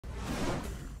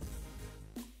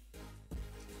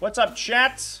What's up,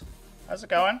 chat? How's it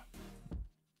going?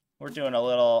 We're doing a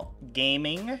little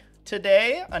gaming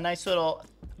today. A nice little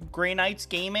Grey Knights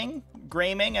gaming.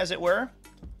 Graming, as it were.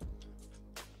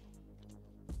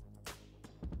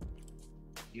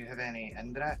 Do you have any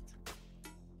indirect?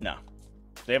 No.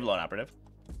 They have lone operative.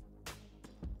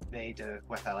 They do,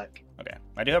 with Alec. Okay.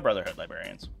 I do have Brotherhood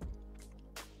librarians.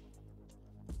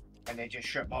 And they just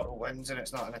shoot mortal wounds and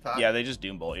it's not an attack? Yeah, they just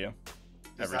doom bolt you.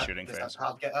 Does Every shooting phase. Does that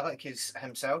target Alec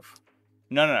himself?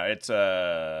 No.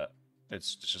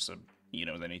 It's just a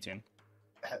unit with an 18. It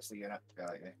hits the unit.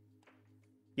 Right.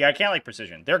 Yeah, I can't like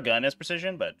precision. Their gun is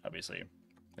precision, but obviously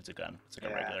it's a gun. It's like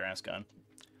a regular ass gun.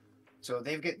 So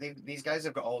these guys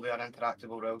have got all the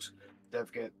uninteractable rules.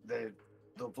 They've got the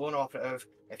lone operative.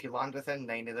 If you land within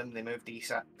 9 of them, they move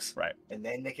D6. Right. And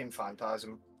then they can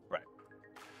phantasm. Right.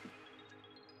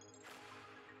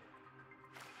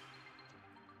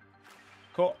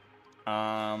 Cool.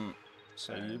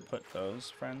 So you put those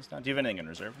friends down. Do you have anything in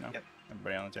reserve? No. Yep.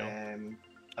 Everybody on the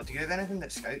table. Do you have anything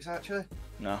that scouts actually?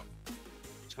 No.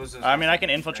 I mean, I can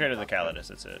infiltrate the Calidus,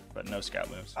 that's it, but no scout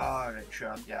moves. Oh, right,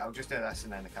 sure. Yeah, I'll just do this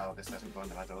and then the Calidus doesn't go in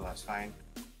the middle, that's fine.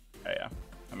 Yeah.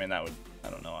 I mean, that would... I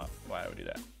don't know why I would do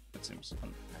that. It seems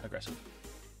aggressive.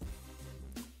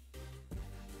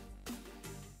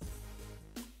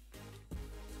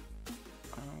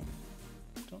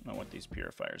 Don't know what these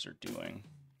purifiers are doing.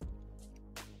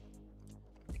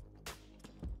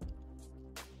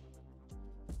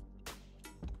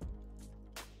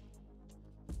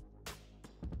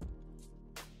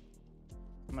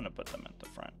 I'm going to put them at the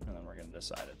front, and then we're going to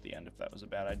decide at the end if that was a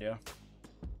bad idea.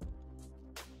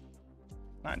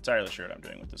 Not entirely sure what I'm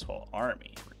doing with this whole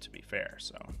army, to be fair,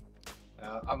 so...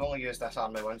 I've only used this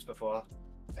army once before,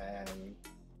 and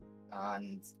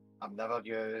I've never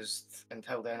used...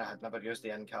 Until then, I had never used the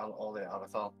Incarn or the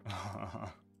Arathor.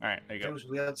 Alright, there you go. It was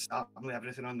weird starting with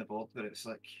everything on the board, but it's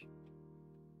like...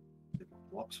 The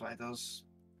warp spiders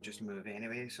just move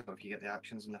anyway, so if you get the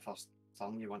actions in the first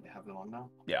turn, you want to have them on there.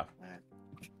 Yeah.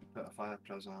 Put a fire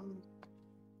prism.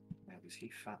 Was he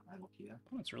fat in here?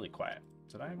 Oh, it's really quiet.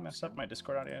 Did I mess up my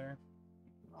Discord audio here?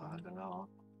 I don't know.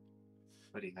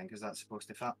 What do you think? Is that supposed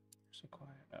to fit? So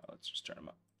quiet. Oh, let's just turn them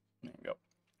up. There we go.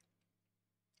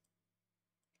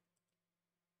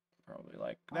 Probably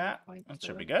like that. That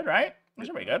should be good, right? That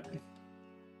should be good.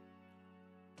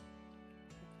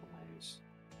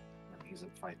 He's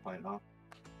at 5.0.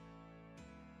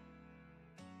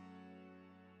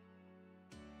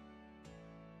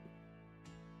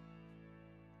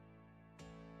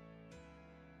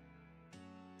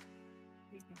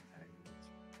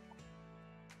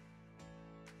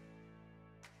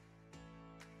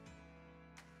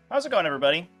 How's it going,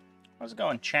 everybody? How's it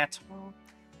going, chat?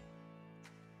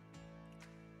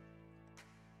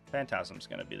 Phantasm's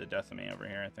gonna be the death of me over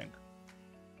here, I think.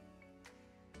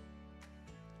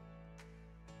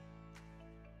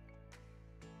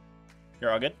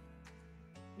 You're all good?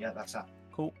 Yeah, that's that.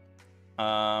 Cool.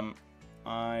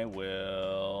 I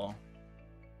will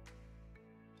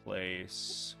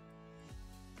place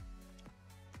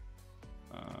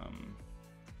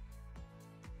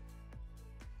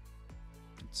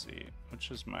let's see,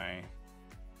 which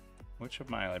of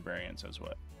my librarians has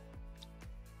what?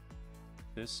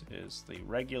 This is the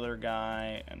regular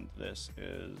guy, and this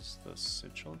is the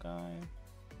sigil guy.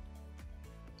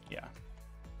 Yeah.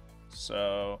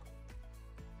 So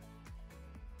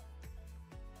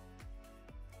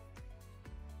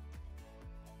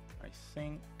I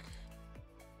think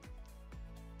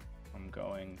I'm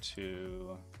going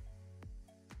to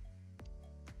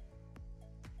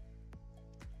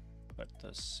put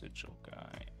the sigil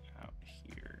guy out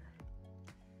here.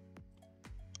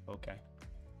 Okay.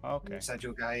 Okay. The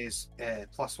sigil guy is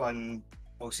 +1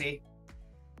 OC.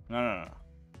 No.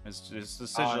 It's the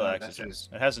sigil axis.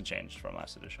 It hasn't changed from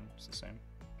last edition. It's the same.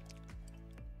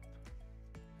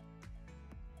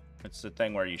 It's the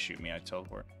thing where you shoot me, I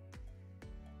teleport.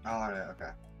 Oh, right, okay.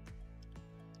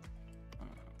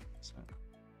 Does that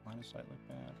line of sight look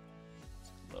bad?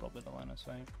 It's a little bit of line of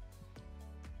sight.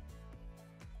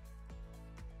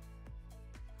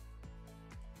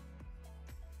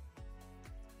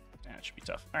 Yeah, it should be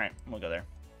tough. Alright, we'll go there.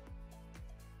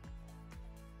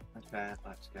 Okay,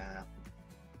 let's go.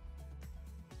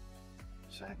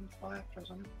 Second fire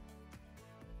prism.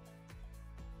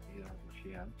 Here she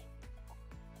is.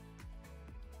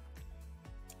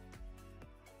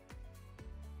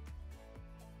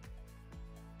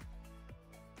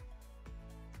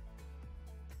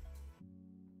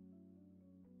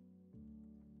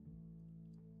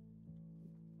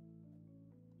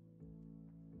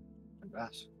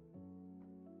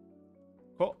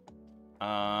 Cool.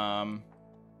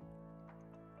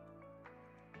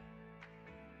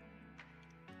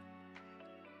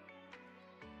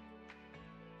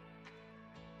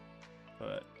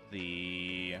 put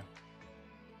the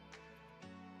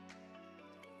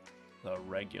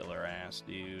regular ass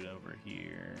dude over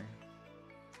here.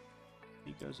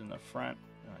 He goes in the front.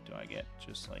 Do I get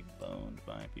just like boned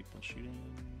by people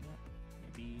shooting?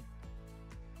 Maybe.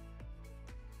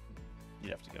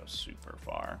 You'd have to go super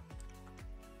far.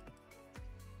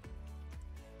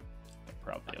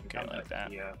 Probably okay like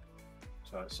that. Yeah.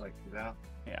 So it's like that.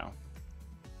 Yeah.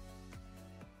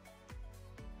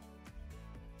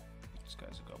 These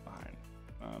guys will go behind.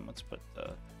 Let's put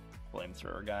the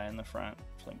flamethrower guy in the front.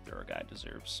 Flamethrower guy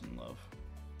deserves some love.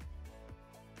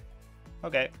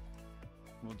 Okay.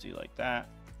 We'll do like that.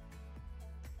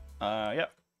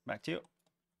 Yep. Back to you.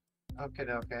 Okay.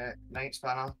 Night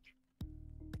spanner.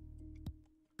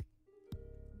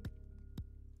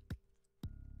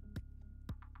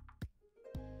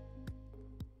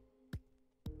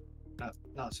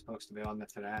 Not supposed to be on the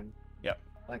terrain. Yep.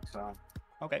 Like so.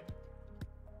 Okay.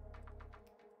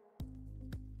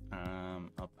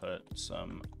 I'll put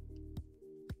some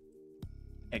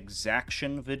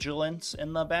exaction vigilance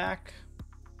in the back,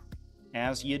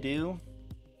 as you do.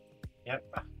 Yep.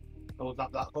 Hold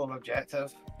up that home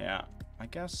objective. Yeah. I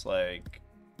guess like,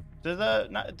 do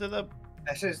the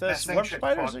This warp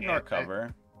spiders ignore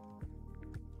cover?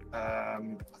 I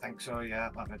think so. Yeah.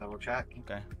 Let me double check.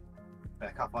 Okay.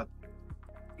 A couple of,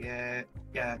 yeah,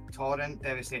 torrent,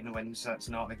 devastating winds, that's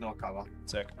not ignore cover.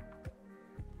 Sick.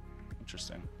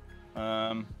 Interesting.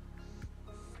 I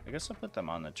guess I'll put them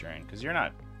on the terrain, because you're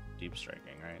not deep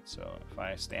striking, right? So if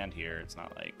I stand here, it's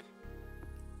not like...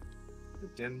 The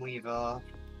Dim Weaver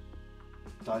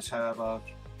does, however,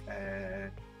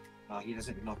 no, he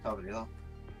doesn't ignore cover either.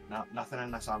 No, nothing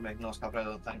in this army ignores cover, I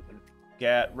don't think.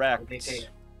 Get wrecked. They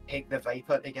take the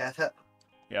Viper to get it.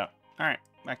 Yeah. Alright,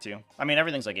 back to you. I mean,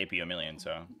 everything's like AP a million,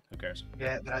 so who cares?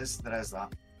 Yeah, there is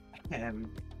that.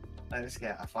 Let's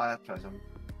get a fire prism.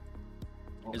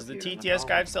 Is the TTS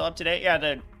guide still up to date?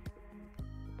 Yeah,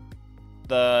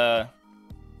 the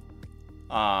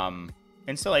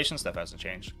installation stuff hasn't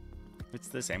changed. It's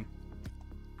the same.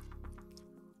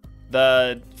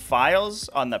 The files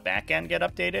on the back end get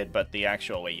updated, but the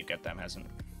actual way you get them hasn't.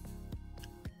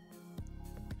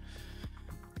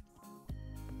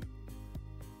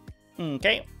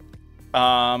 Okay.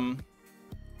 I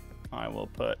will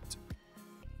put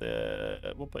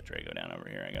we'll put Drago down over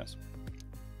here, I guess.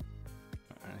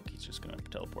 I think he's just gonna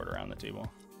teleport around the table,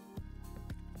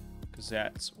 because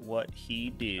that's what he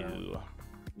do.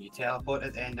 You teleport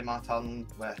at the end of my turn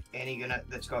with any unit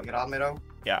that's got your army roll.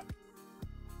 Yeah.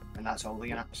 And that's all the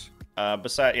units.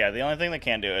 The only thing that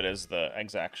can do it is the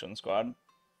exaction squad.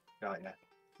 Got ya.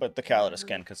 But the Calidus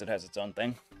can, because it has its own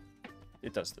thing.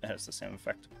 It has the same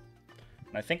effect.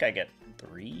 And I think I get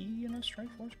 3 in a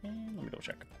Strike Force game. Let me double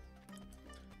check.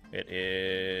 It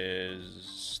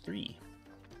is 3.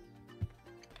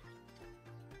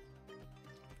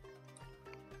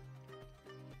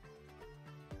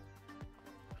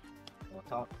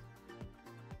 Top.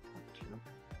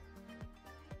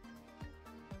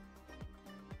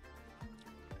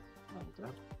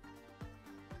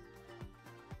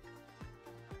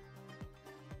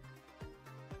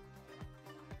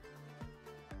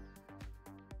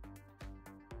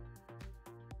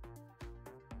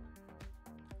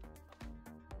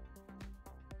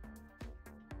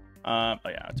 Oh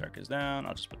yeah, Tark is down.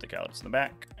 I'll just put the Calidus in the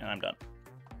back, and I'm done.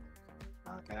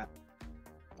 Okay.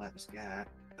 Let's get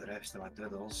the rest of my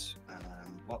doodles and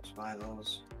what's by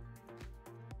those.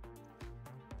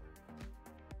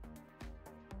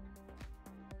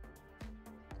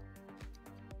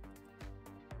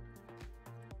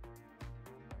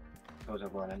 Those are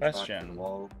going in back to the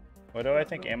wall. Why do I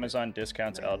think Amazon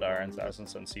discounts Eldar and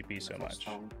thousands on CP so much?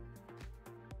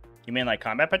 You mean like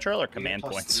combat patrol or command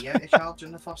points? You get charge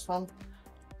in the first one.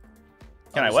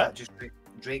 Can I what? Just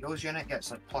Drago's unit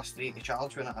gets like +3 to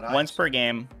charge when it arrives. Once per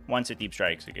game, once it deep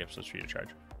strikes, it gives us free to charge.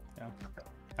 Yeah. Okay.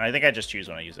 And I think I just choose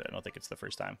when I use it. I don't think it's the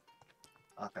first time.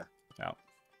 Okay. No.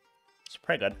 It's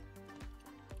pretty good.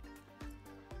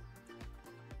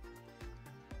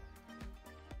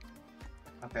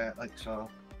 Okay, like so.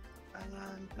 And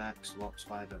then next, Warp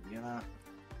Spider unit.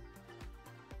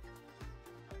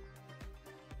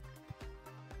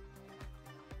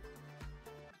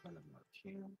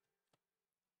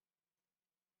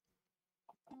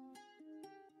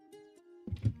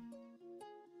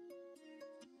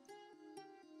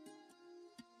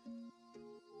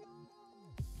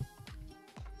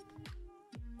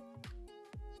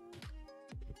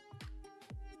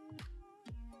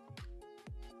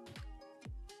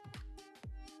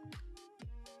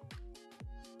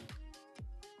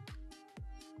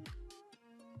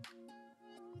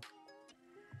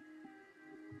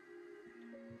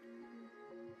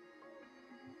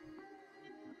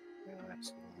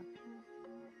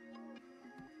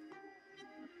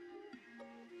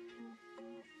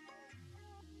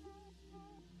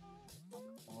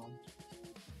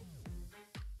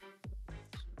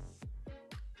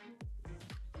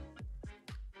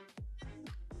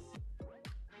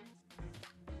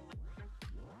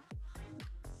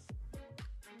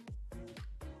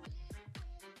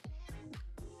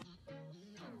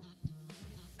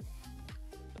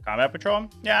 Combat Patrol?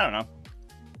 Yeah, I don't know.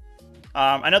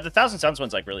 I know the Thousand Suns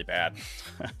one's like really bad,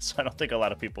 so I don't think a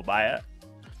lot of people buy it.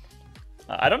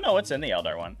 I don't know what's in the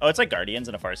Eldar one. Oh, it's like Guardians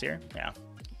and a Farseer. Yeah.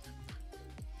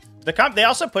 They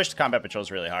also pushed Combat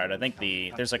Patrols really hard. I think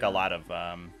there's like a lot of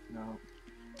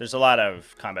there's a lot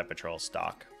of Combat Patrol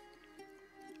stock.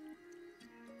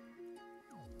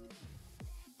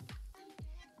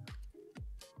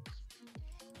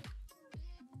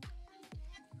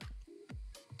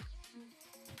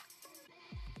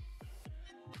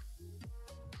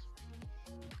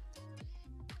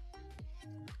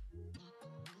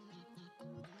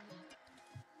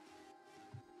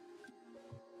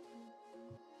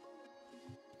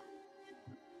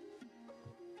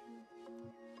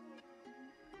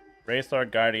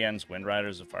 Wraithlord, Guardians, Wind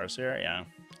Riders of Farseer, yeah.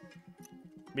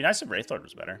 It'd be nice if Wraithlord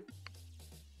was better.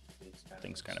 I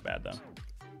think it's kind of bad, though.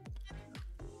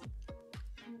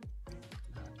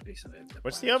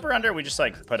 What's the over-under? We just,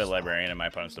 like, put a Librarian in my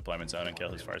opponent's deployment zone and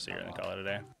kill his Farseer and then call it a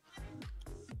day.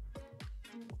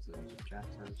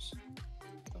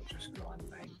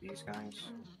 These guys.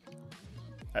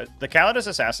 The Kaladas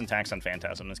Assassin tax on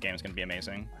Phantasm this game is going to be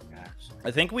amazing.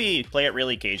 I think we play it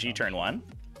really cagey turn 1.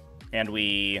 And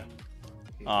we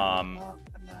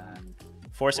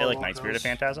force Aelic Nightspirit to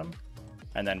Phantasm,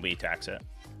 and then we tax it.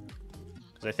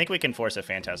 Because I think we can force a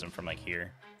Phantasm from like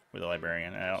here with a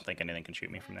Librarian, and I don't think anything can shoot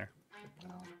me from there.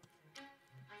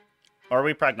 Or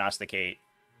we prognosticate,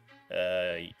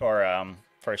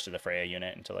 first to the Freya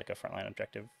unit into like a frontline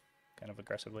objective, kind of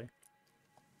aggressively.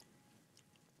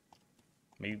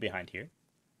 Maybe behind here.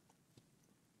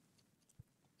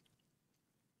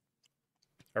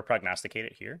 Or prognosticate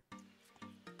it here.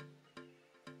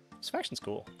 This faction's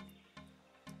cool.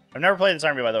 I've never played this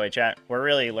army, by the way, chat. We're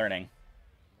really learning.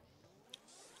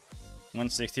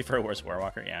 160 for a worse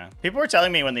Warwalker, yeah. People were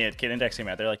telling me when the kit index came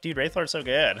out, they're like, dude, Wraithlord's so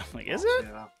good. I'm like, is it?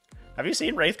 Yeah. Have you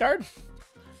seen Wraithguard?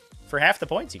 For half the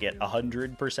points, you get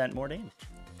 100% more damage.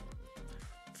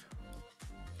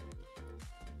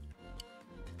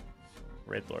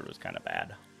 Wraithlord was kind of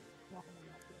bad.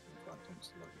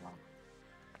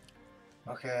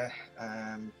 Okay,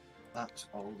 that's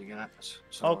all the units.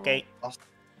 So okay.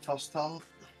 First turn.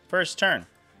 First turn.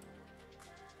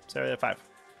 5.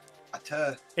 A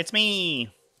turn. It's me.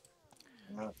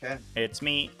 Okay. It's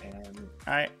me.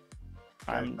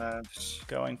 I'm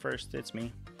going first. It's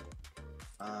me.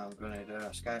 I'm gonna do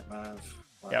a scout move.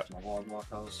 Yep. My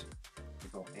Wardwalkers.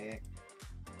 We've got 8.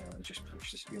 Just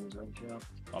push the spoons out here.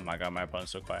 Oh my god, my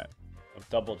opponent's so quiet. I've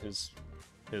doubled his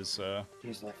He's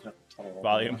left it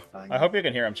volume. I hope you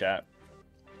can hear him, chat.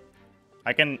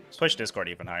 I can push Discord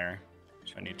even higher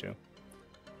if I need to.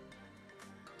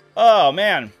 Oh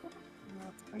man.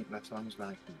 I think this one's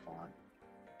going to combine.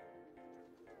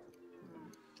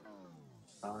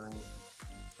 5.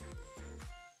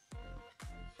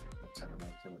 Let's have a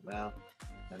make to it there.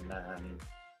 And then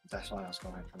this one is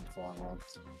going from forward.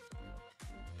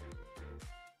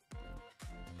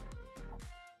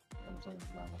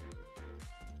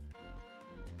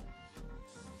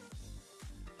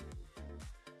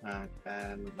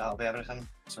 And that'll be everything.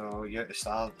 So you're to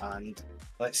start, and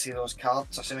let's see those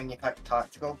cards, assuming you picked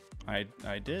tactical. I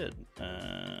did.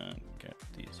 Get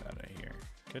these out of here.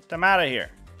 Get them out of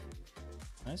here.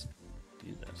 Let's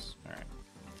do this. Alright.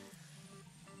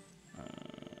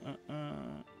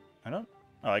 I don't...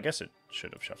 Oh, I guess it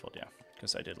should have shuffled, yeah.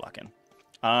 Because I did lock in.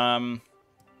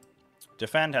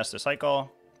 Defend has to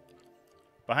cycle.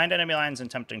 Behind enemy lines and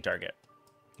tempting target.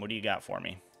 What do you got for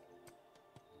me?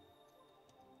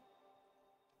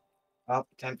 Up,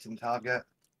 tempting target.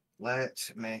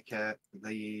 Let's make it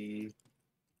the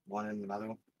one in the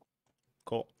middle.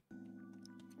 Cool.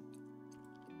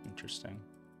 Interesting.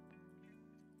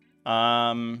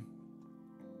 Alright.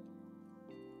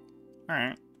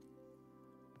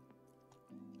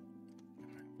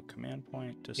 Command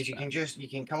point to you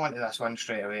can come onto this one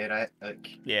straight away, right?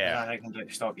 Like, yeah. I can do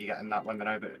to stop you getting that one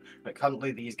now, but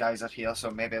currently these guys are here,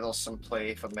 so maybe there's some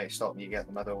play for me to stop you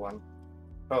getting the middle one.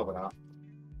 Probably not.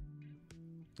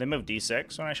 They move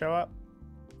D6 when I show up?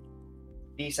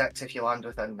 D6 if you land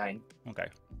within 9. Okay.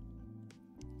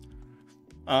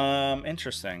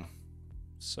 Interesting.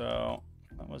 So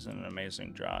that wasn't an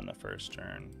amazing draw in the first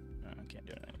turn. I can't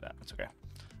do anything with that. That's okay.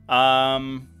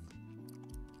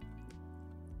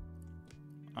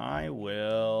 I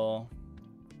will...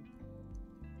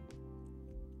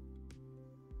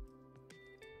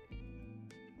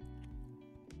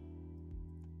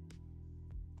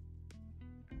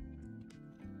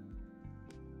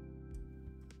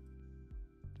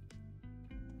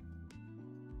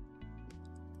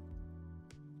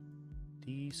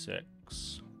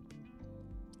 D6.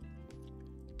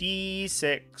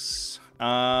 D6.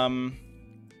 Behind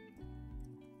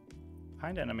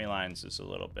enemy lines is a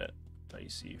little bit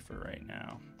dicey for right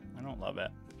now. I don't love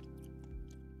it.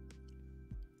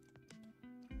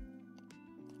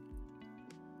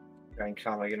 Going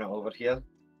camera unit over here.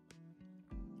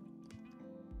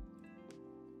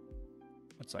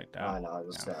 It's like that. Ah, no, it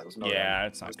was, No. it was no Yeah, one.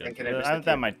 it's I not was good. thinking it was the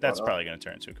That's cable, probably going to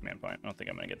turn into a command point. I don't think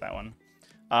I'm going to get that one.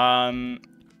 All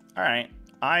right.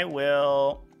 I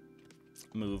will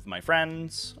move my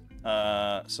friends.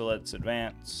 So let's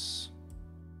advance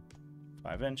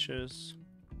 5 inches.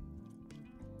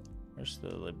 Where's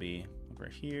the Libby? Over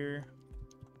here.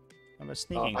 I'm a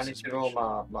sneaking I need to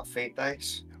roll my fate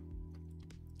dice.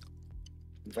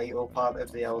 Vital part of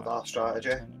the Eldar strategy.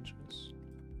 10 inches.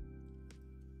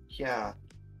 Yeah.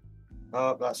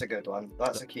 Oh, that's a good one.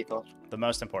 That's a keeper. The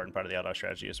most important part of the Eldar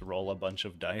strategy is roll a bunch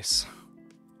of dice.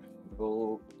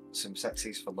 Roll some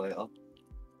sexies for later.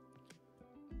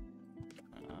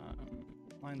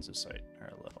 Lines of sight are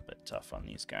a little bit tough on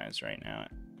these guys right now,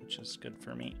 which is good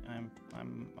for me. I'm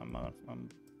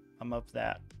of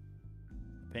that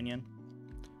opinion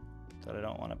that I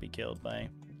don't want to be killed by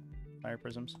fire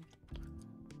prisms.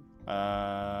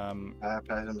 Fire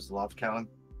prisms love killing.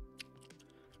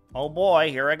 Oh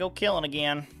boy, here I go killing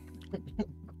again.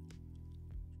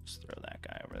 Just throw that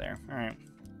guy over there. All right.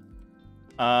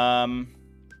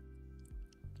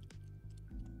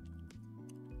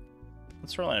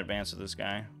 Let's roll in advance of this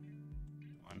guy.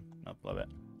 One. Nope, love it.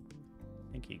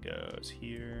 I think he goes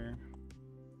here.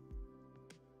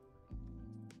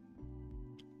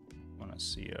 Want to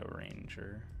see a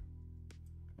ranger.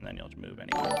 And then you'll move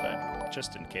anyway, but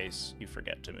just in case you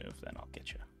forget to move, then I'll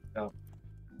get you. Oh.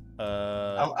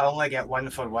 I only get 1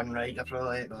 for 1 right.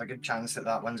 There's a good chance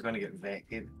that one's going to get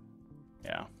vected.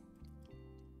 Yeah.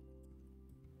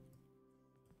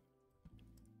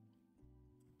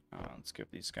 Let's give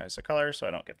these guys a color so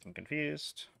I don't get them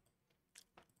confused.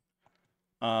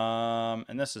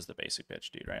 And this is the basic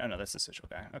bitch dude, right? Oh no, that's the sigil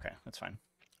guy. Okay, that's fine.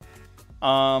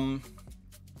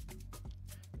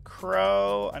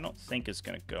 Crow, I don't think is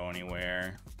gonna go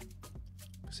anywhere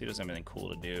because he doesn't have anything cool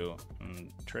to do.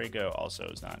 And Trago also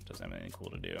doesn't have anything cool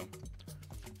to do.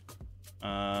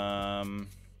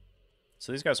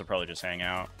 So these guys will probably just hang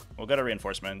out. We'll go to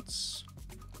reinforcements.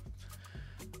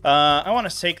 I want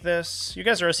to take this. You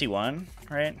guys are OC1,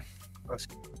 right?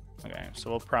 Okay,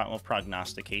 so we'll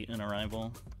prognosticate an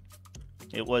arrival.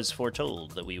 It was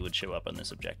foretold that we would show up on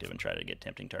this objective and try to get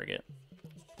tempting target.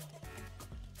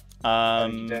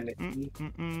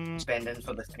 Spending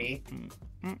for the 3?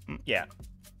 Yeah.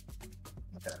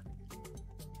 Okay.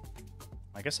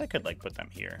 I guess I could like put them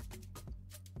here.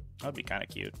 That would be kind of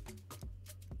cute.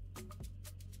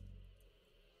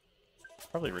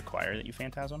 Probably require that you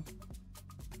phantasm.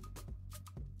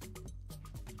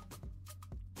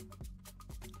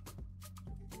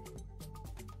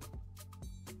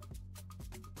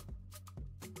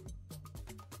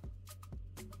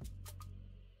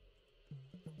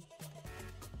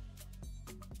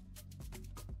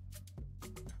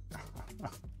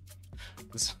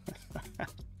 This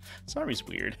army's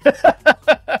weird. The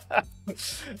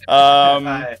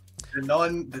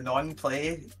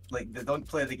non-play, like they don't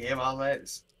play the game armor.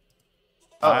 It's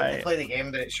they play the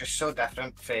game, but it's just so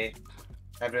different for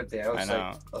everybody else. I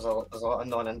know. Like, there's a lot of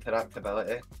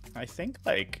non-interactability. I think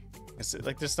like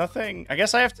there's nothing. I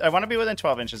guess I want to be within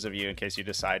 12 inches of you in case you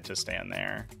decide to stand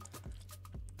there.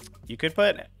 You could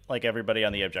put like everybody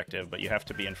on the objective, but you have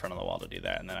to be in front of the wall to do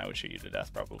that, and then I would shoot you to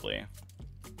death probably.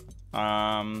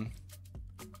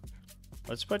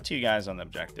 Let's put 2 guys on the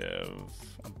objective.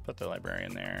 I'll put the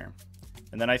librarian there.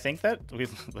 And then I think that we've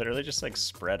literally just like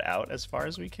spread out as far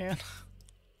as we can.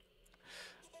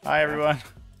 Hi everyone.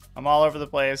 I'm all over the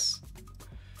place.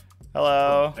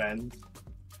 Hello.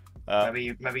 Maybe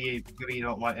you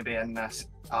don't want to be in this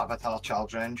Avatar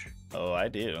charge range. Oh, I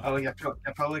do. Oh, you're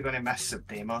probably going to miss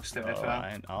Subdemos to be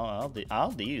fair.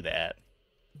 I'll do that.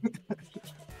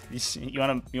 You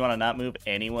want to not move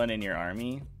anyone in your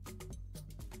army?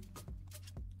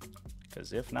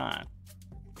 Because if not,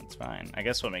 it's fine. I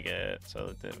guess we'll make it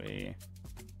so that we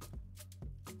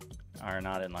are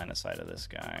not in line of sight of this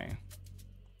guy.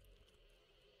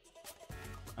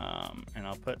 And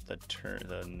I'll put the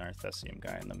Narthessium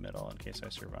guy in the middle in case I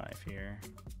survive here.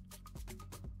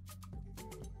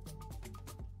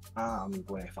 I'm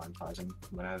going to Phantasm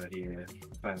whenever he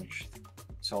finished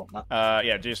sorting it.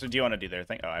 Yeah, do you want to do their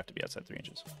thing? Oh, I have to be outside 3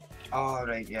 inches. Oh,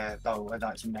 right, yeah. Oh,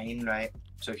 that's 9, right?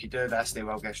 So if you do this, they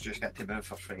will just get to move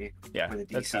for free. Yeah, with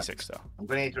a that's D6. D6 though. I'm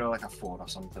going to throw like a 4 or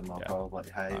something, or Yeah. probably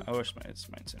high. I wish it's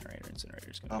my incinerator.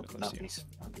 Incinerator's gonna Oh, go close not to you. these.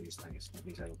 Not these things. Not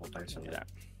these edible dice. Do that.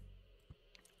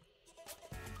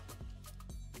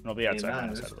 And I'll be outside on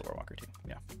the side of the Warwalker too.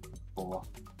 Yeah. 4.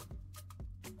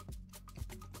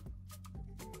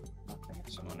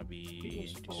 So I'm gonna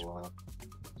be. 4.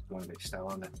 It's going to be still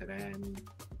on the terrain.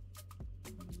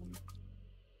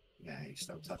 Yeah, he's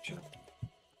still touching it.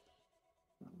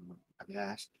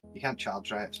 Yeah, you can't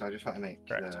charge, right? So I just want to make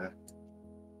Correct.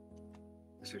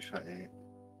 This is what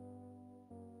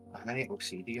how many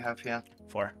OC do you have here?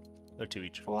 4. They're 2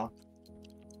 each. 4.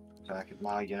 So I could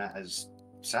my unit is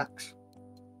 6. Do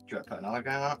you want to put another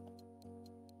guy on it?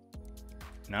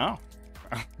 No.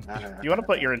 No. You want to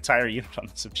put your entire unit on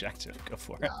this objective? Go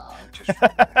for it. No, just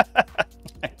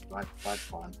bad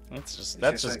fun. That's just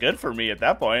like, good for me at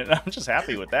that point. I'm just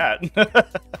happy with that.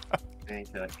 I need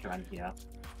to like come in here.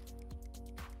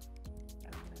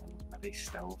 And then maybe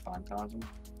still Phantasm.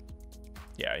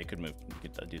 Yeah, you could move. You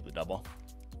could do the double.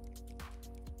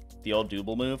 The old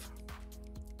double move.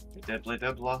 The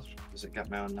dibbler. Does it get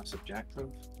me on this objective?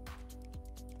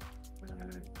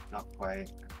 Not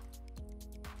quite.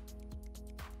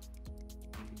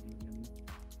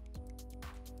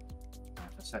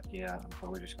 If I sit here, I'm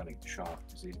probably just going to get shot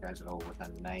because these guys are all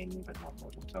within 9, but not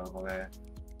more than 12 away.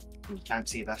 And you can't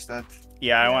see this, dude.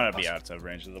 Yeah, I want to be outside of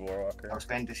range of the Warwalker. I'll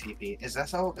spend the CP. Is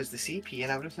this all? Is the CP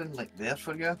and everything like there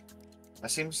for you? That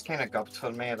seems kind of gubbed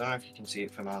for me. I don't know if you can see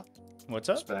it from a What's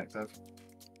up? perspective.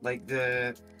 Like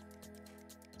the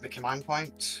command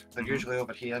points, they're usually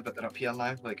over here, but they're up here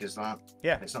now. Like, is that?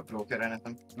 Yeah. It's not broken or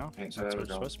anything. No, Right, so that's there what we it's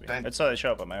go. supposed to be. Down. That's how they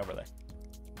show up on my overlay.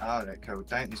 Alright, cool.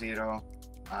 Down to 0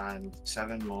 and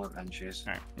 7 more inches.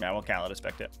 All right. Yeah, we'll Khaled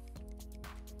expect it.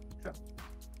 Sure.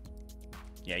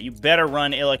 Yeah, you better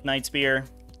run Illic Night Spear.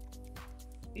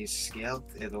 He's scared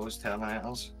of those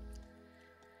Terminators.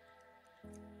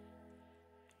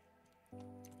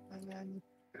 And then,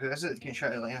 who is it that can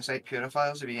shoot line of sight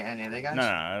purifiers? Have you got any of the guys? No,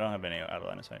 I don't have any out of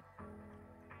line of sight.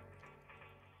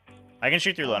 I can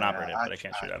shoot through lone operative, but I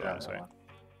can't shoot out of line of sight.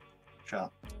 Sure.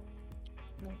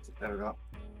 There we go.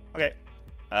 Okay.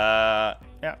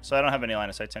 Yeah. So I don't have any line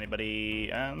of sight to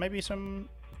anybody. Maybe some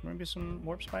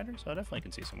warp spiders. I definitely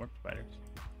can see some warp spiders.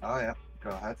 Oh yeah,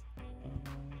 go ahead.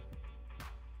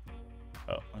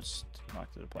 Oh, let's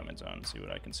lock the deployment zone and see what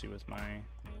I can see with my.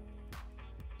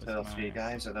 So there are 3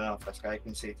 guys. I don't know if this guy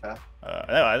can see too.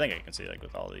 No, I think I can see like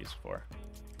with all these 4.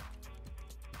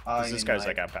 Oh, This guy's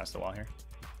like out past the wall here.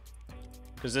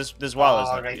 Because this wall is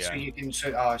like, right. yeah. So you can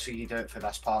so you do it for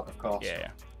this part, of course.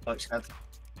 Yeah. Looks good.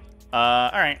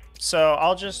 All right. So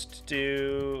I'll just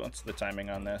do. What's the timing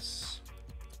on this?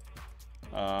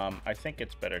 I think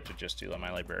it's better to just do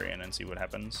my librarian and see what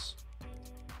happens.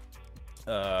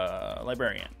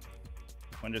 Librarian.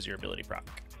 When does your ability proc?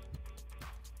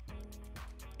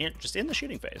 Just in the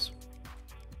shooting phase.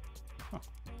 Huh.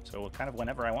 So kind of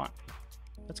whenever I want.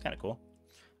 That's kind of cool.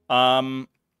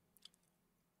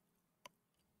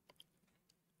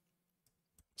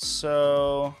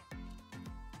 So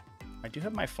I do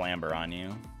have my flamber on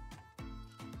you.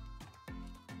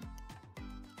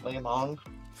 Flame on.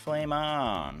 Flame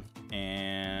on.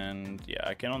 And yeah,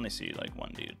 I can only see like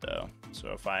one dude though.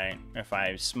 So if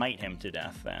I smite him to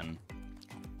death, then.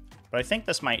 But I think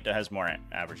the smite has more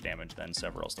average damage than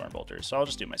several Stormbolters, so I'll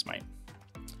just do my smite.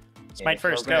 Smite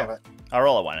first, go. I'll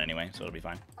roll a 1 anyway, so it'll be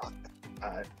fine.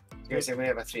 You say we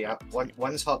have a 3 up.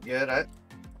 One's hot gear, right?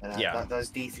 And Yeah. That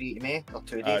does D3 to me, or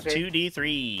 2D3?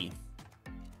 2D3.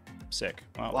 Sick.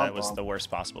 Well, that was the worst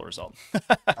possible result.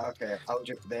 Okay,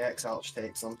 the X-Arch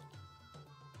takes them.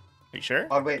 Are you sure?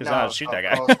 Oh, wait, Because no. I'll shoot that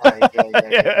guy.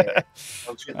 Yeah.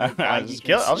 I'll shoot the guy.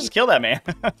 I'll just kill that man.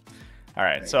 All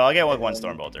right, so I'll get one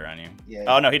Stormbolter on you. Yeah.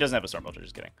 Oh, no, he doesn't have a Stormbolter.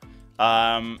 Just kidding.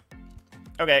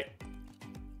 Okay.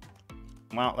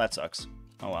 Well, that sucks.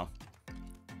 Oh, well.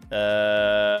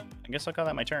 I guess I'll call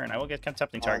that my turn. I will get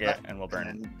contempting target, and we'll burn.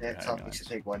 And the X-Arch needs to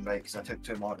take 1, right? Because I took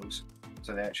 2 models.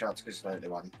 So the X-Arch goes without the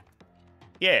 1.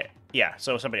 Yeah.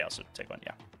 So somebody else would take 1,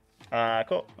 yeah.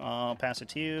 Cool. I'll pass it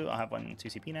to you. I'll have 1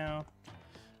 2CP now.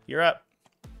 You're up.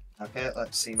 Okay,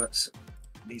 let's see what's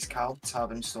these cards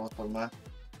have in store for me.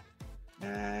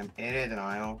 Area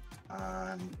denial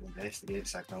and investigate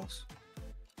signals.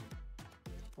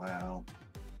 Well,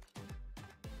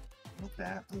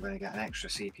 okay, I'm going to get an extra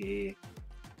CP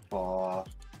for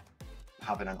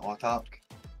having an autarch.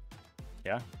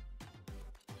 Yeah.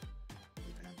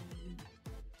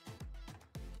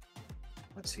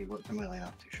 let's see, what can we line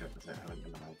up to shoot without having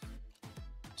to move?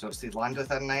 So it's to land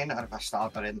within 9, or if I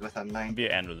start or end within 9?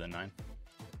 Be end within 9.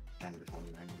 End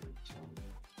within 9. So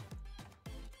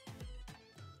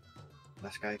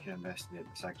this guy can investigate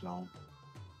the signal.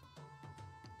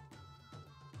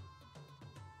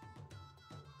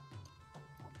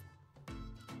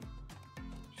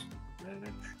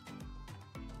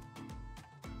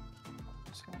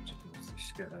 This guy just needs to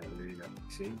scoot out of the way,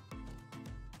 see?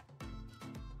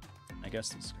 I guess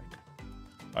this guy did.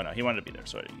 Oh no, he wanted to be there,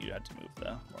 so you had to move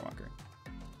the Warwalker.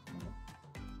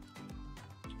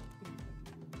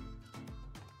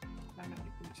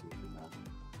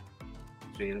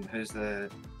 So who's the...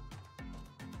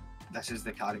 This is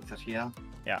the character here?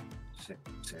 Yeah. 6,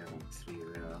 7, 3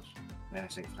 there. Then I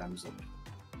say friends up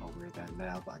all the way down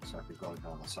there, but so I could go like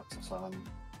another 6 or 7.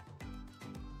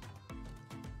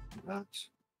 Like that.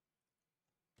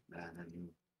 Then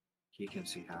he can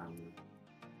see him.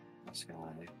 This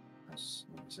guy has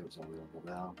sights all the way over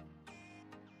there.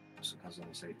 So has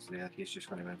any sights there. He's just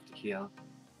going to move to here.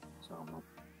 So I'm not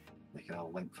making a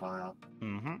link fire.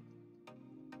 Mm-hmm.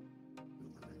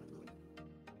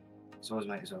 So I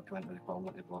might as well come into the column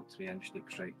with the block 3-inch deep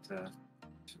strike to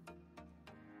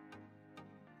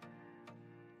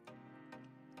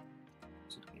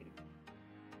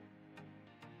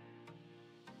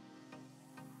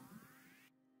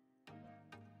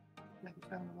maybe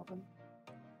 10, 11,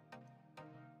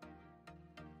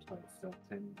 12,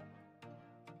 13.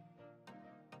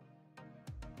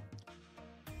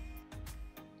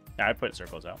 Yeah, I put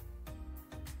circles out.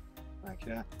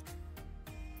 Okay.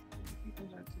 He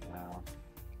comes out to now.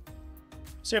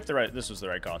 See if this was the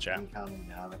right call, chat.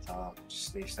 The avatar, just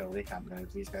stay still. They can't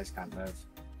move. These guys can't move.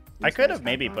 I could have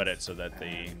maybe put it so that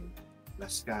the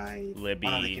this guy Libby.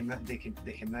 Oh, they can move. They can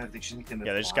move. They just need to move.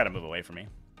 Yeah, they just got to move away from me.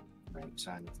 Right,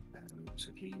 so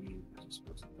he is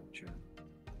supposed to picture.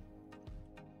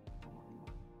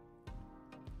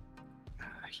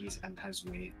 He's in his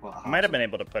way. I might have been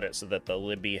able to put it so that the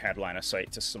Libby had line of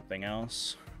sight to something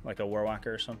else, like a Warwalker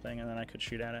or something, and then I could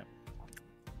shoot at it.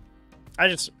 I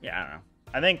don't know.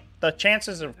 I think the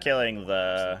chances of killing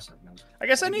the... I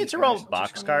guess I need to roll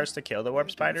boxcars to kill the warp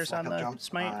spiders on the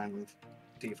smite. And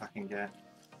see if I can get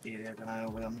area denial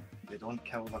with them. They don't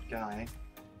kill that guy.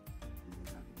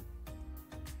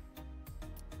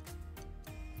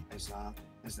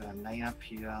 Is there a 9 up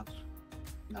here?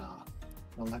 Nah.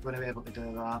 I'm not going to be able to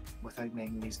do that without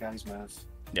making these guys move.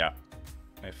 Yeah.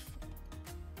 It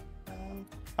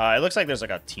looks like there's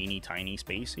like a teeny tiny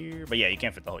space here, but yeah, you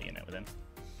can't fit the whole unit within.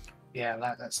 Yeah,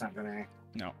 that's not gonna...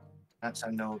 No. That's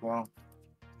a no-go.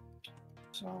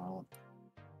 So...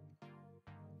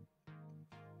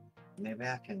 maybe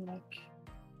I can, like...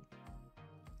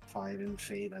 fire and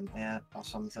fade into it or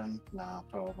something. Nah,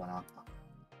 probably not.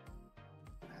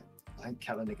 I think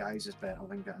killing the guys is better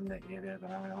than getting the area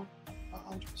than I am.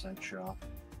 100% sure.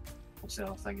 What's the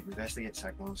other thing? Investigate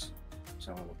signals.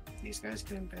 So these guys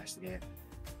can investigate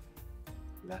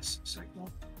this signal.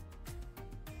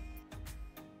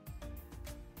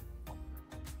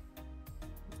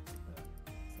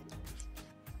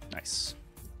 Nice.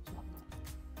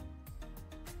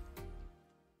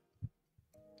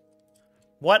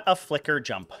 What a flicker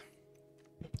jump.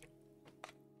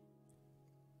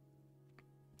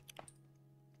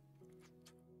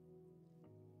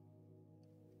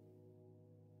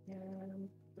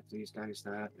 If these guys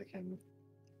there, they can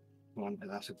go on to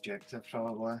this objective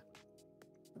probably.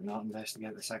 And not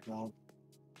investigate the signal.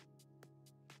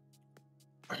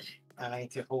 I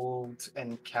need to hold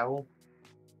and kill.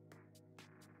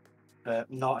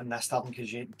 But not in this turn, because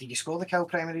do you score the kill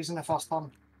primaries in the first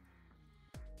turn?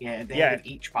 Yeah, at the end of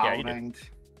each battle round.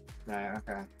 Right,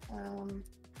 okay.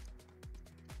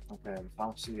 Okay, the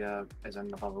Farseer is in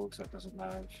the bubble, so it doesn't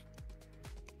move.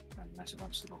 Unless it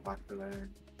wants to go back to the...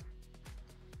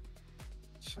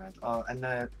 Oh, in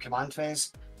the command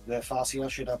phase, the Farseer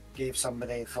should have gave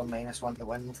somebody for -1 to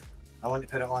wind. I want to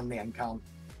put it on the income.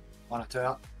 On a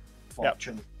turret.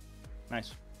 Fortune. Yep.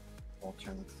 Nice.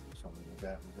 Fortune. So we'll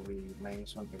get the wee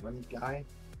 -1 to wind guy.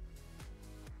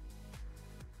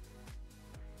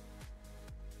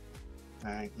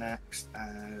 Alright, next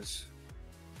is...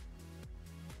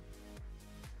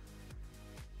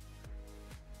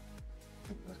 I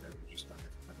think this guy will just die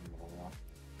for putting them all up.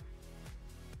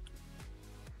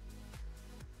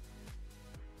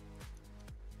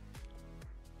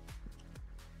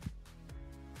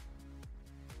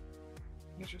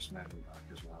 He's just moving back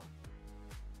as well.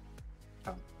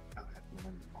 Can't hit them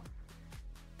anymore.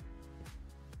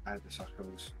 Out the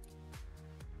circles.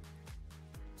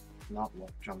 Not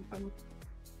lock jumping.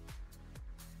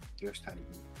 Just hiding.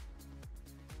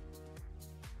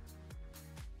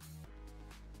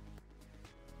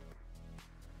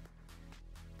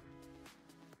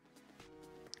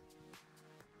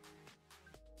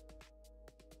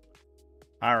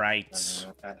 All right.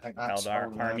 I think that's all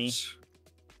Eldar the army. moves.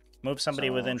 Move somebody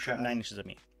So, within shooting. 9 inches of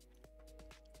me.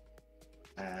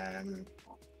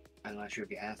 Unless you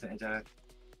get anything to do.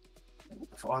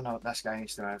 Oh no, this guy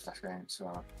needs to move. This guy needs to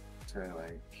move to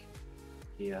like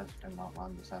here and not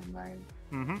land within 9.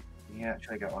 Mm-hmm. Can you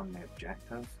actually get on the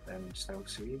objective and still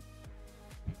see?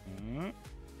 Mm-hmm.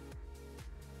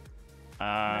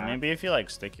 Maybe if you like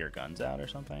stick your guns out or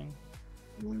something.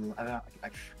 I don't.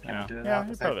 Can I do that? Yeah,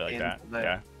 without probably like paying that. for the-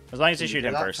 Yeah, as long as you Can you shoot do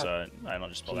him that first, for- so I don't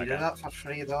just pull Can you that do guy. that for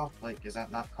free though? Like, is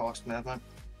that not cost movement?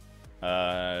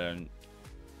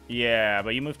 Yeah,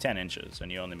 but you moved 10 inches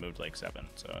and you only moved like 7,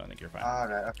 so I think you're fine.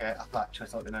 Alright, okay. I actually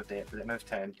thought they moved 8, but they moved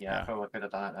 10. Yeah, Yeah. I probably could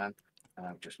have done it then. And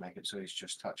I'll just make it so he's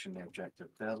just touching the objective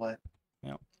barely.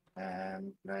 Yep.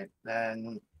 Right,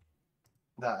 then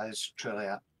that is truly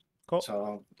it. Cool.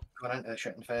 So, going into the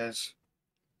shooting phase.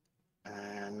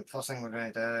 First thing we're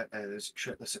going to do is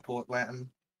shoot the support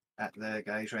weapon at the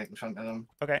guys right in front of them.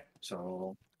 Okay.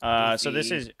 So, So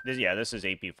this is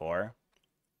AP4.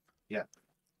 Yeah.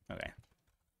 Okay.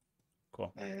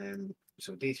 Cool.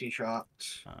 so D3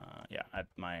 shots. Yeah,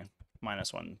 my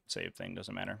 -1 save thing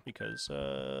doesn't matter because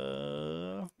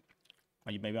you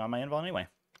may be on my invul anyway.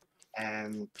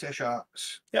 2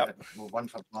 shots. Yep. Well, 1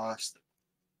 for blast.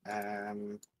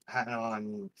 Hitting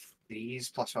on 3s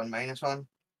 +1 -1.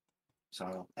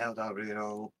 So Eldar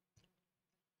reroll.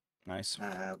 Nice.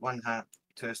 1 hit,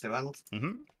 2 to wind.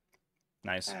 Mm-hmm.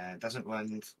 Nice. Doesn't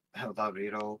wind. Eldar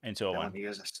reroll. Into a I 1. want to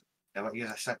use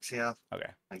a 6 here. Okay.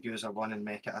 Like use a 1 and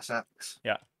make it a 6.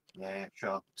 Yeah. Yeah,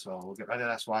 sure. So we'll get rid of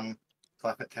this 1,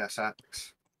 flip it to a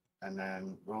 6, and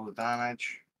then roll the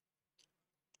damage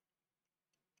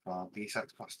for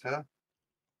D6 +2.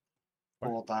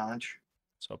 4 damage.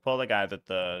 So pull the guy that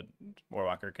the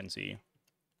Warwalker can see,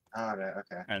 Alright,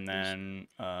 okay. and then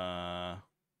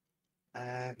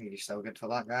He's still good for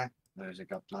that guy. There's a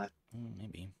good now.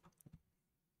 maybe.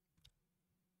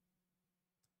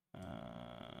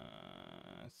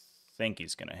 I think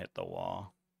he's gonna hit the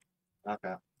wall.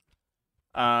 Okay.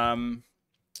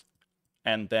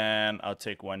 And then I'll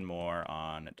take 1 more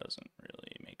on. It doesn't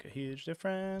really make a huge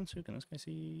difference. Who can this guy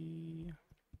see?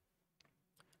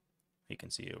 He can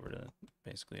see over to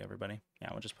basically everybody. Yeah,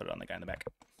 we'll just put it on the guy in the back.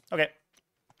 Okay.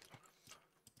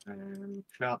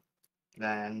 Sure.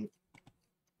 Then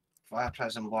Fire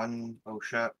Prism 1 will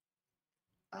shoot.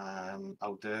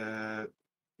 I'll do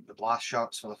the blast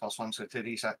shots for the first one, so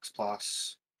 2d6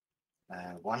 plus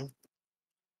 1.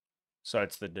 So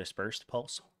it's the dispersed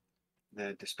pulse.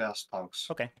 The dispersed pulse.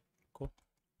 Okay. Cool.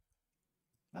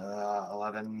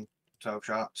 11, 12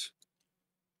 shots.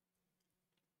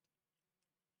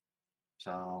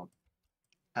 So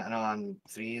hitting on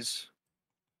 3s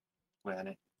with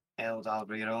an Eldar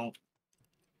reroll,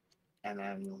 and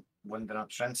then winding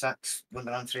up strength 6,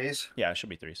 winding on 3s. Yeah, it should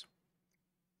be 3s.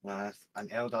 With an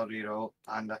Eldar reroll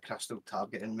and a crystal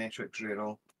targeting matrix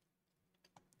reroll.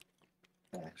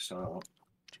 Yeah, so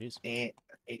Jeez. 8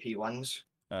 AP 1s.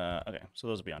 Okay, so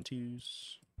those will be on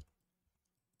 2s.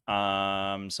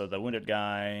 So the wounded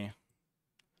guy,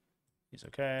 he's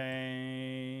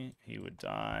okay. He would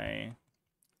die.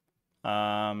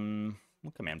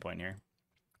 What command point here?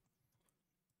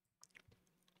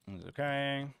 He's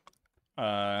okay.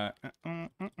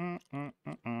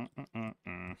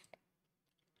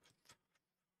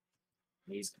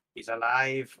 He's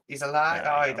alive. He's alive.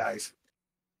 There Oh, we he go. dies.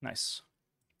 Nice.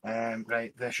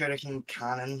 Right, the shuriken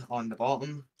cannon on the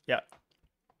bottom. Yeah.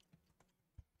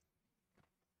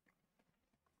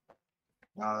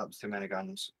 Oh, that was too many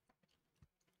guns.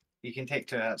 You can take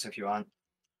 2 hits if you want.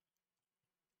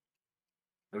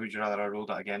 Or would you rather I rolled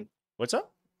it again? What's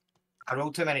up? I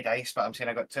rolled too many dice, but I'm saying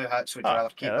I got 2 hits. Would you Oh, rather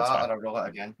keep yeah, that's that fine. or I roll it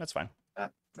again? That's fine.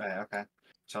 Right, okay.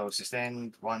 So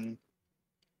sustained 1.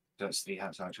 So it's 3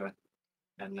 hits actually.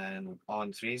 And then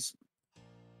on 3s.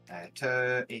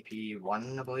 2 AP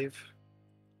 1, I believe.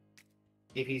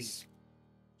 AP's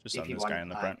Just on AP this 1, guy in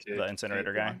the front, two, the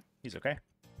incinerator AP guy. 1. He's okay.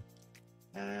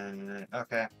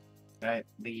 Okay. Right,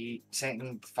 the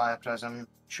second fire prism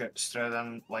shoots through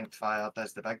them, linked fire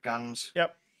does the big guns.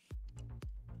 Yep.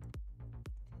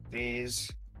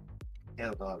 These,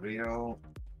 Eldar reroll,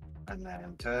 and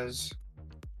then 2s.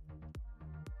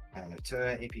 And a 2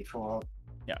 AP4,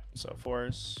 Yeah, so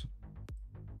 4s.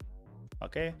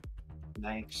 Okay.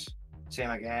 nice. Same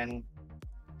again.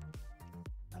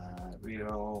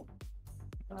 Reroll,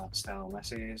 still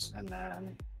misses, and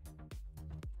then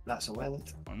that's a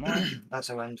wind. 1 more. That's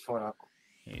a wind for up.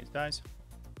 He dies.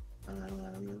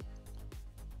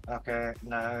 Okay,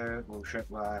 now we'll shoot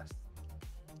with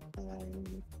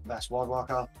this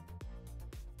Wardwalker.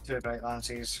 2 bright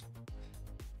lances.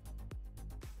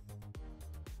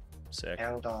 Sick.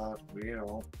 Eldar,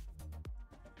 reroll.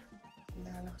 And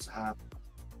then that's a hab.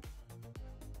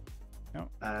 Yep.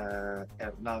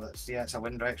 No, that's, yeah, it's a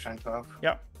wind right, strength 12.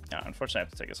 Yep. Yeah, unfortunately, I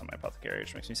have to take this on my apothecary,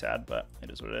 which makes me sad, but it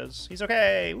is what it is. He's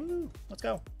okay. Woo! Let's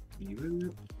go.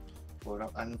 You 4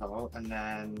 up and vote, and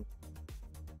then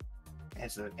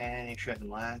is there any shooting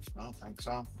left? I don't think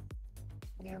so.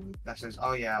 This is,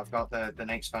 oh yeah, I've got the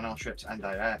next funnel shoots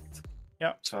indirect.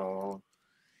 Yep. So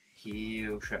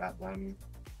he'll shoot at them,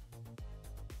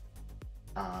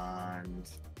 and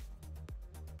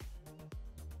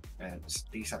it's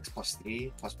d6 plus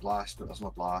 3 plus blast, but there's no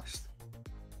blast.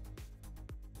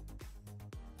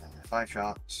 5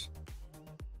 shots.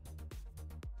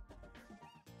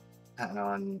 Hitting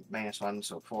on -1,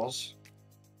 so 4s.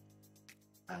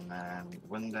 And then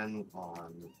winding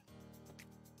on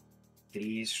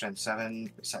 3s, strength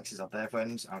 7, 6s are dead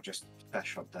ones. I'll just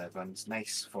fish up dead ones.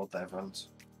 Nice 4 dead ones.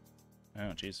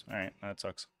 Oh, jeez. Alright, that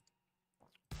sucks.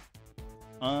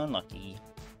 Unlucky.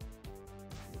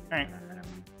 Alright.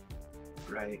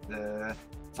 Right, the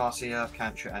Farseer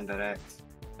can't shoot indirect.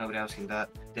 Nobody else can do it.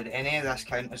 Did any of this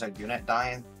count as a unit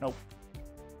dying? Nope.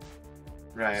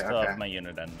 Right, Still okay. have my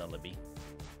unit and a Libby.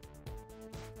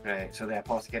 Right, so the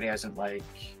apothecary isn't like,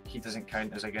 he doesn't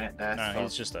count as a unit death. No, for-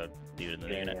 he's just a dude in the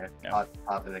unit. yeah. Yeah.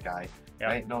 Part of the guy. Yeah.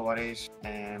 Right, no worries.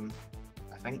 I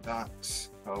think that's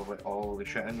probably all the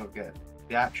shooting. We'll get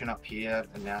the action up here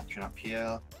and the action up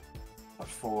here for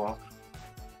 4.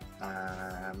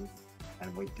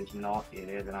 And we did not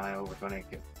area denial. We're going to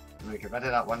get rid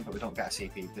of that one, but we don't get a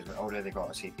CP because we've already got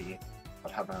a CP for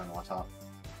having an attack.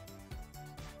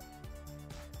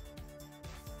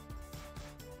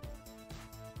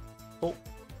 Oh.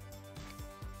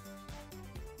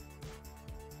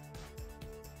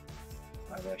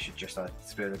 I should just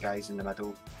throw the guys in the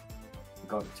middle.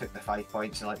 Took the 5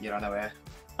 points and let you run away.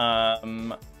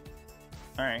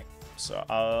 Alright. So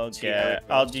I'll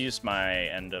use my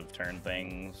end of turn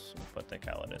things. Put the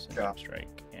Calidus in Deep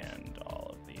Strike and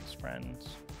all of these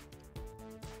friends.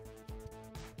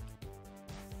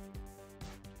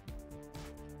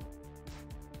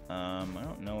 I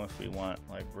don't know if we want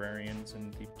librarians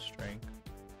in Deep Strike.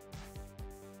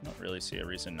 I don't really see a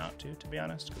reason not to be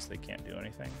honest, because they can't do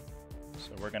anything.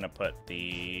 So we're gonna put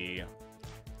the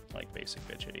basic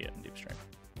bitch idiot in Deep Strike.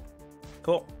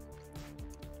 Cool.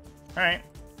 Alright.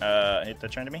 Hit the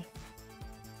turn to me.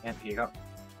 And here you go.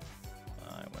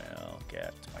 I will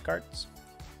get my cards.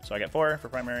 So I get 4 for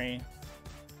primary.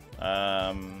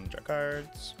 Draw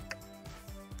cards.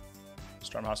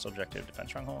 Storm hostile objective,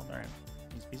 defense stronghold. Alright.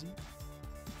 Easy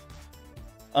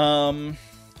peasy.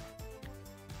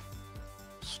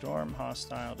 Storm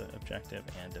hostile objective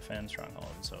and defend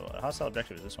stronghold. So a hostile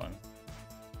objective is this one.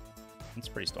 It's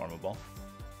pretty stormable.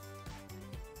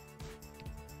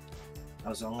 That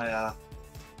was only a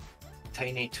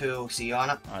tiny 2 OC on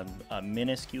it. A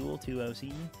minuscule 2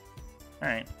 OC.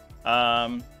 Alright.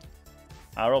 I'll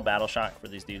roll battle shock for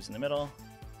these dudes in the middle.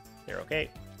 They're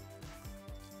okay.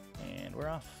 And we're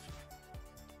off.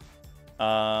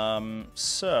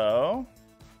 So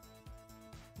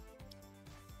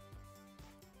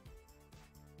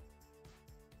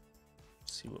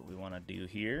see what we want to do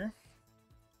here.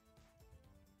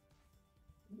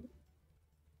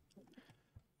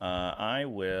 I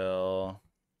will.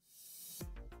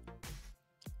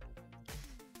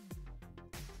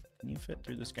 Can you fit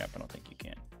through this gap? I don't think you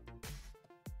can.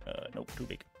 Nope, too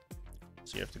big.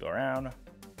 So you have to go around.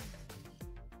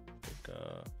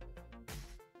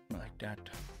 Like that.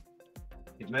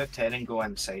 You'd move 10 and go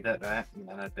inside it, right? And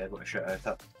then I'd be able to shoot out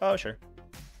it. Oh, sure.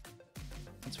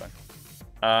 That's fine.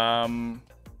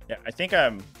 Yeah, I think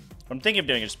what I'm thinking of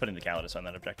doing is just putting the Calidus on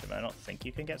that objective. I don't think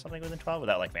you can get something within 12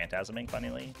 without phantasming,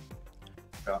 funnily.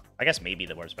 Yeah. I guess maybe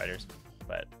the warp spiders,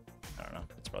 but I don't know.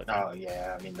 It's probably fine. Oh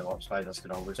yeah, I mean the warp spiders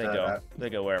can always They do go. that. They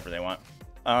go wherever they want.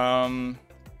 All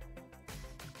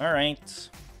right.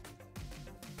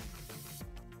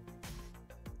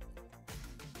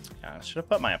 Yeah, I should have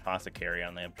put my apothecary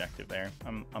on the objective there.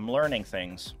 I'm learning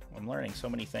things. I'm learning so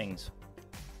many things.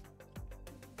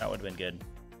 That would have been good.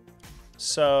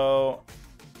 So.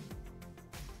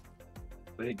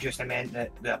 But it just meant that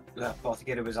the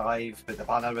apothecary was alive, but the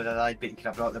banner would have died, but you could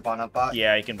have brought the banner back.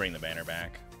 Yeah, you can bring the banner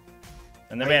back.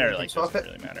 And the I banner mean, doesn't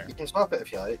really matter. You can swap it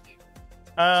if you like.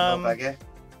 It's no biggie.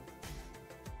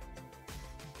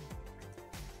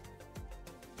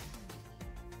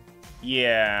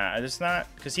 Yeah, it's not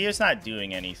because he is not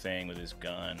doing anything with his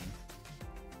gun.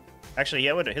 Actually,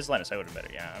 his line of sight would have been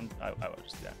better. Yeah, I would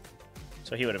just do that.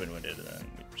 So he would have been wounded, and then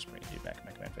we just bring it back in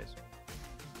my command phase.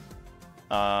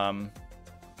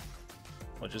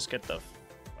 We'll just get the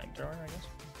flamethrower, I guess.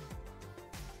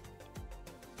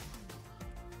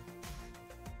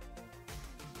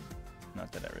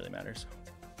 Not that that really matters.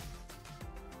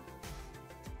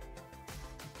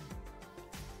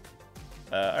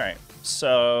 Alright,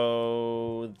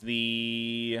 so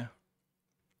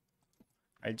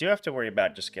I do have to worry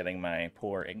about just getting my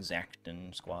poor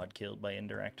Exacting squad killed by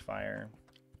indirect fire.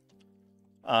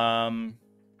 So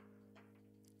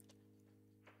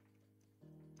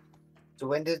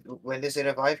when does it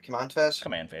revive? Command phase?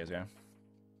 Command phase, yeah.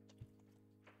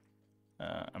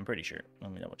 I'm pretty sure.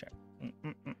 Let me double check.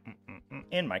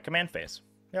 In my command phase.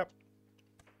 Yep.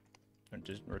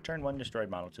 Just return one destroyed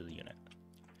model to the unit.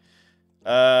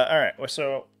 Alright,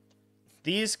 so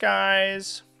these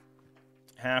guys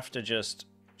have to just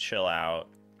chill out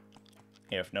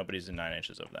if nobody's in 9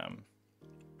 inches of them.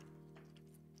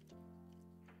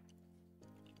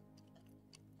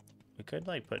 We could,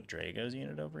 like, put Drago's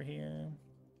unit over here.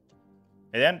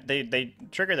 And then they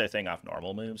trigger their thing off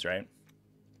normal moves, right?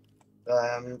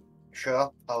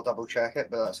 Sure. I'll double check it,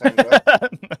 but that sounds right.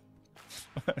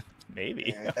 Maybe.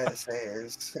 Yeah, it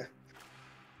says.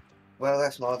 Well,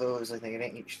 this model is like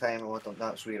negating each time I want on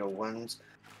that 0 wins.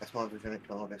 This model's unit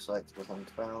can only be selected within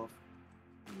 12.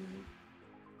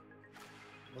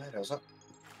 Where is it?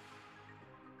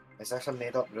 Is this a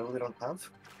made up rule we don't have?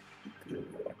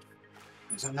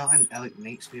 Is it not in Elite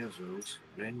Knight Spears rules?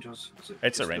 Rangers? Is it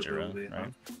It's a just ranger rule, they right?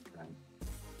 have?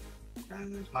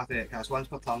 And after it casts once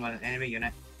per turn when an enemy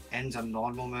unit ends a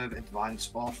normal move, advance,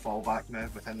 or fallback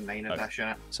move within 9 of this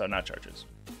unit. So not charges.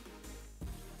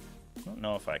 I don't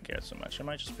know if I care so much. I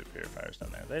might just put purifiers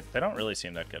down there. They don't really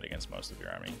seem that good against most of your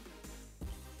army.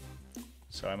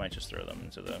 So I might just throw them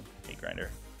into the meat grinder.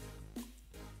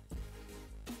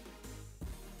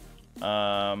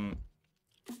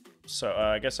 So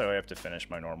I guess I have to finish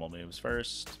my normal moves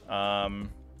first.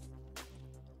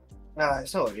 Nah,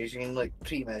 it's not worries. You can like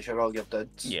pre-measure all your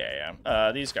duds. Yeah,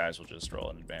 yeah. These guys will just roll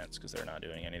in advance because they're not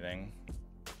doing anything.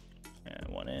 And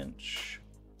 1 inch.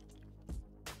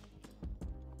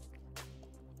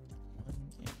 1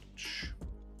 inch.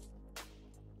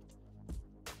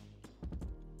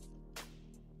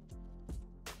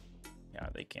 Yeah,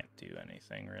 they can't do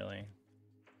anything really.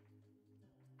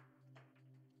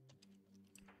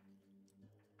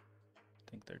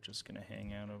 I think they're just gonna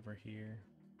hang out over here.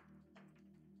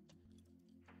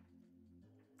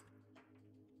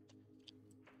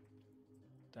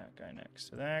 That guy next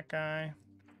to that guy.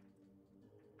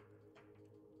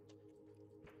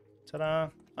 Ta-da!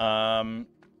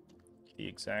 The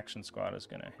Exaction squad is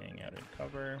gonna hang out in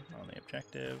cover on the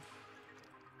objective.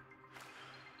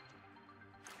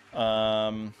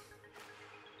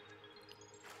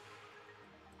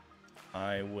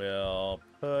 I will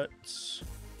put...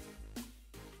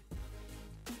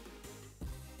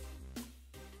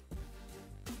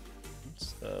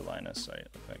 What's the line of sight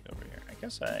look like over here? I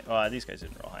guess well, these guys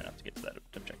didn't roll high enough to get to that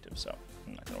objective, so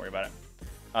I'm not gonna worry about it.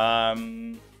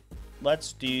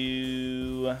 Let's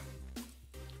do...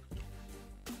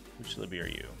 Which Libby are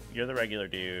you? You're the regular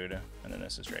dude, and then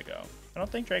this is Drago. I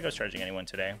don't think Drago's charging anyone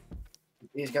today.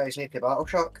 These guys need to battle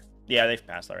shock. Yeah, they've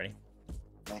passed already.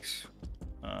 Nice.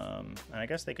 And I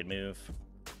guess they could move.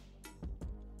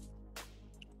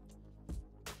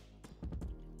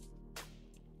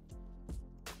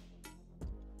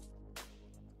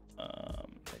 I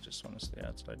just want to stay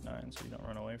outside 9 so you don't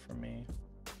run away from me.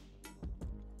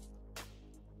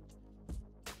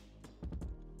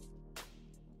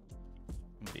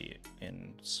 Be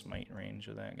in smite range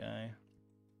of that guy.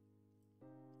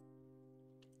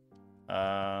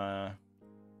 Yeah,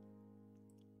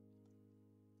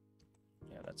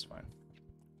 that's fine.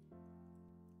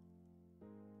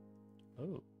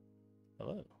 Oh,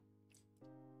 hello.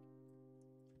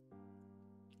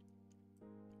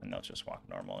 And they'll just walk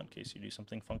normal in case you do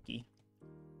something funky.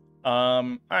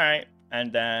 Alright,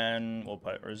 and then we'll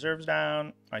put reserves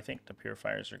down. I think the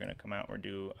purifiers are going to come out or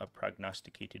do a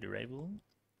prognosticated arrival.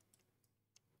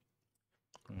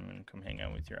 And come hang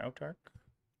out with your Autarch.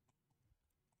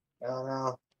 Oh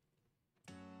no.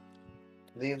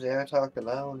 Leave the Autarch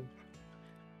alone.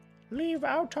 Leave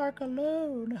Autarch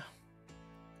alone.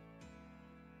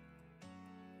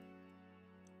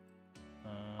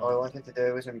 All I wanted to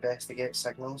do was investigate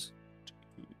signals.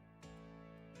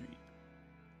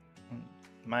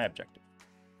 My objective.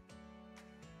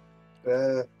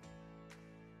 Crow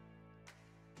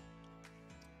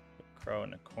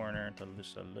in the corner to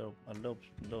just a little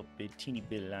bit, teeny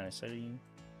bit of line of sight of you.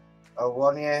 I'll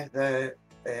warn you, the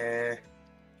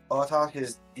Autarch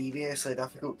is deviously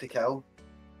difficult to kill.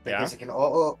 Because it can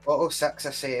auto 6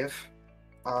 a save,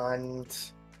 and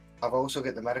I've also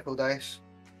got the miracle dice.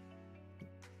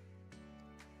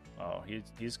 Oh,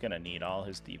 he's gonna need all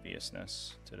his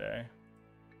deviousness today.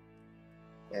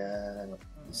 Yeah.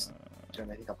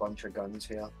 Gonna take a bunch of guns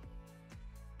here.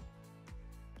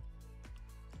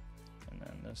 And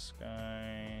then this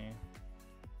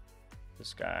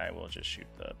guy will just shoot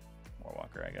the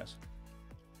Warwalker, I guess.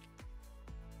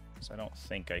 So I don't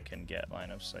think I can get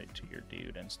line of sight to your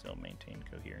dude and still maintain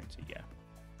coherency. Yeah.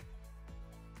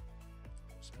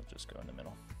 So I'll just go in the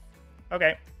middle.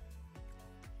 Okay.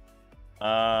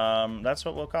 That's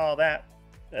what we'll call that.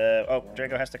 Oh,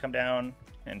 Drago has to come down,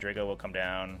 and Drago will come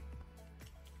down.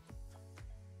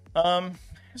 He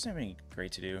doesn't have any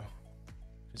great to do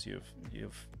because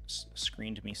you've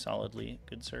screened me solidly,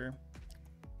 good sir.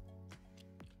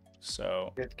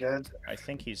 So Good. I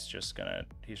think he's just gonna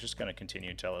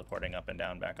continue teleporting up and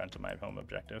down back onto my home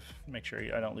objective. Make sure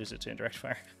I don't lose it to indirect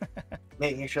fire.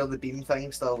 Making sure the beam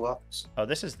thing still works. Oh,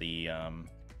 this is the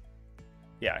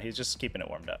yeah, he's just keeping it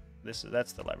warmed up. That's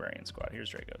the librarian squad.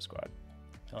 Here's Drago's squad.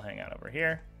 He'll hang out over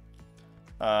here.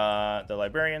 The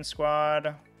librarian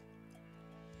squad.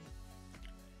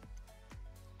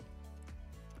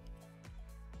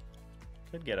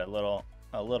 Could get a little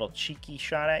cheeky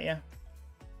shot at you.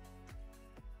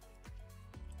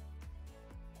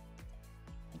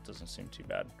 It doesn't seem too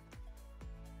bad.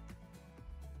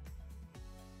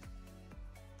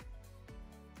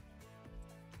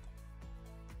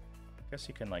 Guess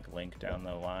you can like link down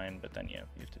the line, but then you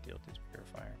have to deal with these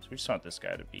purifiers. We just want this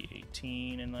guy to be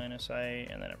 18 in line of sight,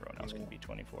 and then everyone else can be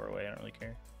 24 away. I don't really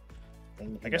care.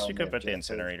 I guess you could put the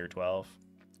incinerator 12.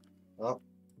 Oh,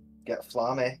 get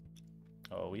flammy.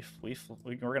 Oh,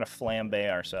 we're gonna flambe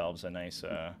ourselves a nice.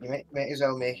 You might as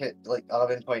well make it like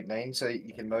 11.9 so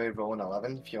you can maybe roll an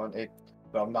 11 if you want to.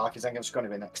 Well, no, because I think it's going to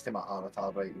be next to my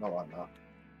avatar, but you don't want that.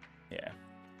 Yeah.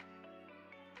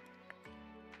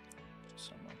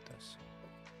 Something like this.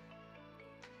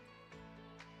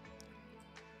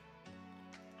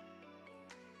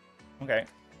 Okay.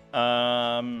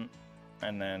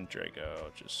 And then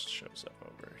Drago just shows up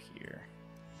over here.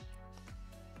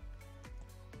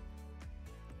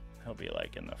 He'll be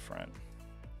like in the front.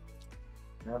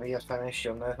 Now that you've finished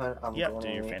your movement, I'm yep, going do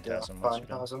your to phantasm.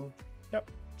 Phantasm. Yep.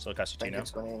 So it costs you 2 now.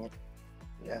 It's going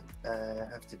to,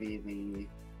 have to be the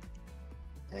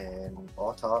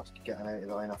Autar getting out of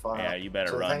the line of fire. Yeah, you better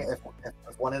so run.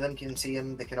 If one of them can see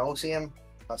him, they can all see him.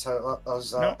 That's how it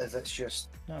does that. No. Is it's just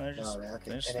no, they're just okay.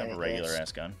 they just have a regular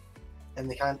ass gun. And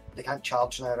they can't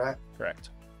charge now, right? Correct.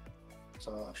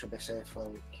 So I should be safe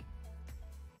like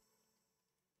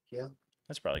here.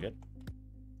 That's probably good.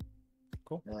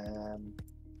 Cool.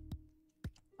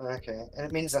 Okay, and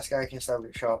it means this guy can still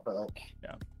get shot, but like,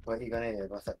 yeah. What are you gonna do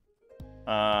with it?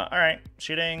 All right,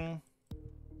 shooting.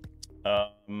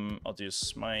 I'll do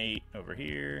smite over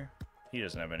here. He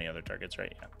doesn't have any other targets,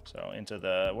 right? Yeah. So into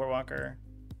the Warwalker.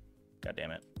 God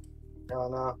damn it.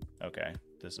 No. Okay,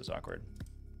 this is awkward.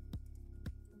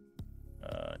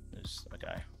 There's a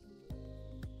guy.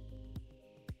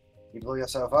 You blow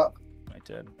yourself up. I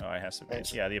did. Oh, I has to be.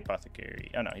 Yeah, the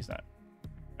apothecary. Oh no, he's not.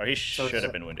 Oh, he should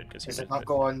have been wounded because he. Does it not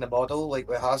go on the model like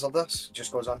with hazardous? It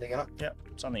just goes on the unit. Yep,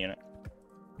 it's on the unit.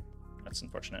 That's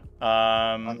unfortunate.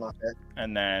 Unlucky.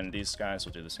 And then these guys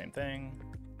will do the same thing.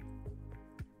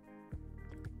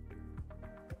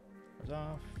 Goes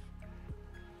off.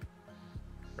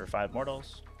 For 5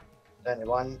 mortals.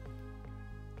 21.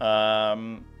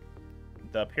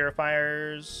 The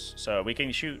purifiers. So we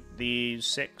can shoot these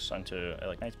 6 onto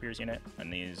like Night Spear's unit,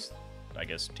 and these, I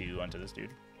guess, 2 onto this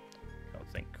dude. I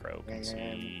don't think Crow can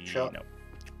see. Shot. No.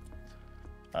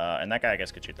 And that guy, I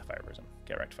guess, could shoot the Fire Prism.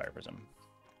 Get wrecked Fire Prism.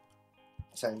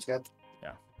 Sounds good.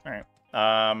 Yeah. All right.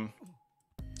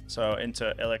 So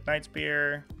into Elec Night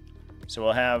Spear. So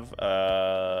we'll have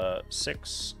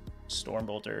 6 Storm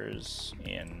Bolters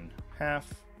in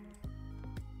half.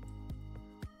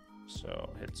 So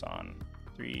hits on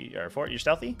 3 or 4. You're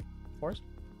stealthy? 4s?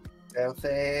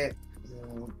 Stealthy.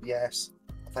 Yes,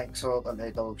 I think so. Let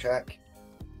me double check.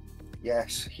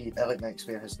 Yes, Elec Night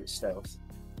Spear has good stealth.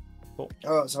 Cool.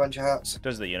 Oh, it's a bunch of hats.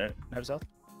 Does the unit have stealth?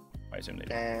 I assume they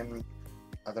do.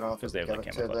 I don't know if they have give like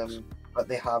it to camouflage. them, but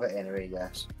they have it anyway.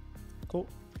 Yes. Cool.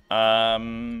 Yeah,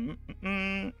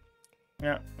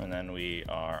 and then we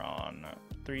are on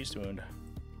 3s to wound.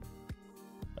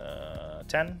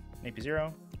 10, AP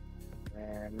 0.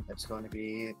 And it's going to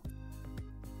be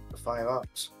 5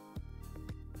 ups.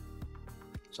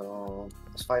 So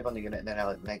it's 5 on the unit and then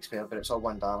Elec Night Spear, but it's all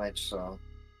 1 damage, so.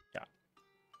 Yeah.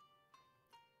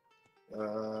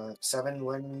 7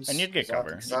 wins. And you'd get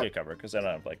cover. You'd get cover because I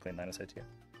don't have like clean line of sight to you.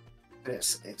 But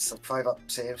it's 5 up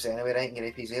saves anyway, right? And your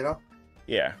AP 0.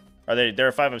 Yeah.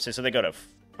 They're 5 up save, so they go to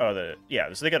so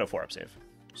they go to 4 up save.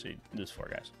 So you lose 4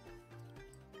 guys.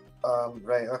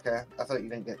 Right, okay. I thought you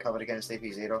didn't get covered against AP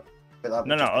 0. But that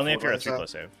No, only if you're a 3+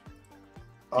 save.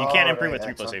 You can't improve right, a 3+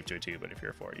 excellent. save to a 2, but if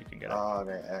you're a 4, you can get it. Oh,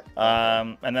 right.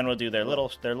 And then we'll do their little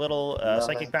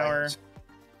psychic power, Things.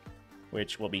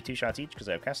 which will be 2 shots each because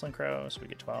I have Castling Crow, so we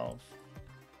get 12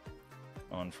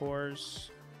 on 4s.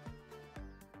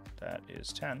 That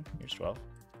is 10. Here's 12.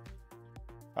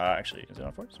 Actually, is it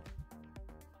on 4s?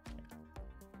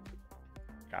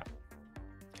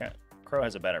 Yeah. Crow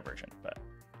has a better version, but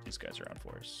these guys are on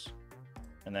 4s.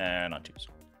 And then on 2s.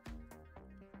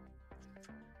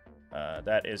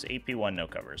 That is AP1 no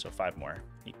cover, so 5 more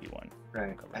AP1.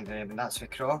 Right, cover. and then that's for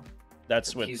Crow.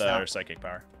 That's with our psychic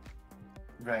power.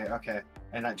 Right, okay.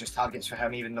 And that just targets for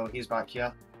him even though he's back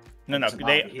here? No,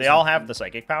 they all have the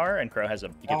psychic power, and Crow gives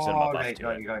them a buff right, to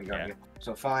it. Got it.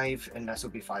 So 5, and this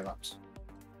will be 5 ups.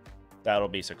 That'll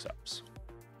be 6 ups.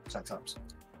 6 ups.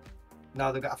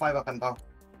 No, they've got a 5 up in bow.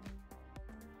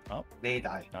 Oh. They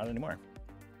die. Not anymore.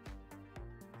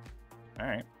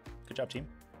 Alright. Good job, team.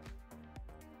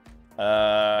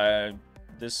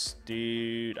 This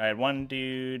dude... I had 1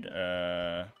 dude,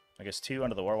 I guess 2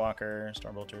 under the Warwalker,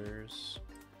 Stormbolters.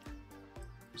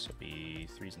 This will be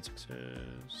 3s and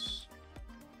 6s.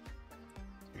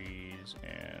 3s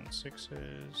and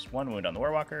 6s. 1 wound on the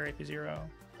Warwalker, AP 0.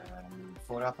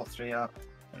 4 up or 3 up.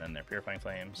 And then their Purifying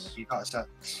Flames. You got a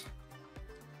 6.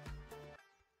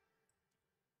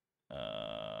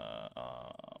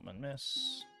 And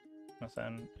miss.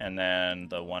 Nothing. And then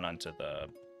the 1 onto the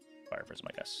Fire Prism,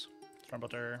 I guess.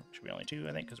 Stormbolter. Should be only 2,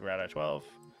 I think, because we're out of 12.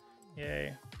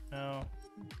 Yay. No.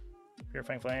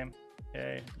 Purifying Flame.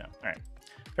 Yay. No. Alright.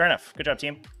 Fair enough. Good job,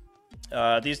 team.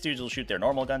 These dudes will shoot their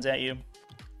normal guns at you.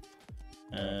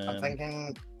 I'm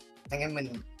thinking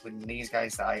when these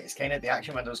guys die, it's kind of the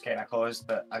action window's kind of closed,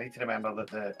 but I need to remember that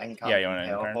the income you want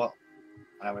to teleport,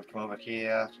 and I would come over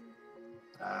here.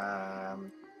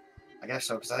 I guess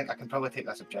so, because I think I can probably take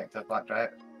this objective back, right?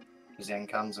 Because the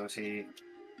incomes will see.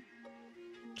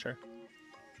 Sure.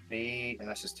 3, and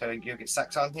this is 2. You get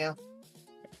 6 on here.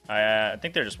 I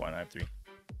think they're just 1. I have 3.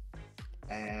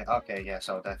 Okay, yeah,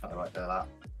 so I'll definitely want to do that.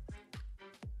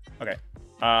 Okay.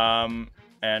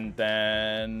 And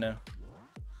then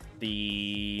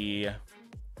the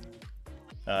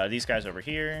these guys over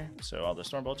here. So all the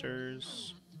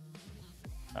Stormbolters.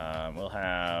 We'll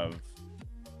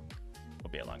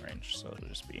be at long range, so it'll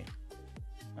just be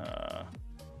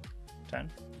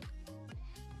 10.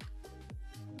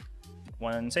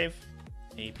 1 save.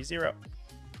 AP 0.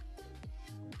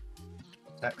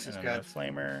 6 is and good. then the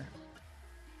Flamer.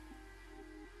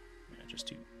 Yeah, just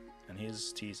 2. And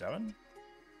his T7.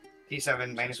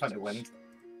 T7 minus 1 to wind.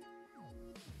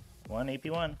 1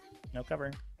 AP1. No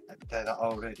cover. Did I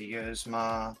already use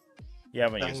my Yeah,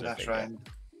 I'm gonna thing use this it. round?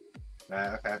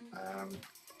 Right, okay.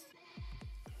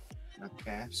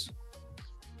 Okay.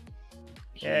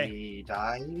 Yay. He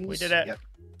dies. We did it. Yep.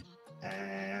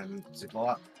 Does it blow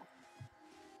up?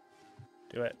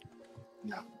 Do it.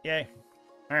 No. Yay.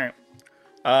 Alright.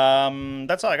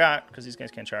 That's all I got, because these guys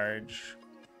can't charge.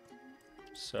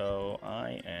 So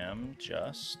I am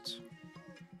just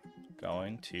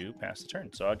going to pass the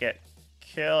turn. So I'll get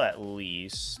kill at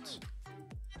least.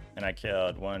 And I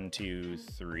killed 1, 2,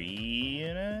 3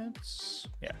 units.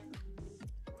 Yeah.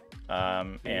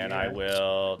 And I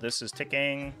will. This is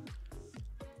ticking.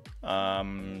 Do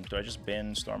I just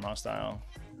bin Storm Hostile?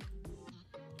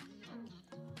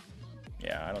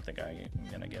 Yeah, I don't think I'm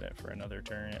gonna get it for another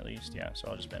turn at least. Yeah, so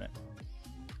I'll just bin it.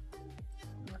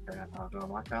 Okay, I'll do a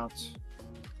lockout,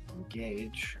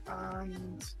 engage,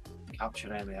 and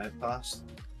capture enemy outpost.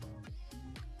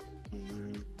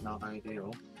 Not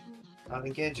ideal.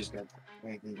 Engage is good.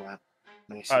 We can get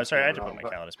Oh, sorry, I had to put my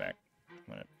Calidus back.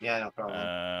 Yeah, no problem.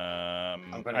 I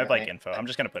have like info. I'm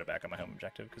just gonna put it back on my home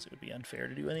objective because it would be unfair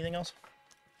to do anything else.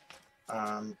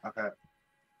 Okay.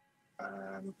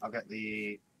 I'll get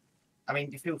the. I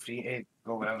mean, you feel free to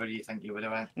go wherever you think you would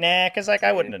have went. Nah, because like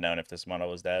I wouldn't have known if this model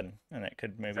was dead, and it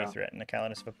could maybe Sure. threaten the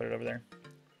Calidus if I put it over there.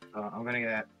 I'm gonna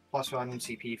get +1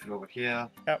 CP for over here.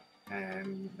 Yep.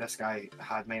 This guy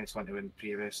had -1 to win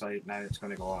previously. Now it's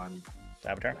gonna go on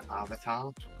Avatar.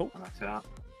 Avatar. Cool. And that's that.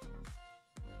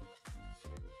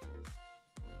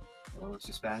 Oh,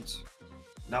 suspense.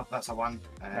 Nope, that's a 1.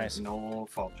 Nice. No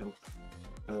fortune.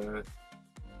 So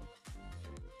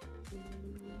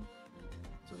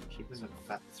he doesn't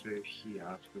fit through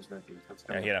here because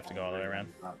Yeah, he'd have to go all the way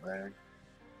around. That way.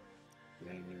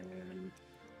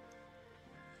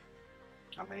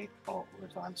 I may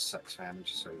advance 6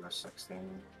 damage, so he was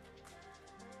 16.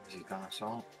 Is he gonna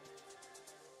assault?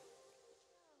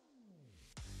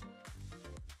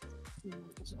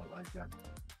 Doesn't look like that.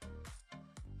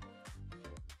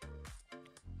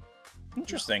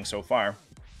 Interesting so far.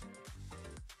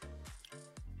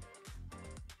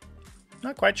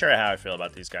 Not quite sure how I feel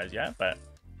about these guys yet, but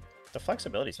the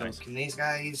flexibility's So nice. can these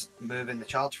guys move in the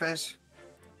charge phase?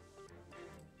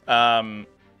 No.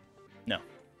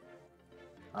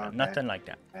 Okay. Nothing like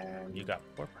that. You Um, got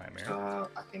 4 primary. So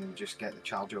I can just get the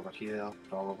charge over here,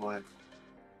 probably.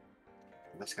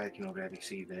 This guy can already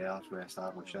see there, so we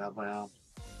established that there.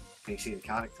 Can you see the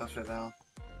characters for there?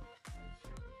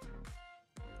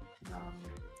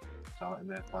 So I can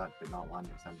move back, but not land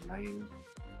within 9.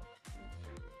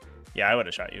 Yeah, I would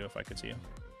have shot you if I could see you,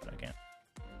 but I can't.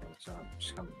 Okay, so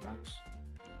just come to this.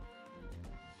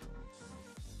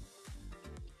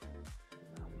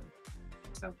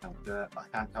 Still can't do it, but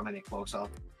I can't come any closer.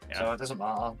 Yeah. So it doesn't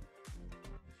matter.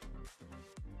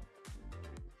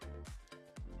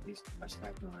 These guys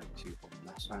can only 2 from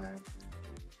this one.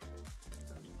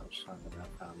 I'll just hand it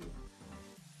up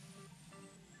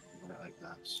put it like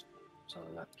this. So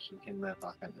that he can move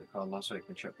back into the corner so he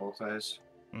can shoot both ways.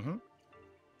 Mm-hmm.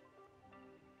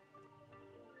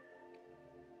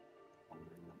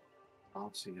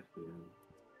 I'll see if we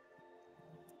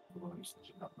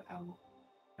up the hill.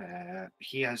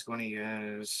 He is going to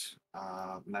use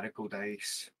Miracle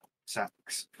Dice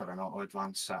 6 for an auto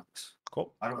advance 6.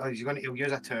 Cool. He'll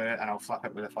use a 2 and I'll flip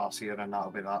it with a Farseer and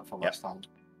that'll be that for Yep. this turn.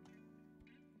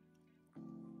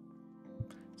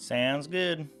 Sounds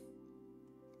good.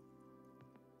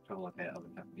 Probably better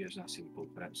than using a sequel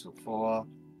for it. So 4.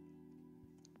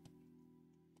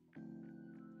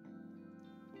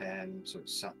 10, so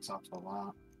it's 6 after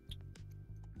that.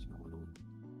 So,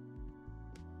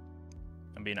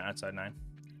 I'm being outside 9.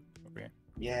 Over here.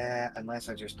 yeah, unless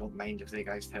I just don't mind if they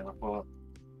guys teleport.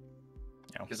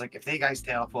 No. Because like if they guys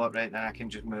teleport right now, I can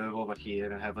just move over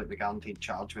here and have like the guaranteed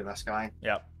charge with this guy.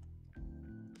 Yep.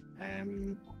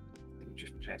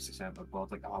 Just press the center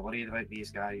board. Like I'm worried about these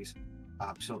guys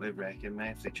absolutely wrecking me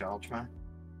if they charge me.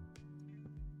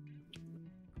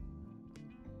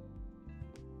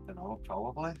 I don't know,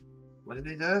 probably. What did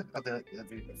they do? Are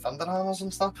they thunder hammers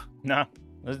and stuff? No.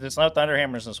 There's no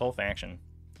Thunderhammers in this whole faction.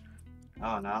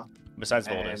 Oh no. Besides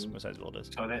Voldas. Besides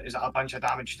Voldas. So is that a bunch of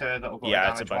damage too that'll go Yeah,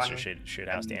 to it's a damage bunch one? of shit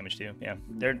house and damage too. Yeah.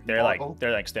 They're mortal?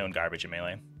 like stone garbage in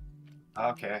melee.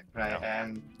 Okay, right.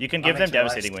 No. You can that give them makes me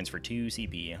less- devastating wins for 2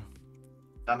 CP.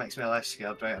 That makes me less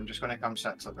scared, right? I'm just going to come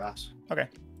 6 like this. Okay.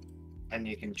 And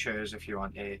you can choose if you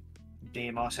want to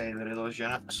Deimos either of those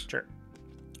units. Sure.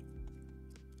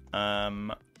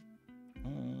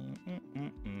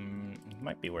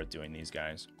 Might be worth doing these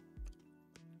guys.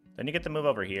 Then you get to move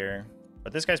over here.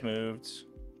 But this guy's moved.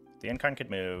 The Incon could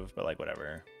move, but like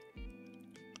whatever.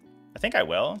 I think I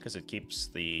will, because it keeps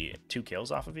the 2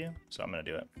 kills off of you. So I'm going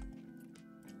to do it.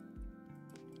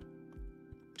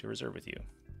 To reserve with you.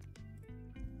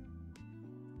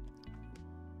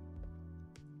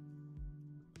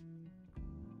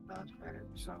 That's right.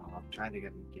 So I'm trying to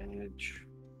get engaged.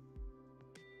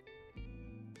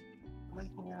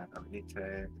 I need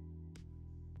to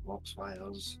Walks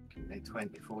Wires, can make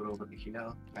 24 over to here,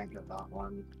 can't get that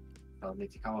one. I'll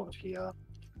need to come over here,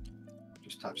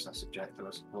 just touch this objective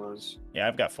I suppose. Yeah,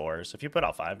 I've got 4, so if you put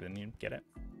all 5, then you get it.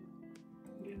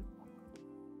 Yeah.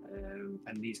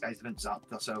 And these guys haven't zapped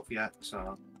themselves yet,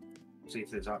 so see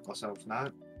if they zap themselves now.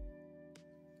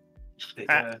 They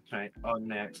do, right, on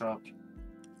the exarch.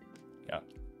 Yeah.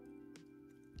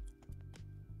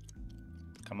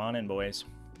 Come on in, boys.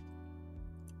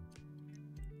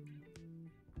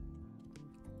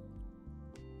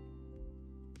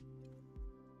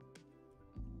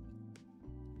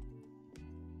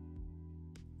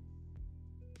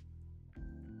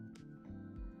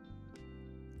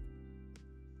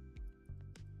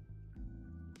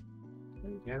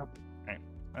 There you go. Right.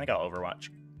 I think I'll Overwatch.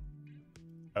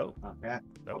 Oh, Okay.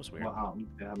 that was weird. What happened?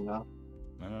 No.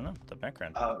 I don't know. The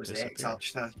background. Oh, it was the disappeared.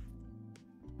 exarch too.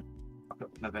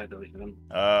 Maybe I deleted them.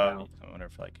 I wonder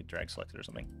if I could drag select it or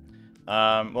something.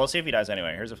 Well, let's see if he dies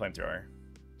anyway. Here's a flamethrower.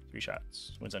 3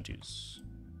 shots. Wins on 2s.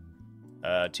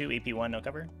 2 EP1, no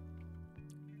cover.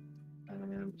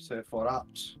 So 4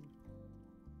 ups.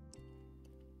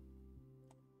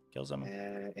 Kills him.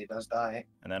 It does die.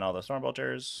 And then all the storm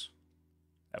bolters.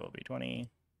 That will be 20.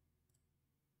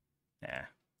 Nah, didn't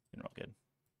roll good.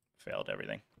 Failed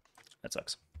everything. That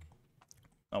sucks.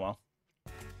 Oh well.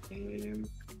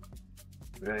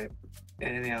 Right.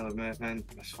 Any other movement?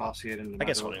 As far as here in the I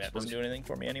guess middle, holding that doesn't do anything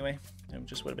for me anyway. It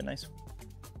just would have been nice.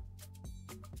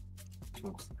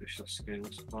 Let's push this again, I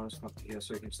suppose. Up to here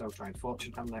so we can still try and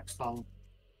fortune him next turn.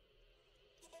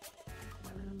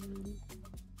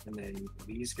 And then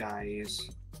these guys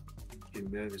can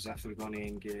move as if they're going to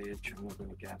engage. I'm not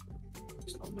going to get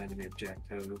still an enemy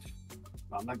objective.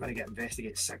 I'm not going to get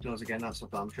investigate signals again, that's for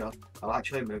damn sure. I've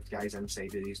actually moved guys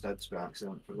inside of these duds by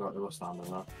accident, forgot they were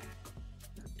standing there.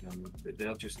 But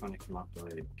they're just going to come up to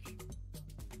like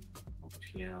over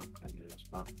here into this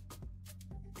bit.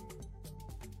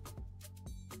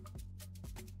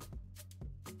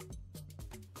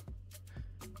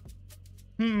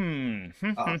 And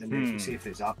then you see if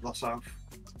it's up yourself.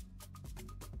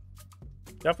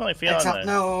 Definitely feeling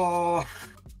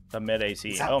the mid AC.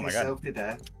 It's oh my god.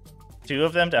 Today. 2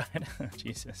 of them died.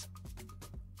 Jesus.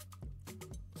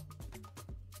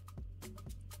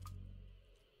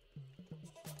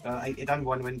 You done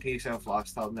one win to yourself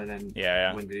last turn and then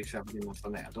win to yourself again last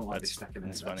turn. I don't want to be sticking in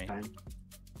it this time.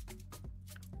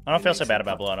 I don't feel so bad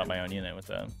about blowing up my own unit with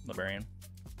the Librarian.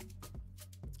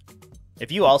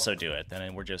 If you also do it,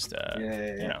 then we're just,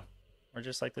 you know, we're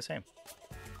just like the same.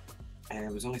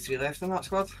 There was only 3 left in that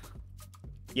squad.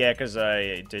 Yeah, because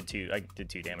I did 2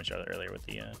 damage earlier with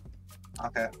the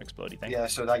explodey thing. Yeah,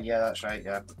 so that's right.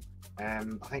 Yeah, I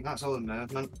think that's all the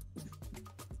movement.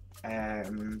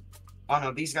 Oh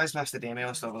no, these guys missed the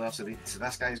demo stuff over there, so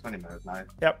this guy's going to move now.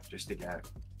 Yep. Just to get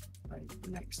like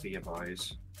next to your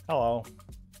boys. Hello.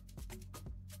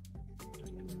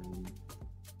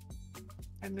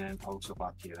 And then also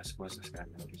back here, I suppose this guy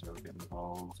might as well get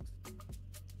involved.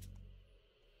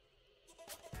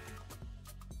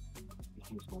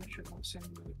 He's going to shoot on the same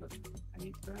way, but I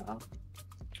need better.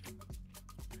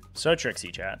 So tricksy,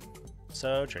 chat.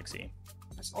 So tricksy.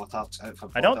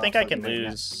 I don't think I can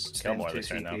lose Killmore this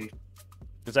turn though.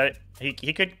 Because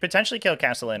he could potentially kill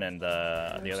Castellan and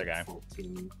the other guy.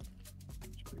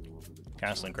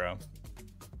 Castellan Crow.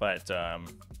 But I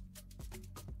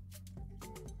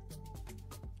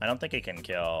don't think he can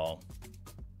kill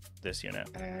this unit.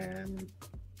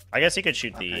 I guess he could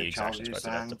shoot the extraction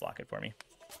squad to block it for me.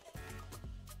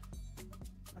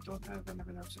 I don't have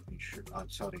anything else that can shoot. Oh,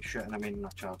 sorry, shooting. I mean,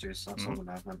 not charges. That's all the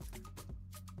movement.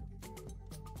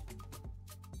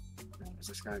 Is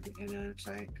this guy getting in?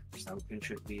 Like, still can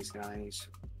shoot these guys.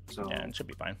 So yeah, it should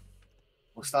be fine.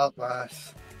 We'll start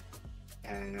with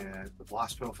the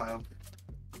blast profile.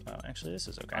 Oh, actually, this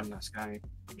is okay. On this guy,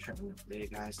 shooting the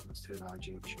guys. That's 2 large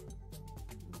each.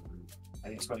 I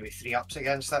think it's going to be 3 ups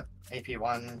against it.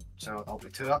 AP1, so it'll be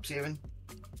 2 ups even.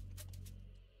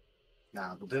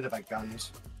 Nah, we'll do the big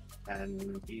guns,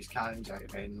 and these cannons out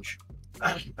of range,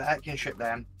 but it can shoot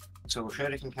them. So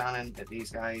shuriken cannon at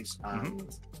these guys, and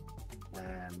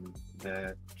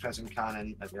the prism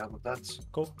cannon at the other duds.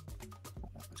 Cool.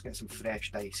 Let's get some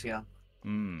fresh dice here.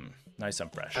 Nice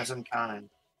and fresh. Prism cannon.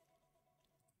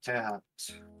 2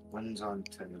 hits. Wins on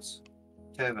 2s.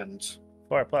 2 wins.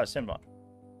 4+ symbol.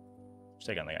 Just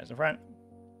take on the guys in front.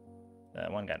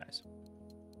 One guy nice.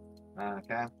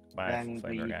 Okay. My then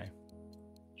flavor the guy.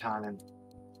 Cannon.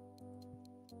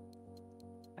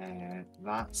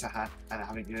 That's a hit, and I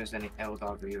haven't used any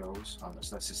Eldar rerolls. Oh,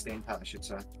 that's the sustained hit, I should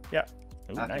say. Yeah.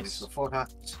 Ooh, Okay, nice. so 4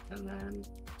 hits, and then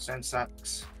send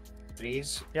 6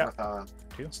 3s with a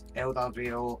 2 Eldar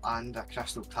reroll and a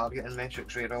crystal targeting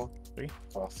matrix reroll. 3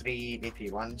 for 3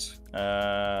 AP1s.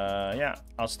 Yeah.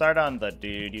 I'll start on the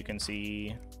dude you can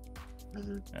see.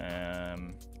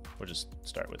 We'll just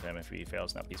start with him. If he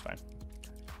fails, no, he's fine.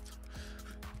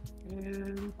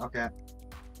 Okay.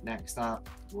 Next up,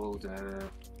 we'll do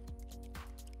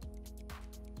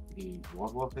the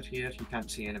Warwalker here. You can't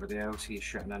see anybody else. He's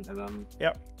shooting into them.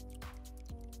 Yep.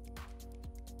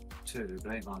 2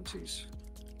 Bright Lances.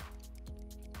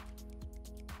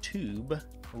 Tube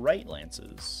right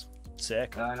lances.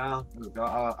 Sick. I know. We've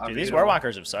got a dude, these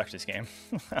Warwalkers have sucked this game.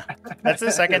 That's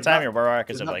the second time your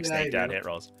Warwalkers have like snaked out hit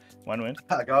rolls. 1 win.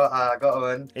 I got a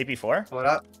win. AP4? What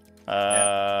up?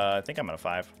 I think I'm on a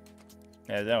 5.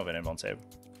 Yeah, they don't have an invuln save.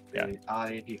 Yeah.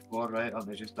 AP4, right? Let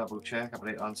me just double check.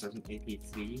 Bright Lance isn't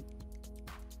AP3.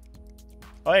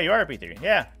 Oh yeah, you are AP3.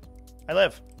 Yeah. I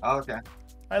live. Oh, okay.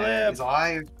 I live. He's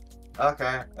alive.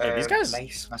 Okay. Hey, these guys,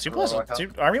 nice.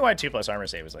 2+ army-wide 2+ armor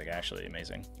save is like actually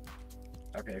amazing.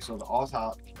 Okay, so the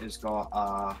Autarch has got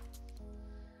a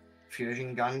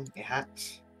fusion gun. It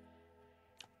hits.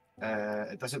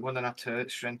 It doesn't win on a 2,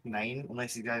 it's strength 9,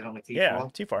 unless these guys are only T4. Yeah,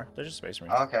 T4. They're just space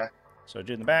marines. Okay. So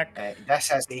dude in the back. This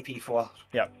has AP4.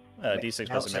 Yep. D6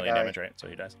 plus a million damage, right? So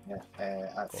he dies. Yeah.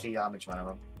 At cool. 3 damage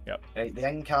minimum. Yep. Right, the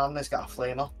Incarn has got a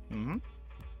flamer.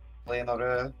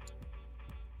 Flamer.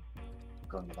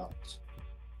 Go in the box.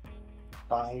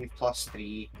 5 plus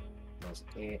 3. There's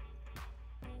 8.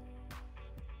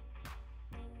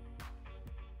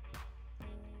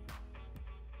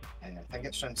 And I think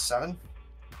it's strength 7.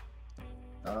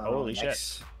 Holy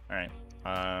nice. shit. Alright.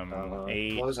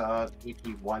 8. Those are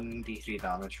AP1, D3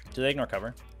 damage. Do they ignore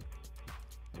cover?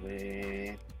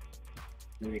 They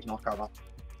You ignore cover.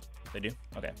 They do?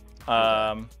 Okay.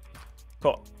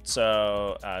 Cool.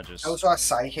 So, just... Also a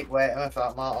psychic weight if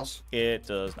that matters. It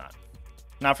does not.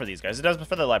 Not for these guys. It does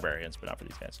for the librarians, but not for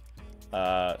these guys.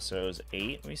 So it was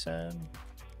 8, we said.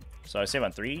 So I save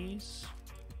on 3s.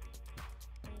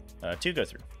 2 go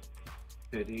through.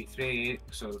 2d3,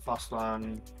 so the first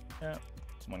one... Yeah.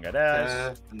 One guy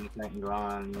dies. And the second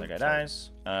one... Another guy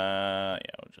dies. Yeah,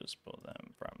 we'll just pull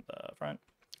them from the front.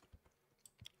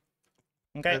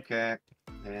 Okay. Okay.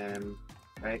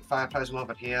 Right, fire prism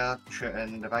over here,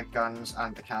 shooting the big guns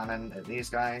and the cannon at these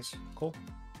guys. Cool.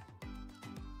 I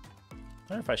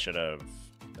wonder if I should have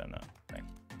done that thing.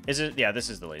 Is it? Yeah, this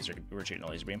is the laser. We're shooting a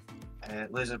laser beam.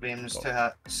 Laser beams, Cool. 2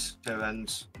 hits, 2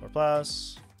 wins.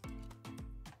 4+.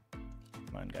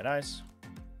 One guy dies.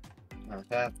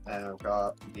 Okay, I've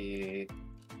got the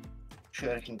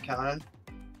shuriken cannon.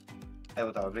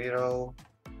 Eldar reroll.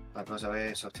 That goes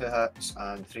away, so 2 hits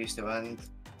and 3's to win.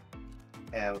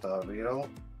 Eldar reroll.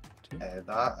 2.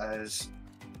 That is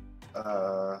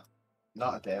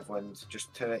not a dev wound,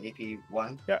 just 2 AP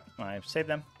 1. Yeah, I've saved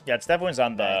them. Yeah, it's Dev Wounds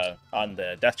on the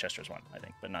Death Chester's one, I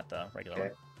think, but not the regular Okay,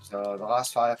 one. so the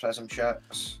last fire prism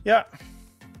shots. Yeah.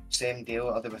 Same deal,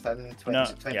 are they within 20, No.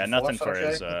 24 Yeah, nothing for for a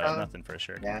his shuriken cannon? nothing for his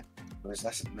shirt. Yeah. Was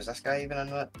this guy even in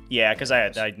it? Yeah, because I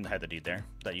had the dude there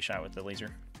that you shot with the laser.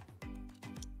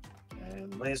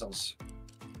 Lasers.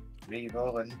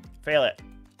 Re-rolling. Fail it.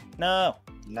 No.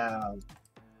 Now.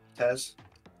 Tez.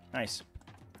 Nice.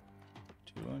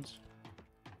 2 wounds.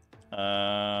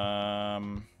 I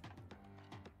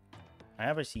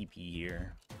have a CP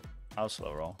here. I'll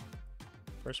slow roll.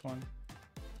 First one.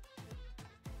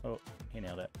 Oh, he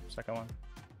nailed it. Second one.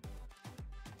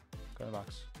 Go to the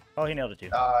box. Oh, he nailed it too.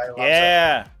 Oh, he loves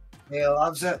Yeah. it. He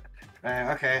loves it.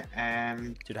 Okay.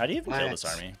 Dude, how do you even kill this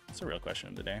Let's- army? That's a real question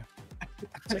of the day.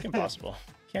 It's like impossible.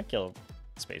 Can't kill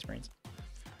Space Marines.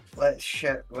 Let's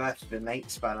shoot with the Night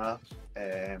Spanner.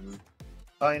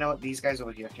 Oh, you know what? These guys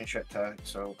over here can shoot too.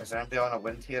 So, is there anybody on a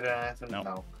wind here or anything? No.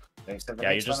 No. Right, so the Yeah,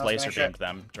 Night you just Spanner's laser gonna beamed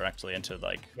them directly into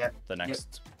like Yep, the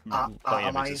next shoot. plane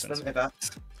of Atomize existence. them a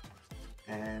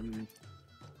bit.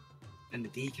 And the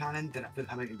D cannon, did I put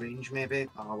him out of range maybe?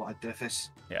 Oh, what a doofus.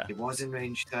 Yeah. He was in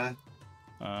range too.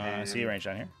 See range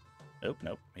down here?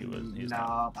 Nope. He was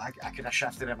No, I could have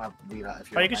shifted him up with that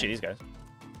if you Oh, you don't can shoot mind. these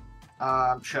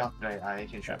guys. Sure. Right, I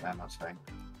can shoot them, that's fine.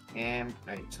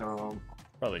 Right, so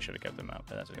Probably should have kept them out,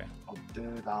 but that's okay. I'll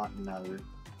do that now.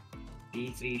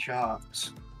 D3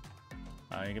 shots.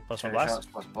 You get plus 1 2 blast. shots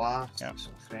plus blast. Yep. So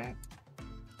 3.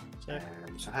 Sick.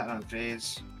 So hit on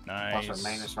 3s. Nice. Plus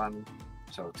 1 -1.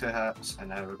 So 2 hits, and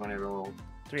now we're going to roll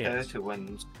 3 2 hits. to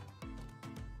wins.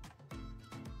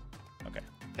 Okay.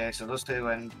 Okay, so those 2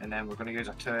 win, and then we're going to use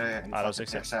a 2 and Auto flip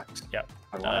it to a 6. 6. Yep.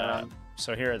 For one round.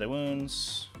 So here are the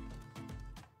wounds.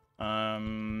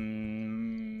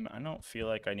 I don't feel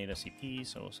like I need a CP,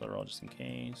 so we'll slow roll just in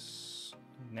case.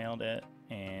 Nailed it,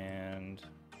 and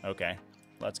okay,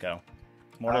 let's go.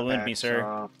 Mortal wound me, sir.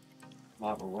 So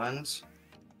mortal wounds.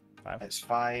 5. It's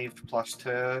 5 plus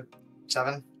 2,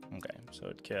 7. Okay, so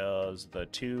it kills the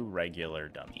 2 regular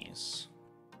dummies.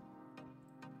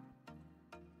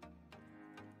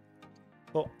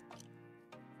 Cool.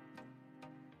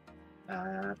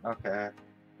 Okay.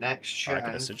 Next Oh, I could shooting.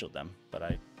 have sigiled them, but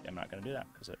I am not going to do that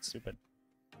because that's stupid.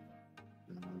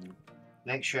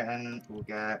 Next shooting, we'll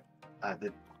get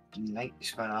the Night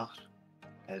Spinner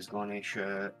is going to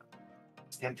shoot.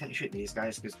 It's tempting to shoot these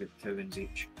guys because they're 2 wins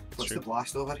each. What's true. the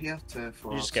blast over here? 2,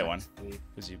 4, You just get 6, 1. 3.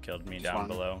 Because you killed me Just down 1.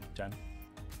 below 10.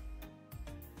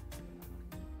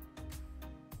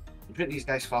 You put these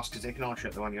guys first because they can only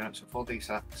shoot the 1 unit, so 4d6.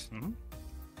 Mm-hmm.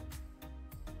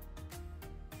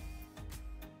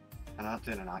 And I'm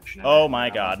doing an action. Oh my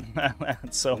god,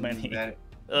 that's so many. Nice.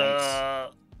 Uh,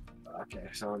 Okay,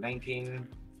 so 19.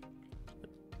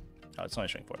 Oh, it's only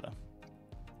string 4 though.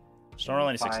 Just don't roll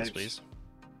any 6s, 5s. please.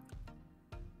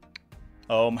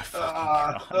 Oh my fucking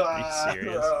god, are you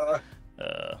serious?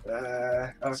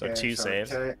 Okay, So 2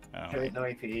 saves. 2, Oh, 2 no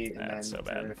AP, and That's then so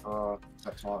bad. 2 for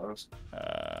 6 mortals.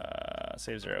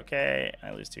 saves are okay.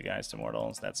 I lose 2 guys to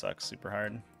mortals. That sucks super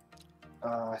hard.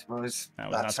 I suppose That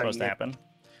was not that's supposed to how happen.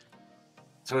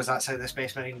 So that's how the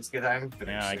Space Marines go down? But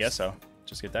Yeah, it's I guess so.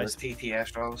 Just get Those dice.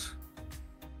 TTS rolls.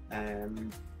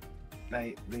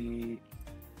 Right, I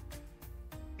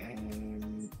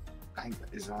think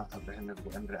is that everything they've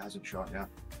got in, but it hasn't shot yet.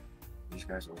 These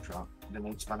guys all shot. The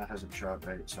Night Spanner hasn't shot,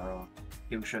 right, so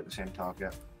he'll shoot the same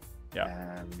target.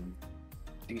 Yeah.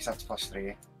 D6 plus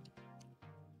 3.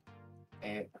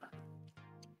 8.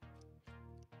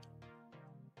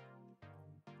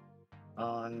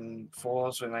 On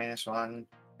 4s with -1,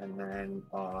 and then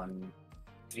on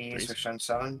Threes for round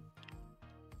 7.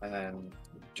 And then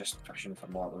just pushing for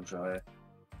mortals, really.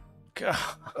 God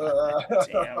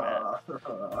damn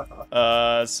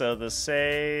it. So the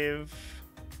save,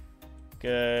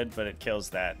 good, but it kills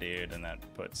that dude, and that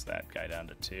puts that guy down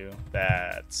to 2.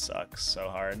 That sucks so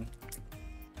hard.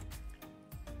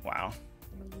 Wow.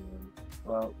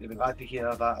 Well, you'll be glad to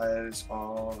hear that is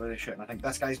all really shit. And I think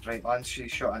this guy's Bright Lance,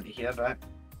 she's shot into here, right?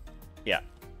 Yeah.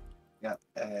 Yeah.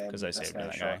 Because I saved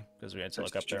that guy, because we had to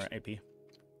look up their AP.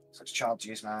 So it's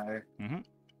charges now.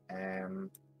 Mm-hmm.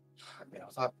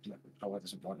 I thought probably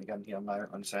doesn't want to get in here now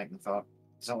on second thought.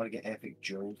 Doesn't want to get epic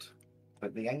jeweled.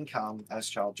 But the income is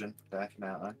charging,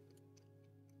 definitely.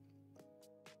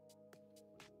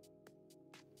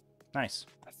 Nice.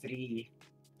 A 3.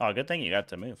 Oh, good thing you got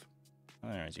to move.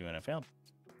 Otherwise, you would have failed.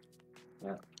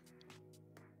 Yeah.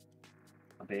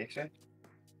 A basic.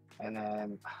 And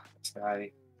then this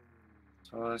guy.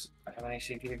 So how many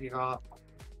CP have you got?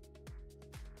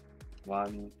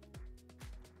 1.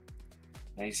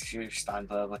 Nice, you stand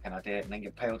there looking at it and then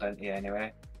get piled into you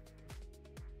anyway.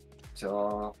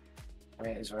 So,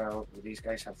 right as well, these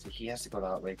guys have to, he has to go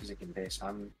that way because he can base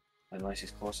him unless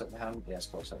he's closer to him. Yeah, he's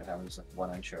closer to him, he's like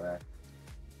 1 inch away.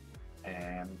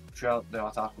 Throughout the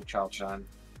attack will charge on.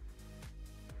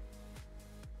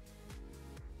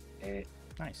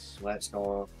 Nice. Let's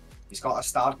go. He's got a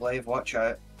star glaive, watch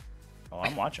out. Oh,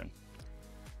 I'm watching.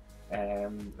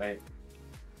 Right.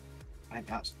 I think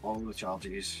that's all the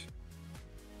charges.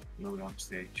 No on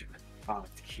stage. Oh,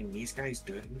 can these guys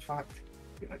do it in fact?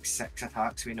 Get like 6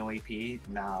 attacks with no AP.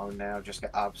 Now just get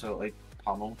absolutely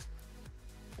pummeled.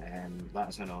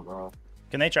 That's an overall.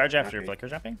 Can they charge after flicker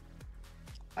jumping?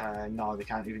 No, they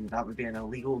can't even. That would be an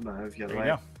illegal move. You're there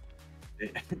right. You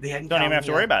go. The Don't even have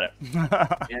to worry about it.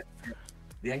 Yeah,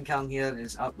 the income here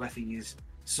is up with these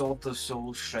Sword of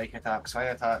Soul strike attacks,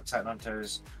 fire attacks, hitting onto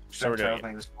his So we're doing,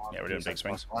 yeah, we're doing big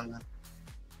swings.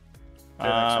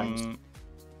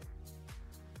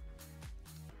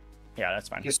 Yeah, that's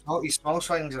fine. Your small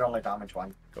swings are only damage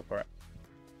 1. Go for it.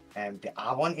 I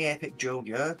want the epic jewel,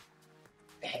 yeah.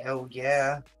 Hell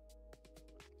yeah.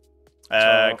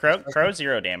 Crow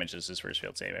 0 damages his first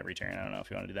field save every turn. I don't know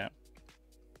if you want to do that.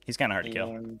 He's kind of hard to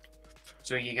kill.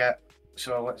 So you get.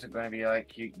 So what's it going to be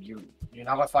like? You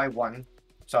nullify 1.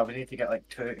 So we need to get like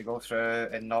 2 to go through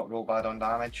and not roll bad on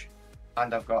damage.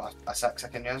 And I've got a 6 I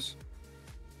can use.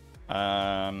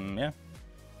 Yeah. And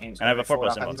I have a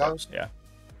 4+ symbol. Yeah.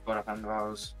 4 up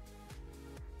involves.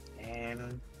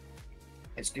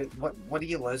 It's good. What do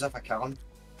you lose if I kill him?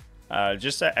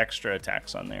 Just the extra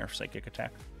attacks on there, psychic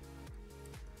attack.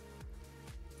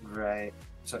 Right.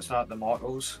 So it's not the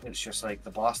mortals, it's just like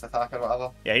the blast attack or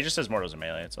whatever? Yeah, he just says mortals and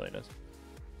melee, that's all he does.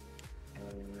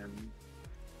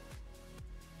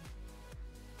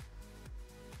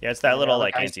 Yeah, it's that little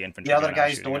like anti-infantry. The other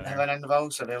guys don't have an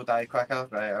invul, so they'll die quicker.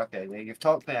 Right, okay. Yeah, you've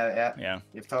talked me out, yeah. Yeah.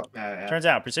 You've talked me out, yeah. Turns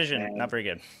out, precision, not very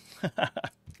good.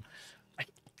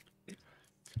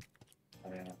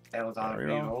 Aeldari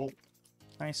reroll.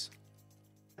 Nice.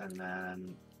 And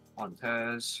then on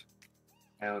hers,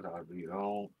 Aeldari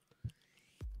reroll.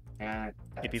 And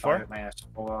AP4?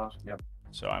 -4. Yep.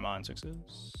 So I'm on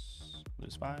 6s.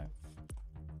 Lose 5.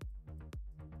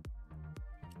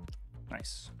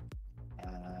 Nice.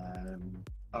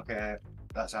 Okay,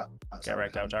 that's it. Get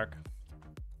wrecked out, Dark.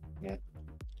 Yeah.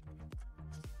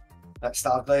 That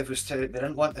Starglaive was too. They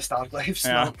didn't want the Starglaive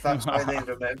smoke. Yeah. That's why they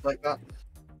removed like that.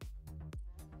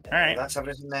 Alright. That's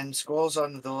everything then. Scores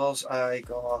on those. I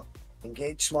got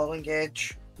engage, small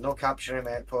engage, no capturing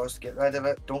mech post. Get rid of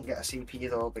it. Don't get a CP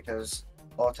though because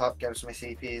auto gives me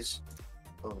CPs.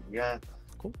 Oh yeah.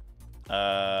 Cool.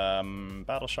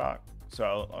 Battle shock.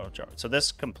 So so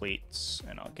this completes,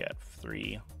 and I'll get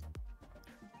 3.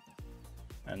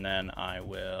 And then I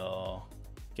will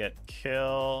get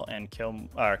kill and kill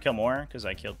more because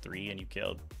I killed 3 and you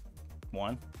killed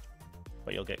 1,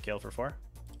 but you'll get kill for 4.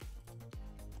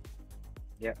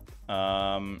 Yep.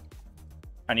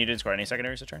 I need to score any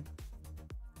secondaries a turn.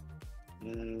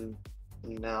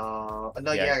 No,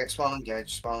 yeah, small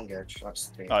engage. That's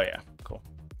 3. Oh yeah, cool.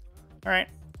 All right.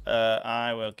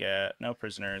 I will get no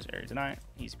prisoners, area deny,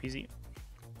 easy peasy.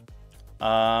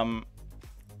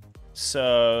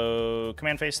 So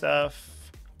command phase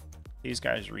stuff. These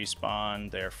guys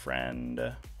respawn their friend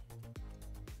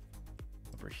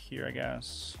over here, I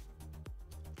guess.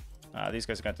 These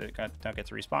guys don't get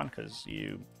to respawn because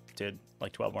you did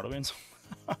like 12 mortal wounds.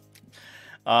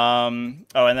 Oh,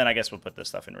 and then I guess we'll put this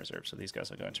stuff in reserve. So these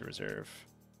guys will go into reserve.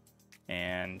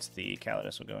 And the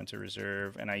Calidus will go into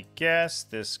reserve. And I guess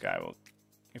this guy will...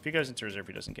 If he goes into reserve,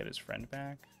 he doesn't get his friend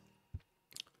back.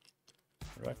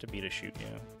 Or do I have to be to shoot you?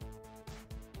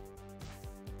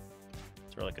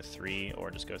 for like a 3 or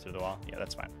just go through the wall. Yeah,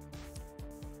 that's fine.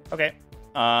 Okay.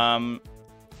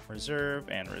 Reserve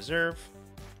and reserve.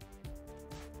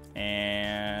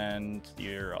 And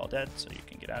you're all dead, so you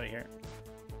can get out of here.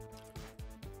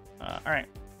 Alright.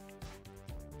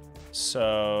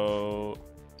 So,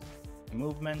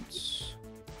 movements.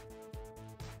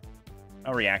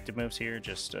 No reactive moves here,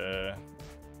 just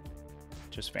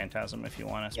Phantasm if you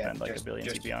want to spend like a billion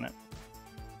CP on it.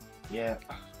 Yeah.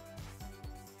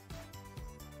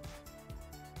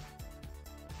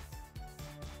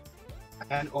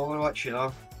 And Overwatch, you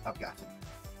know, I've got him.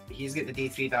 He's got the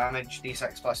D3 damage,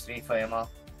 D6 plus 3 flamer,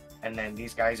 and then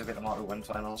these guys have got the mortal wind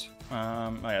flammers.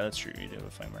 Oh yeah, that's true. You do have a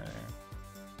flamer there.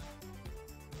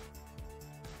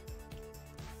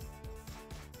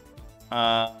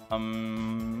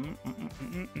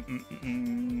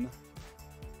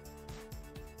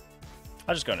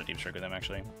 I'll just go into Deep Strike with them.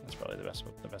 Actually, that's probably the best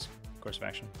course of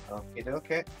action.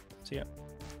 Okay. See ya.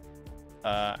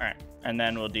 All right, and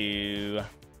then we'll do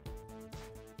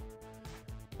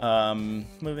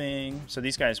moving. So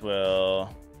these guys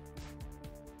will.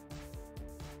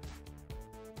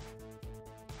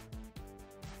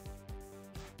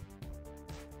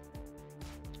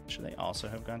 Should they also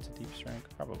have gone to Deep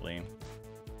Strike? Probably.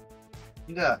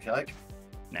 Yeah, I feel like.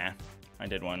 Nah. I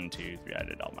did 1, 2, 3. I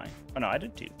did all mine. Oh no, I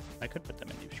did 2. I could put them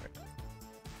in Deep Strike.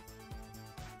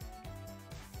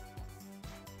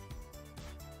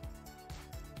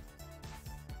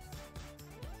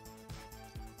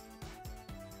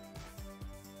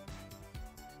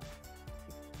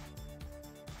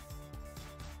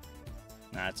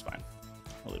 Nah, it's fine.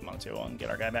 We'll leave them on the table and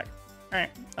get our guy back. Alright.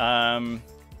 I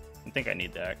think I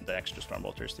need the extra Storm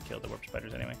Bolters to kill the Warp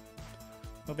Spiders anyway.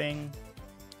 Moving.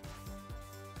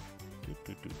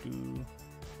 Do.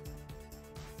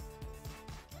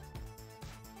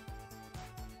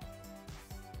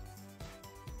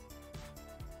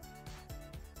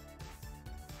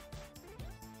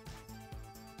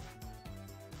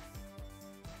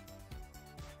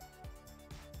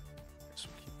 Guess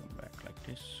we'll keep them back like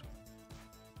this.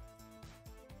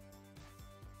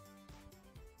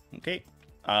 Okay.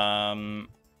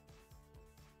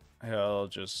 He'll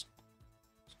just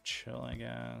chill, I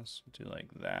guess. Do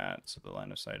like that, so the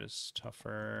line of sight is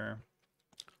tougher.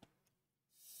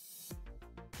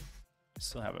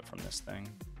 Still have it from this thing.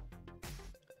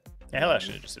 Yeah, he'll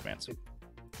actually just advance.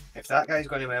 If that guy's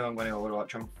going to move, I'm going to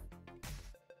Overwatch him.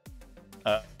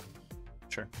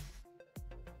 Sure.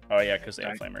 Oh yeah, because they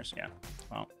have flamers. Yeah.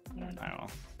 Well, I don't know.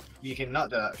 You can not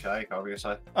do that if you like,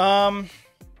 obviously.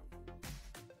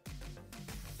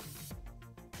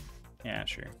 Yeah,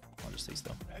 sure. I'll just stay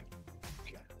still. Okay.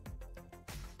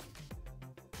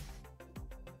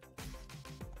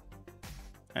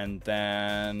 And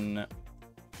then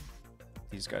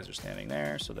these guys are standing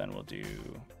there, so then we'll do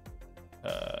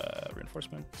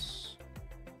reinforcements.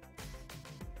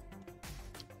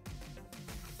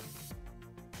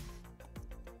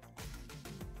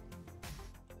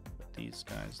 Put these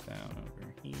guys down over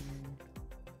here.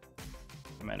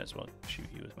 I might as well shoot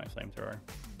you with my flamethrower.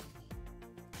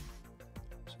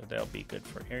 So they'll be good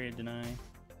for area deny.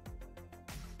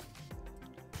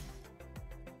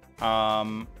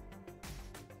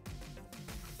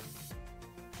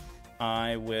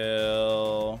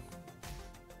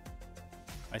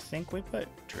 I think we put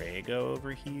Drago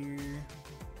over here.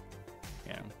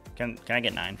 Yeah. Can I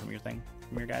get 9 from your thing?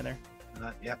 From your guy there?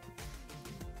 Yep.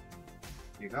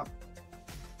 Here you go.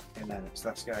 And then it's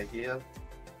this guy here.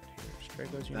 Here's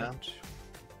Drago's unit.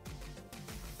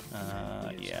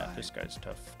 Yeah, this guy's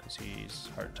tough because he's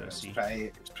hard to see.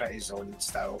 It's pretty zoned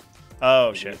still.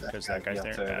 Oh shit, because that guy's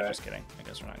there. Yeah, just kidding. I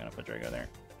guess we're not gonna put Drago there.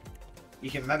 You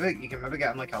can maybe get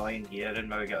him like a line here and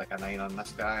maybe get like a 9 on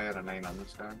this guy or a 9 on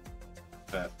this guy.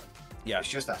 But yeah, it's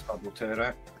just that bubble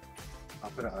turret. I'll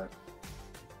put it out.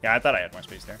 Yeah, I thought I had more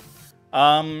space there.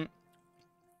 I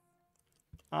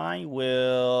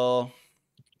will.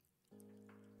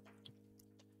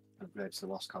 Red's the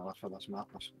worst color for this map,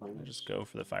 I suppose. I'll just go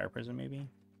for the fire prison, maybe.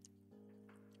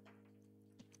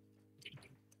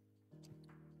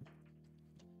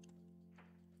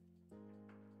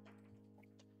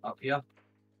 Up here.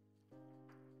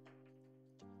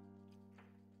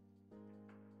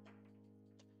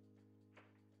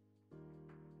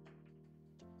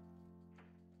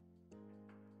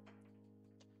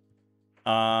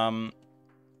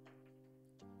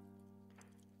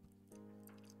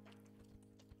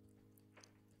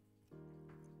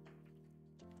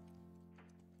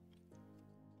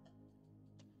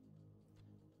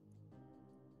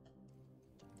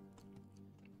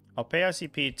 I'll pay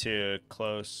ICP to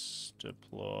close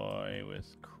deploy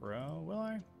with Crow, will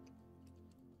I?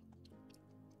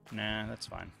 Nah, that's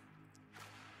fine.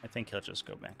 I think he'll just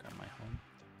go back on my home.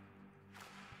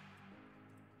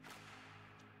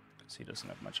 Because he doesn't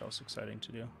have much else exciting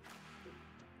to do.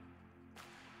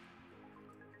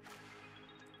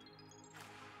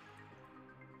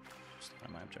 Just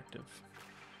find my objective.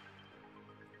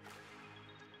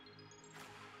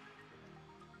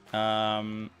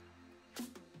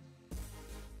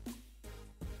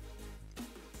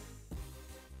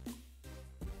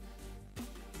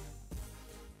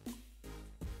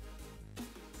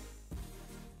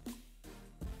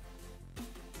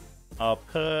 I'll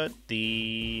put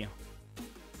the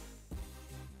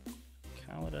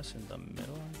Calidus in the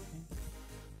middle, I think.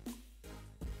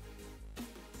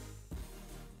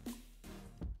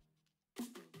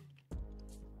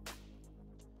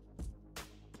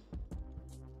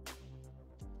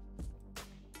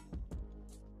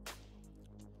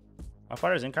 How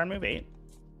far does in-card move? 8?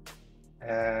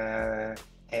 10.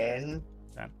 10.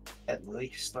 At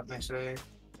least, let me say.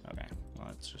 Okay, well,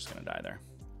 it's just gonna die there.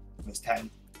 It's 10.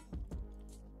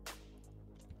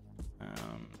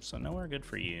 So nowhere good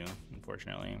for you,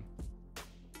 unfortunately.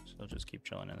 So they'll just keep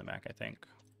chilling in the back, I think.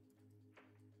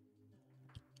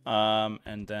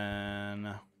 And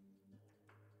then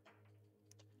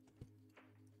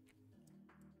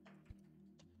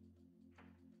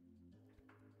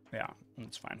yeah,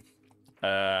 that's fine.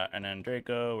 And then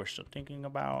Draco, we're still thinking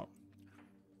about.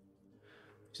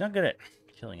 He's not good at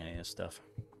killing any of this stuff.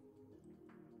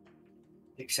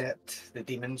 Except the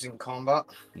demons in combat.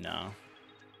 No.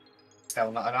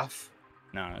 Still not enough.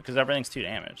 No, because everything's 2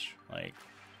 damage. Like.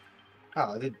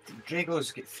 Oh, the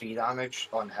Dragos get 3 damage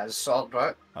on his sword,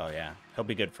 right? Oh yeah, he'll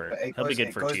be good for. But He'll be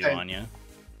good for 2 down, on you.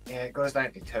 Yeah, it goes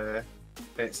down to 2.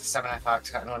 But it's 7 attacks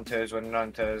hitting on 2s, winning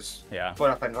on 2s. Yeah. 4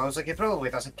 up and rolls. Like, he probably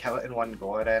doesn't kill it in one go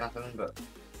or anything, but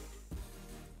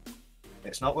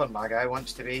it's not where my guy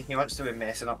wants to be. He wants to be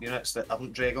messing up units that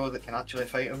aren't Drago that can actually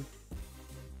fight him.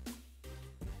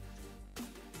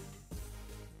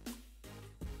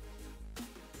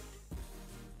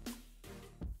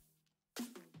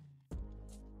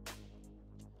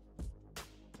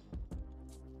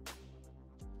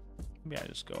 Maybe I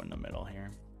just go in the middle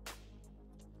here.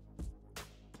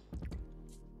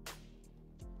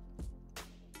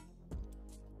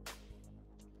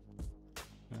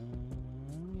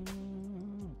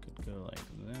 Could go like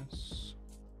this.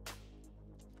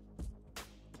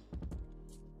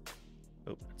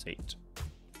 Oh, that's 8.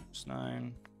 That's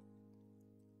 9.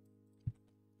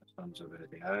 Sun's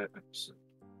already out.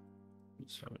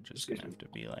 So it's just gonna have to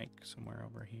be like somewhere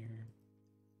over here.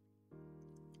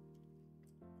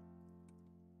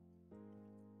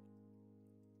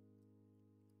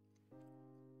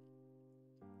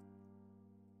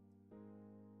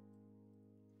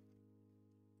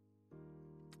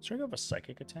 Does Draco have a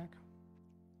psychic attack?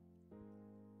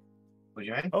 What do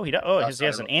you mean? Oh, he does. Oh, he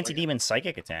has an anti-demon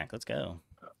psychic attack. Let's go.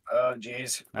 Oh,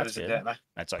 jeez. What That's does it good. do, man?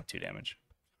 That's like 2 damage.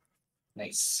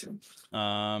 Nice.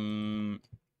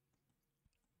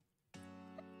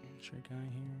 Sure guy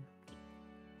here.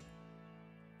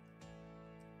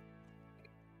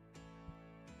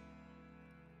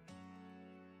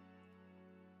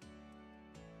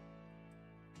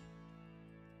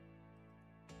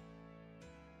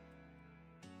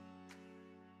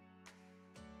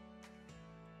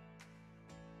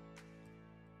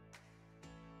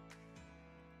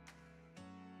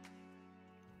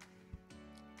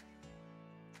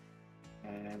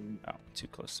 Oh, too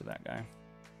close to that guy.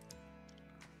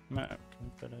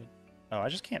 Oh, I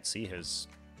just can't see his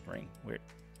ring. Weird.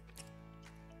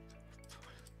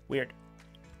 Weird.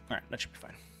 Alright, that should be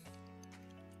fine.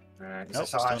 Is Nope, this the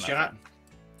still last not unit? fine.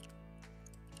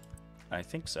 I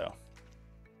think so.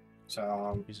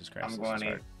 So Jesus Christ, I'm this going is to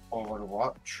hard.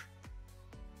 Overwatch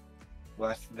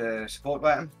with the support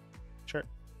button. Sure.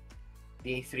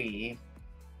 D3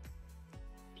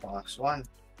 +1.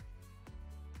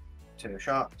 2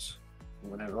 shots. I'm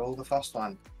going to roll the first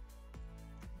one.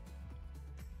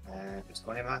 And it's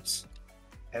going to miss.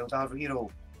 Aeldari reroll.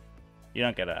 You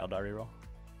don't get an Aeldari roll.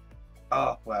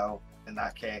 Oh, well, in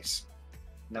that case,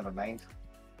 never mind.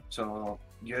 So,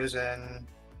 using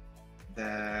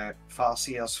the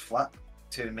Farseer's flip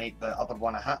to make the other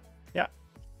one a hit. Yeah.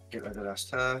 Get rid of this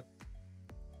too.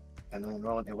 And then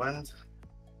roll into wind.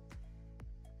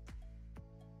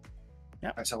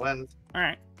 Yep. It's a wind.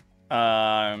 Alright.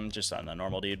 Just on the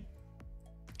normal dude.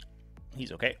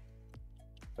 He's okay.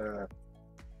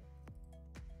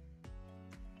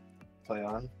 Play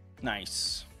on.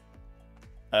 Nice.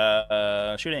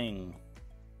 Shooting.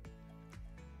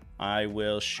 I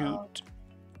will shoot.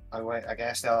 I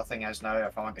guess the other thing is now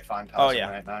if I want to Phantasm Oh yeah,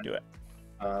 right now. do it.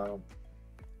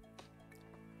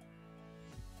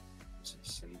 to the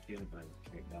side here, but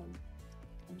right down.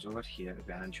 Comes over here to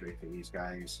Ben and Chewie for these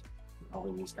guys. All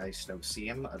of these guys still see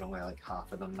him, or only like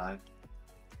half of them now.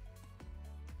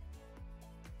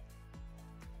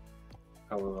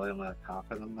 Probably only like half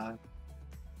of them now.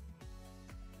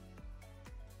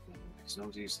 Because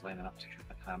nobody's lining up to shoot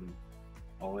at him.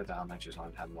 All the damage is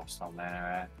on him lost on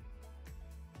there.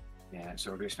 Yeah,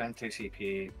 so we're going to spend 2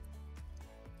 CP.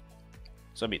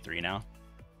 So it'll be 3 now.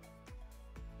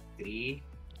 3?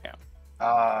 Yeah.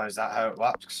 Oh, is that how it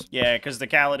works? Yeah, because the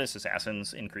Calidus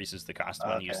Assassins increases the cost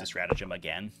when you use the stratagem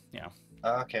again. Yeah.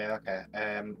 Okay, okay.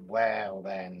 Well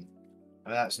then, I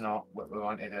mean, that's not what we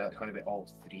wanted. It's going to be all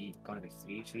 3. Going to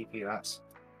be 3 CP. That's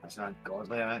an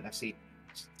ungodly amount of CP.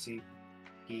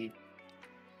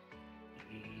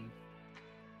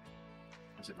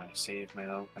 Is it my save me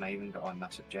though? Can I even get on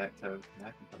this objective? Yeah,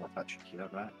 I can put a touch here,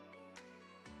 right?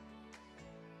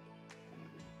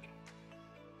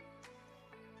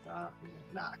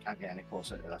 Nah, I can't get any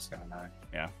closer to this guy now.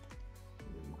 Yeah.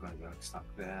 I'm going to get stuck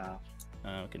there.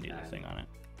 We can do the thing on it.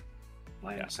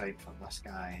 Line of sight for this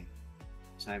guy.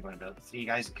 It's now going to be 3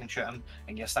 guys that can shoot him,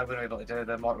 and you're still going to be able to do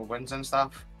the mortal wounds and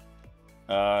stuff.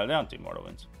 They don't do mortal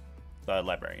wounds. The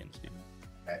librarians do.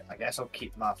 Okay, I guess I'll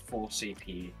keep my full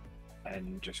CP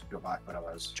and just go back where I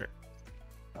was. Sure.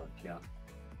 Oh, yeah.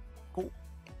 Cool.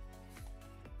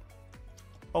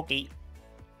 Okay.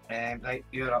 Right,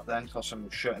 you're up then for some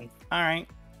shooting. All right.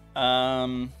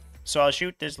 So I'll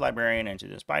shoot this librarian into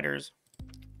the spiders.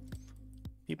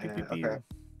 Pew, pew, pew, pew. Okay.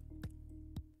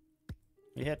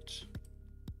 We hit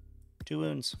 2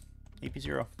 wounds. AP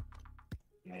 0.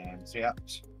 And 3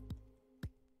 ups.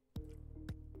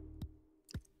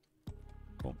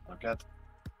 Cool. We're good.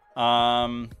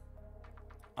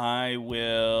 I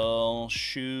will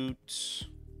shoot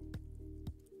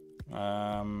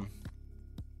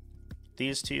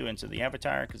these 2 into the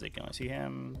avatar because they can only see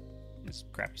him. This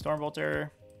crappy Stormbolter.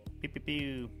 Pew pew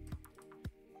pew.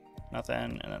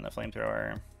 Nothing. And then the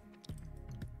flamethrower.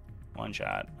 1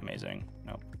 shot. Amazing.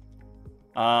 Nope.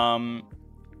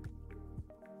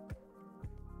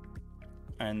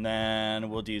 And then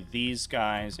we'll do these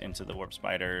guys into the warp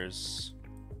spiders.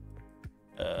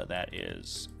 That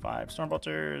is 5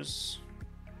 Stormbolters.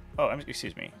 Oh,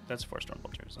 excuse me. That's 4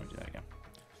 Stormbolters. Let me do that again.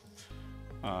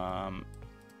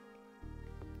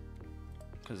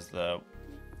 Because the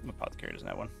Apothecary doesn't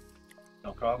have one.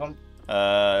 No problem.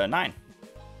 9.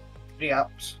 3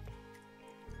 ups.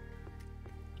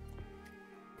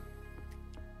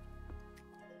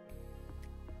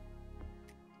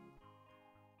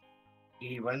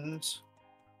 He wins.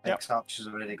 Yep. Next up, she's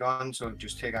already gone, so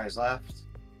just 2 guys left.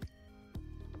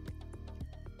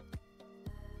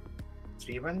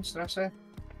 3 wins, did I say?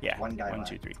 Yeah. 1 guy 1, left.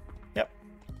 2, 3. Yep.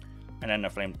 And then the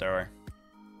flamethrower.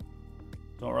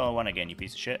 Don't roll a 1 again, you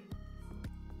piece of shit.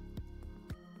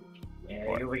 Yeah,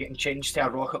 4. you'll be getting changed to a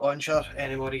rocket launcher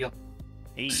anymore, you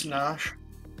Hey. snash.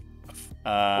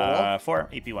 4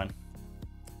 AP 1.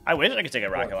 I wish I could take a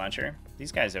rocket 4. launcher.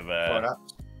 These guys have 4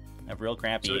 ups. real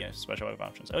crappy special weapon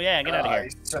options. Oh yeah, get out of here.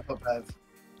 Triple dead.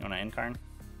 You want to incarn?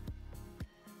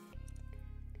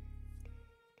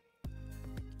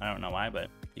 I don't know why, but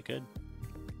you could.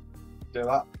 Do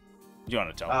that. Do you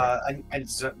want to tell And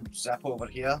zip over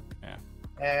here.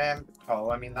 Yeah. Oh,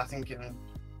 I mean, nothing can.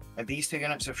 These 2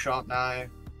 units have shot now.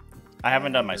 I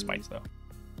haven't done my smites though.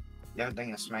 You haven't done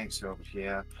your smites over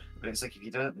here, but it's like if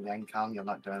you do it in the income, you're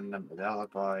not doing them with the other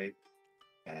boy.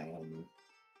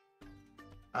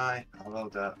 Aye, I will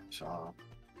do it. So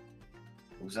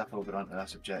we'll zip over onto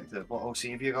this objective. What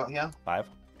OC have you got here? 5.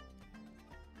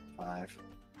 5.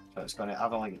 So it's gonna.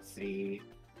 I've only got 3,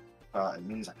 but it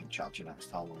means I can charge you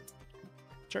next time.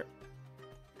 Sure.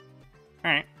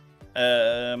 All right.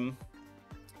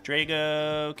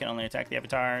 Drago can only attack the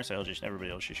avatar, so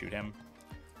everybody else should shoot him.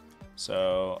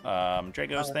 So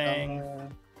Drago's thing.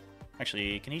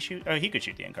 Actually, can he shoot? Oh, he could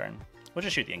shoot the incarn. We'll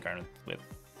just shoot the incarn with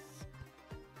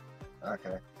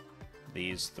Okay.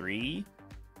 these 3.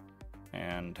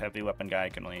 And heavy weapon guy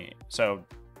can only. So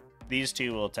these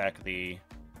 2 will attack the.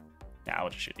 Nah,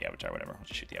 we'll just shoot the avatar. Whatever. We'll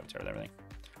just shoot the avatar with everything.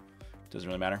 Doesn't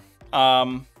really matter.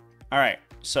 All right.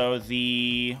 So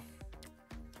the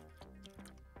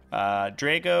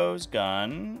Drago's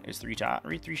gun is 3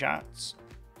 shots,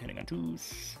 hitting on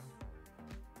 2s.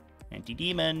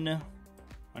 Anti-demon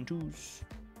on 2s.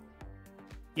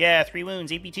 Yeah, 3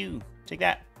 wounds. AP 2. Take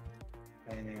that.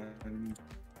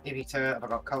 AP2. Have I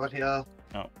got covered here?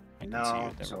 Oh, I can see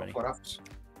No. with So everybody. 4 ups.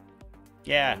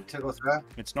 Yeah, 2 go through.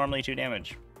 it's normally 2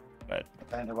 damage, but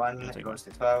Down to 1. I'll It take goes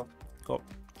to 12. cool.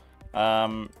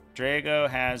 Drago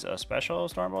has a special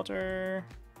Stormbolter.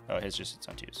 Oh, his just hits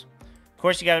on 2s. Of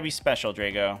course, you gotta be special,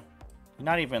 Drago. You're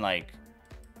not even like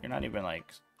You're not even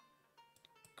like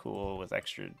cool with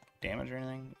extra damage or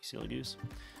anything. You silly goose.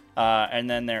 And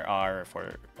then there are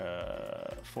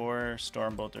 4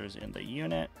 storm bolters in the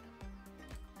unit.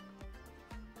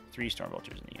 3 storm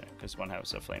bolters in the unit because one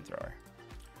has a flamethrower.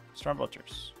 Storm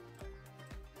bolters.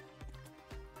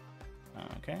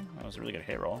 Okay, that was a really good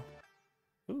hit roll.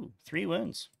 Ooh, 3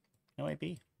 wounds. No AP.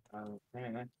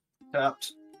 Okay.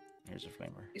 Tapped. Here's a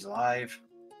flamer. He's alive.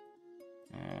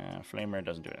 Flamer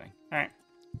doesn't do anything. All right,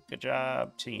 good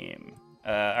job, team.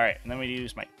 All right, and then we do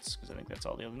smites because I think that's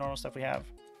all the other normal stuff we have.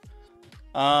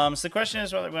 So the question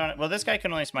is whether we want. Well, this guy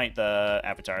can only smite the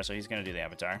avatar, so he's gonna do the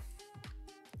avatar.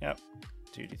 Yep.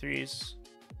 2d3s.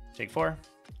 Take 4.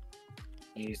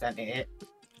 Use that to hit.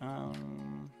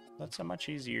 That's a much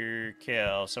easier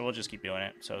kill, so we'll just keep doing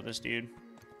it. So this dude,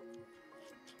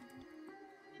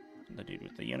 the dude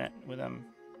with the unit with him.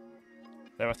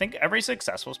 So I think every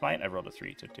successful smite, I rolled a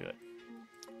 3 to do it.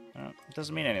 It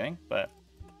doesn't mean anything, but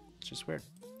it's just weird.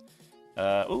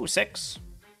 Ooh, 6.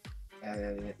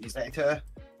 Use that to.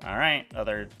 All right,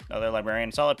 other librarian.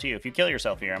 It's all up to you. If you kill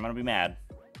yourself here, I'm gonna be mad.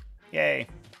 Yay.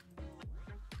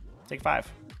 Take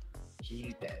 5.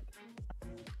 He's dead.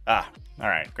 Ah, all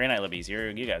right. Grey Knight Libbies,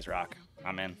 you guys rock.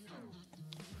 I'm in.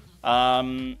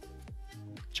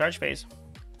 Charge phase.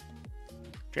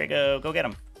 Drago, go get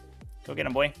him. Go get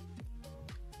him, boy.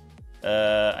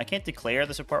 I can't declare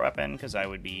the support weapon because I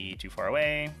would be too far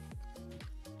away.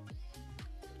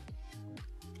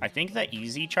 I think the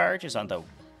easy charge is on the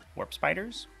warp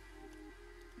spiders.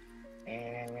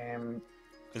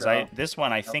 Because this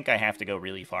one, I think I have to go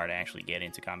really far to actually get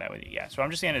into combat with you. Yeah, so I'm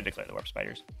just going to declare the warp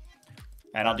spiders.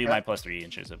 And I'll do my plus 3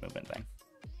 inches of movement thing.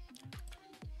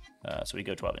 So we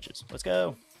go 12 inches. Let's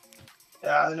go.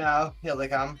 Oh no, here they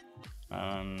come.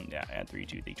 Yeah, add 3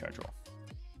 to the charge roll.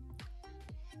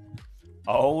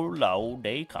 Oh, Lord,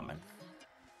 they coming.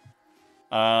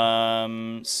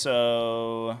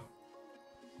 So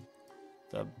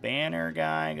the banner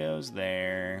guy goes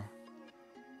there.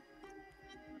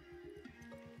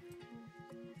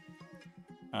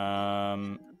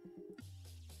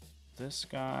 This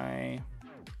guy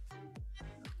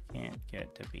can't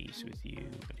get to base with you,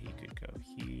 but he could go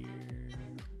here.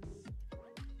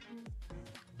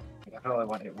 I probably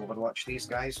want to overwatch these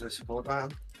guys with support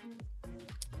man.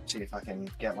 See if I can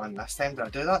get one this time. Did I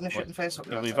do that in the shooting phase?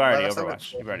 We've already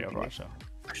overwatched. You've already overwatched, so.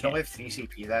 I should only have 3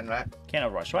 CP then, right? Can't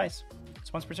overwatch twice.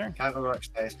 It's once per turn. Can't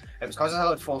overwatch twice. It was because I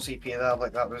had full CP there,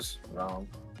 like that was wrong.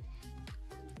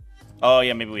 Oh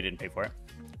yeah, maybe we didn't pay for it.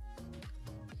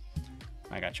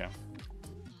 I gotcha.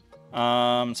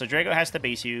 So Drago has to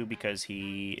base you because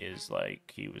he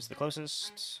was the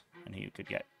closest, and he could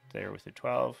get there with a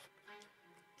 12.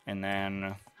 And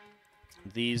then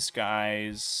these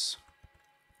guys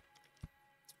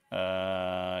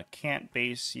can't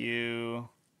base you.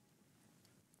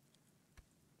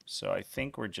 So I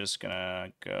think we're just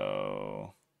gonna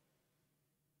go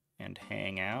and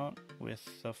hang out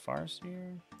with the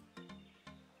Farseer.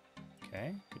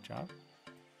 Okay, good job.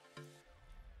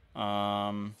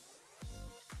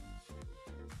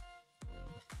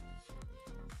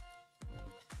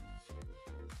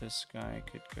 This guy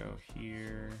could go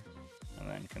here and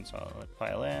then consolidate,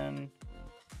 pile in.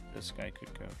 This guy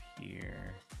could go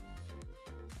here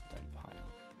and then pile.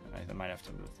 I might have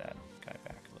to move that guy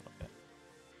back a little bit.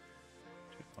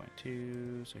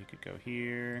 2.2, so he could go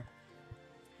here.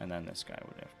 And then this guy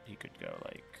he could go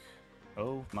like,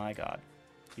 oh my god.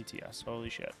 TTS,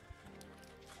 holy shit.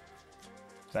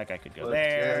 That guy could go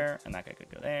there, and that guy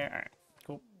could go there. Alright,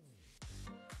 cool.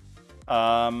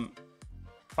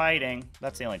 Fighting.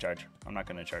 That's the only charge. I'm not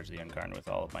going to charge the Incarn with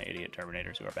all of my idiot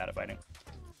Terminators who are bad at fighting.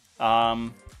 I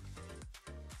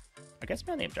guess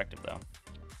me on the objective, though.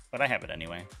 But I have it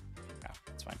anyway. Yeah,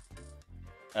 it's fine.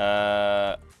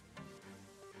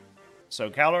 So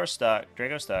Kaldor's stuck.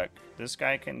 Drago's stuck. This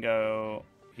guy can go...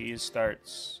 He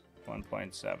starts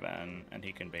 1.7, and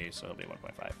he can base, so he'll be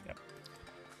 1.5.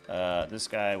 Yep. This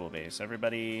guy will base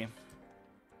everybody.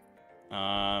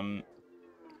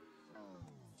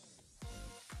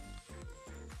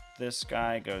 This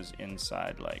guy goes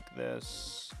inside like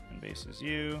this and bases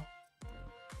you.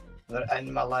 They're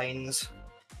in my lines.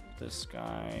 This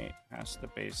guy has to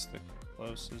base the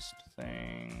closest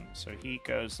thing. So he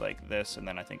goes like this, and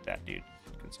then I think that dude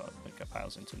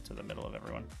piles into the middle of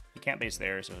everyone. He can't base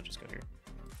there, so he'll just go here.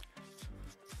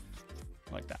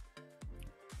 Like that.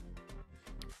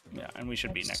 Yeah, and we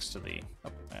should be next to the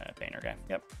banner guy.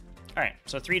 Yep. Alright,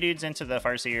 so 3 dudes into the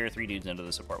Farseer, 3 dudes into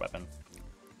the support weapon.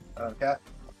 Okay.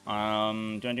 Do you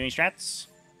want to do any strats?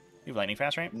 You have lightning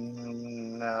fast, right?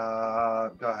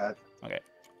 No, go ahead. Okay.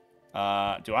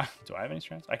 Do I have any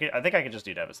strengths? I think I could just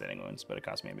do devastating wounds, but it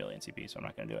costs me 1,000,000 CP, so I'm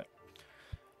not gonna do it.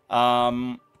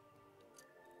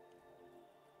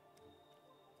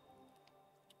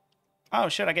 Oh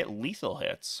shit, I get lethal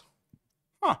hits.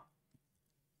 Huh.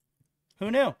 Who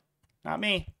knew? Not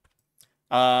me.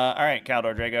 Alright,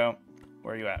 Caldor Drago.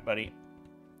 Where are you at, buddy?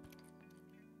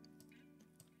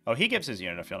 Oh, he gives his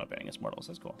unit a field up against mortals.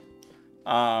 That's cool.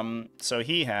 So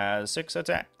he has 6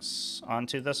 attacks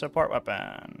onto the support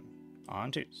weapon.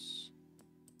 On 2s.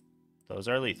 Those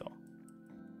are lethal.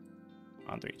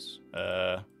 On 3s.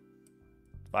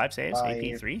 5 saves, 5.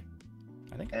 AP 3,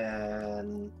 I think.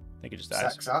 And I think it just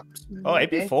dies. 6 up. Oh,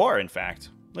 AP 4, in fact.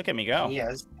 Look at me go. He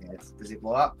is. Does he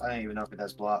blow up? I don't even know if it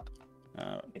does blow up.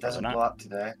 It doesn't blow up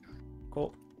today.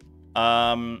 Cool.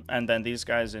 And then these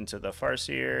guys into the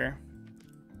Farseer.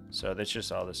 So that's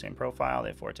just all the same profile. They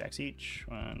have 4 attacks each.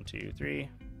 1, 2, 3.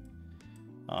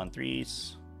 On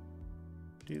 3s.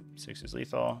 6 is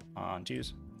lethal. On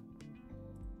 2s.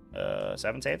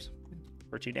 7 saves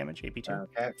for 2 damage. AP 2.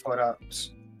 Okay, 4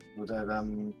 ups. We'll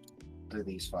do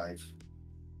these 5.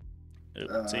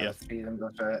 See ya. 3 of them go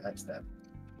through it. That's them.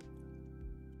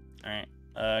 Alright.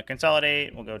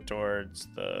 Consolidate. We'll go towards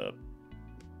the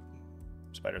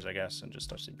spiders, I guess, and just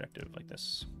touch the objective like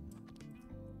this.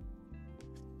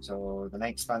 So the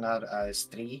Night Spanner is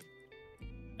 3.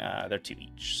 They're 2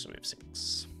 each, so we have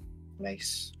 6.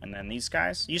 Nice. And then these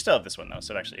guys. You still have this one though,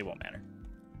 so it won't matter.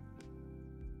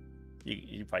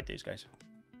 You fight these guys.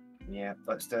 Yeah,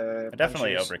 let's do. I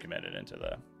definitely overcommitted into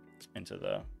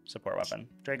the support weapon.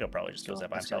 Drago probably just kills that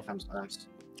by himself.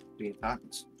 3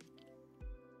 attacks.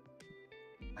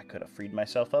 I could have freed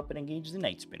myself up and engaged the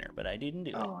Night Spinner, but I didn't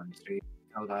do it. On 3,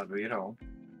 Aeldari reroll.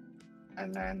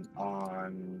 And then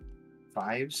on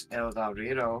 5s,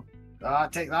 Aeldari reroll.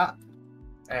 Take that.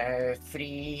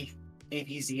 3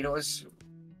 AP zeros.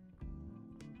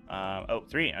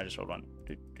 3. I just rolled 1.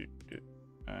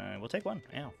 We'll take 1.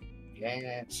 Yeah.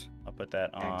 Yes. I'll put that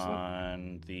Excellent.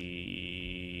 on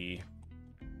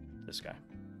this guy.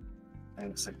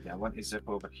 And it's like, I want to zip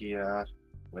over here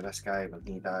with this guy when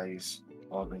he dies,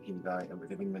 or when he dies, or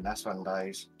when this one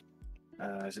dies.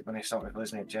 Is it going to start with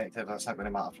losing the objective? That's not going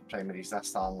to matter for primaries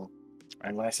this turn.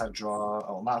 Unless I draw,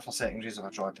 it'll matter for secondaries if I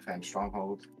draw a defense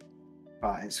stronghold.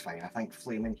 But it's fine. I think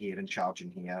flaming here and charging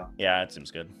here Yeah, it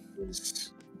seems good.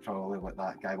 is probably what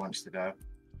that guy wants to do.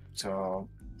 So,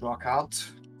 draw a card.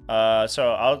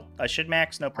 So I should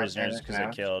max no prisoners because I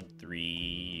yeah. killed 3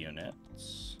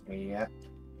 units. Yeah.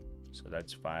 So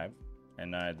that's 5.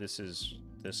 And this is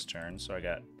this turn, so I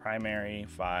got primary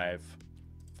 5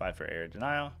 for area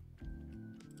denial.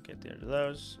 Get rid of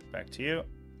those. Back to you.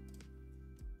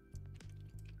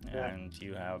 Yeah. And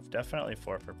you have definitely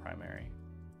 4 for primary.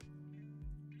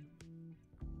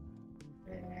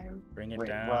 Bring it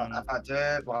down. Well, if I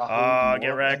do, will I hold get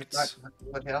more wrecked.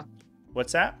 over here?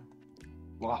 What's that?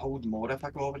 Will I hold more if I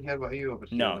go over here? What are you over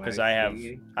here? No, because I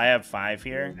have 5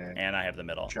 here, Okay. and I have the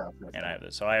middle, Sure, and I have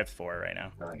this, so I have 4 right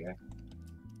now. Right, yeah.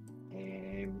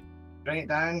 Bring it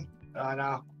down. Oh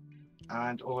no.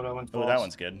 And over one. Oh, that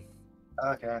one's good.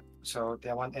 Okay, so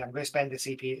I'm going to spend the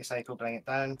CP to cycle, bring it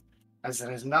down. As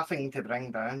there is nothing to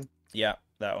bring down. Yeah,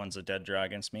 that one's a dead draw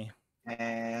against me.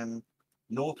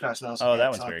 No prisoners. Oh, that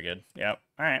one's very good. Yep.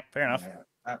 All right, fair enough.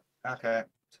 Yeah. Okay.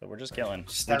 So we're just killing.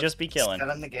 Still, we just be killing.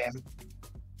 Still in the game.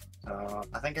 So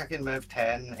I think I can move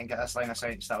 10 and get this line of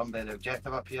sight still on the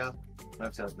objective up here.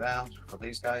 Move to there for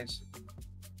these guys.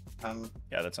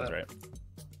 Yeah, that sounds right.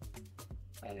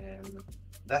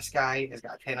 This guy has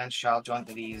got a 10-inch charge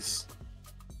onto these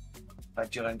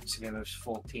vigilance. He moves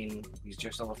 14. He's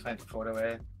just over 24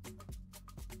 away.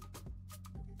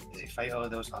 Does he fight all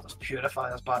of those? Oh, there's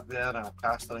purifiers back there and a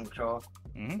castellan crow.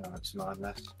 That's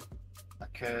madness. I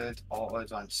could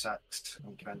auto on 6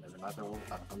 and get into the middle.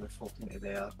 If I move 14 to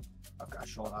there, I've got a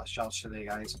short ass charge to the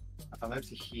guys. If I move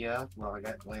to here, will I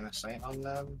get line of sight on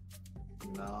them?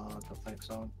 No, I don't think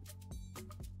so.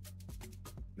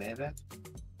 Maybe.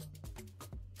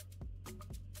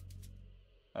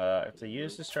 If they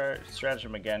use the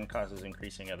stratagem again, causes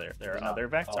increasing other. There are other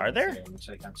vects. Are there?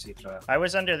 So you can see through it. I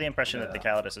was under the impression that the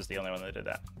Calidus is the only one that did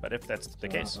that. But if that's the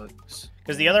case, Looks...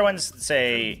 because the other ones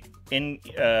say in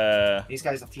these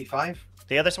guys are T5.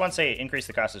 The other ones say increase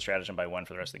the cost of stratagem by 1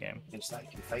 for the rest of the game. It's like you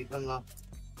can fight them though.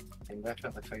 You can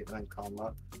definitely fight them in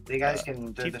combat. You guys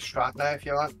can do the strat now if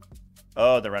you want.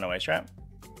 Oh, the runaway strat.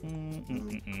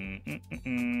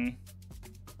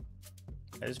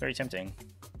 That is very tempting.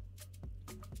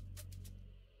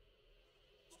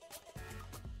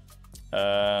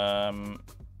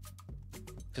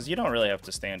 Because you don't really have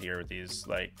to stand here with these.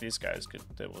 Like, these guys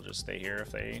they will just stay here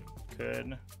if they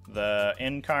could. The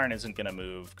Incarn isn't going to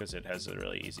move because it has a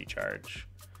really easy charge.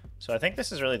 So I think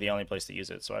this is really the only place to use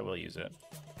it, so I will use it.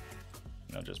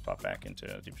 And I'll just pop back into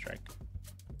Deep Strike.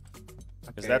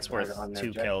 Because that's worth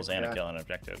 2 kills and a kill on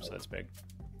objective, so that's big.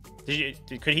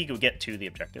 Could he get to the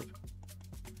objective?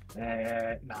 Nah,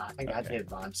 I think I did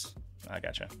advance. I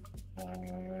gotcha.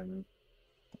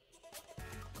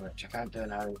 Which I can't do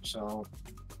now, so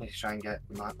let's try and get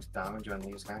max damage on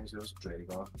these guys. Those really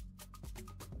go.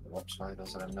 The warp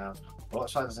spiders are in there. The warp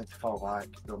spiders need to fall back.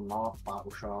 They're more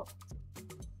battle shot.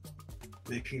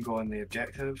 They can go on the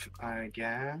objective, I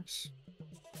guess.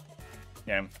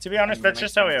 Yeah, to be honest, that's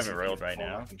just how we have it rolled right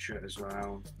now. I can shoot as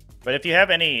well. But if you have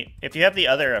the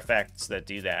other effects that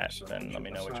do that, then let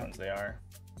me know which ones they are.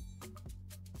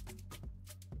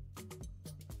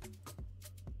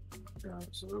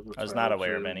 So I was not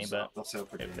aware of any, but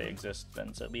if they exist,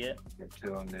 then so be it. Get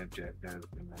 2 on the objective,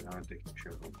 and then I think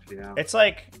shoot up here. It's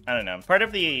like, I don't know, part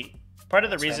of the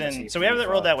reason, so we have it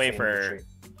rolled that way for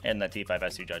in the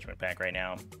D5SU Judgment Pack right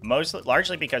now,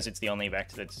 largely because it's the only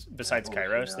effect that's besides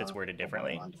Kairos that's worded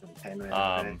differently.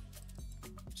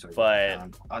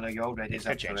 But I know you already it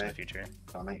could change in the future.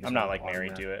 I'm not like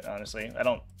married to it, honestly. I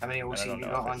don't. How many OC you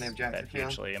got on the objective here?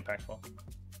 Hugely impactful.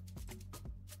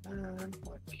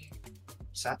 Like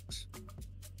 6.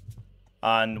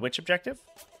 On which objective?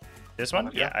 This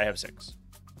one? Yeah, I have 6.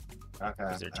 Okay.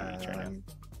 Because they're 2 each right now.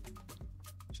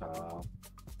 So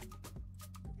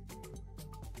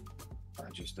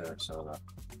I just do it so that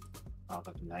I'll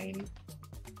have 9.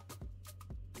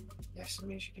 Yes, it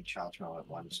means you can charge me all at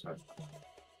once, but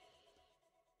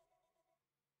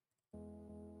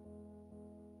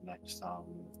next I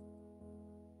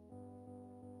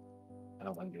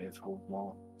don't want to hold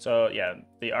more. So yeah,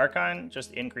 the Archon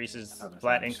just increases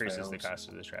increases the cost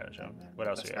of the stratagem. What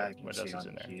else we have? What else is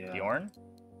in there? Bjorn,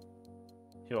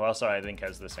 who also I think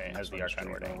has the same as the Archon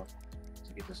wording.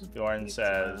 Bjorn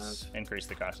says increase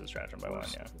the cost of the stratagem by 1.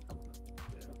 Yeah.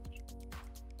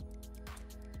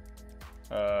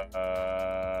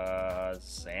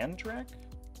 Zandrek?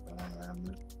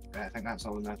 I think that's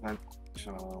all in that one.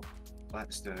 So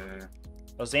let's do.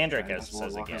 Oh, Zandrek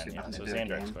says again. Yeah, so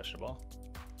Zandrek's questionable.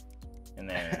 And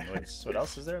then what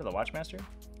else is there? The Watchmaster?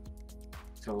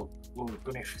 So we're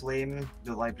going to flame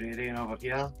the Librarian over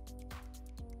here.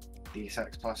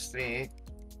 D6 plus 3.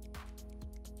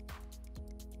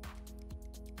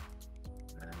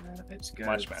 It's good.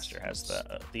 Watchmaster has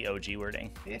the OG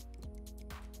wording. Yeah.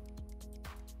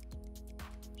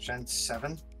 Strength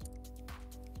 7.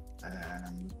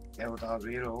 Eldar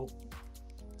reroll.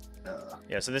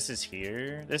 Yeah, so this is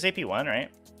here. This AP1, right?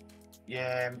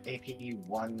 Yeah,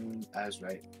 AP1 as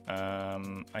right.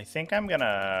 I think I'm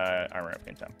gonna armor up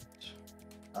in time.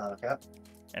 Okay.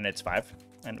 And it's 5,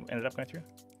 and ended up going through.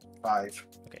 5.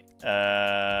 Okay.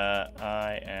 I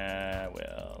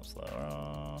will slow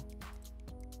roll.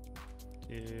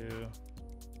 2,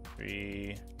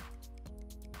 3,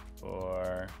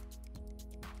 4,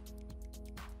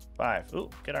 5. Ooh,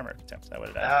 good armor attempt. I would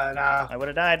have died. No. I would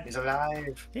have died. He's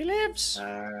alive. He lives.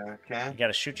 Okay. You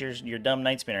gotta shoot your dumb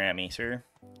Night Spinner at me, sir.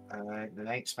 The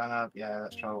Night Spanner, yeah,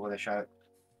 that's probably the shout.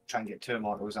 Try and get 2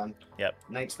 immortals on. Yep.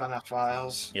 Night Spanner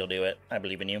fires. You'll do it. I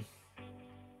believe in you.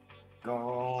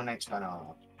 Go, Night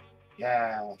Spanner.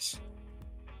 Yes.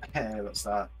 What's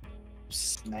that?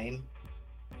 9.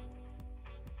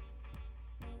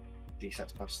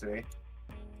 D6 plus 3.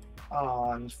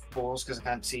 On 4s because I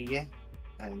can't see you.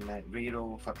 And then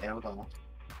reroll for Eldar.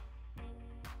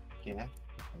 Yeah.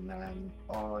 And then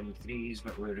on 3s,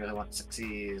 but we really want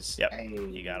 6s. Yep. Hey.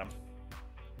 You got him.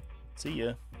 See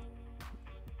ya.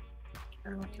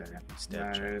 Okay.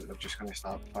 Now we're just going to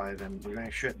start firing. We're going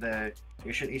to shoot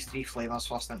these 3 flamers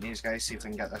first into these guys. See if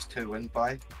we can get this 2 win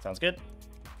by. Sounds good.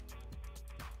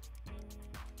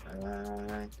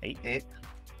 8.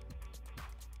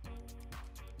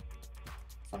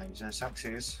 5s and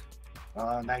 6s.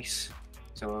 Oh, nice.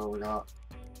 So we got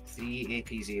 3 AP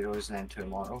 0s and then 2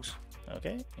 immortals.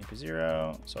 Okay, AP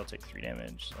 0. So I'll take 3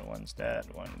 damage. So 1's dead,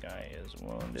 1 guy is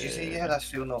wounded. Did you say you had us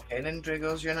feel no pain in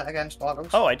Drago's unit against mortals?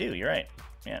 Oh, I do. You're right.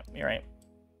 Yeah, you're right.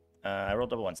 I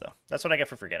rolled double 1s though. That's what I get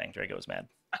for forgetting. Drago is mad.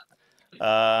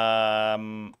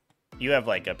 You have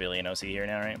like a billion OC here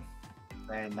now, right?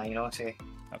 9 OC.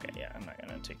 Okay, yeah, I'm not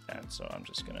gonna take that, so I'm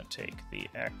just gonna take the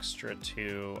extra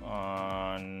 2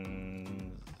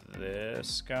 on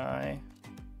this guy.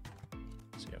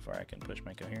 See how far I can push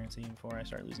my coherency before I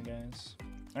start losing guys.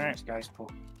 Alright. These guys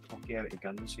poke you out of your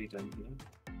gun so you don't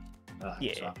hear.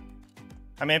 Yeah.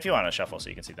 I mean, if you want to shuffle so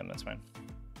you can see them, that's fine.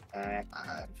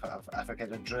 If I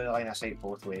could have drew the line of sight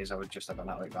both ways, I would just have done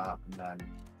it like that, and then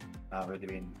that would have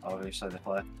been obviously the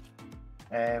play.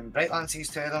 Bright Lances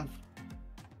to them.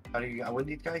 Are you a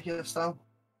wounded guy here still?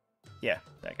 Yeah,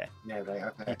 that guy. Yeah, right,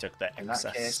 okay. He took the In that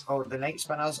excess. case, the Night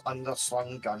Spinner's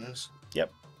underslung guns.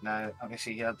 Yep. Now, let me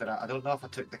see here. I don't know if I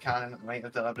took the cannon. I might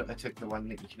have deliberately took the one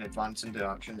that you can advance and do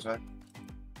actions with.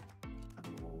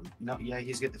 No, yeah,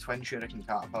 he's got the twin shuriken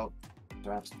catapult. So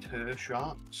that's 2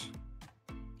 shots.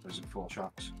 Or is it 4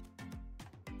 shots?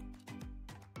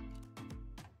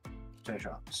 2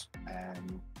 shots.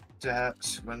 2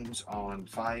 hits, wins on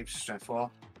 5, strength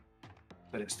 4.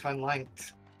 But it's twin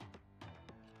length.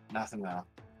 Nothing there.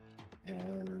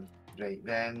 Right,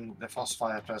 then the first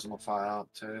fire prism will fire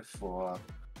 2, 4,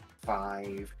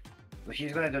 5. But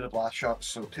he's going to do the blast shots,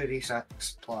 so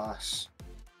 2d6 plus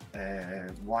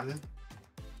 1.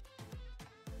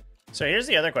 So here's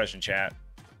the other question, chat,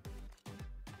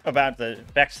 about the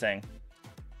Vex thing.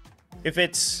 If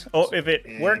it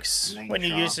works when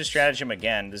you use the stratagem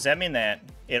again, does that mean that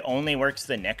it only works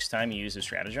the next time you use the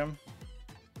stratagem?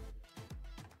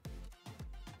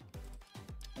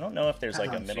 I don't know if there's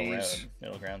like a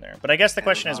middle ground there, but I guess the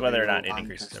question is whether or not it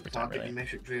increases every time. Really,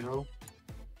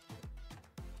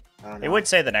 it would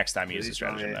say the next time you use the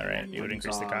stratagem, though, right? It would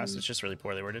increase the cost. It's just really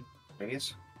poorly worded.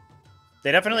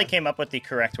 They definitely came up with the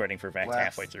correct wording for Vex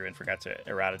halfway through and forgot to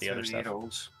errata the other stuff.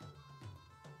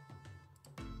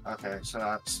 Okay, so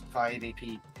that's 5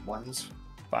 AP 1s.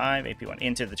 5 AP 1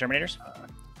 into the Terminators.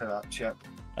 For that chip.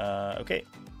 Okay.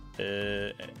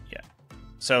 Yeah.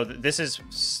 So this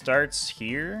starts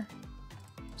here.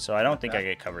 So I don't think I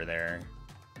get cover there.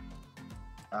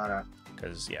 Alright.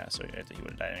 Because yeah, so he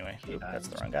would have died anyway. Oop, that's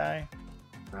the wrong guy.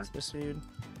 That's this dude.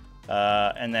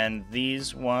 And then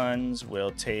these ones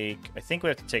will take. I think we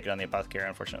have to take it on the Apothecary,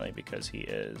 unfortunately, because he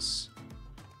is.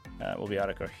 Will be out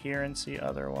of coherency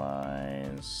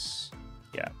otherwise.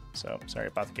 Yeah. So sorry,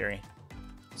 Apothecary.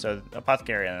 So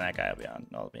Apothecary and that guy will be on.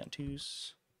 I'll be on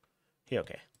 2s. He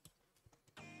okay.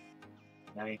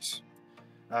 Nice.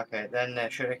 Okay, then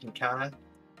Shuriken Cannon.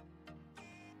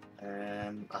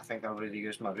 I think I've already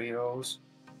used my rerolls.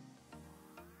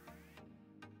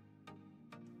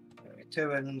 2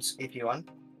 wins, AP1.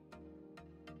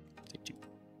 Take 2.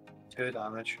 2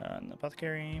 damage. On the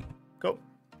Apothecary. Go.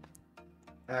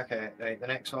 Okay, right, the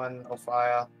next one will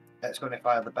fire. It's going to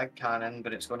fire the big cannon,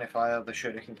 but it's going to fire the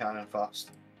Shuriken Cannon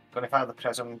first. It's going to fire the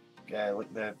prism,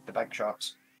 like the big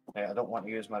shots. Right, I don't want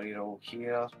to use my reroll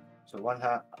here. So 1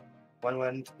 hit, 1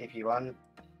 wind, AP1.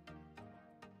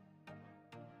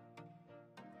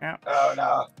 Ouch. Oh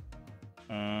no!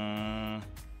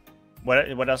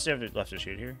 What else do you have left to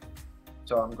shoot here?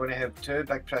 So I'm going to have 2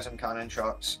 big prism cannon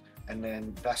shots, and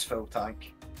then this full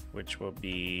tank. Which will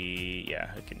be,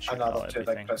 yeah, it can shoot another 2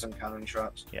 everything. big prism cannon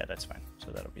shots. Yeah, that's fine.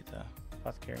 So that'll be the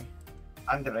Apothecary.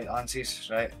 And the Bright Lances,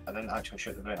 right? I didn't actually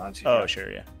shoot the Bright Lances. Oh, yet.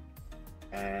 sure, yeah.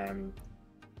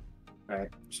 Right,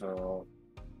 so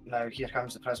now here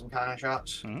comes the prism cannon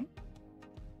shots. Mm-hmm.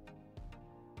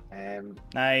 Nice.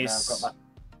 Nice. I've got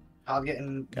my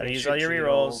targeting. Gotta use all your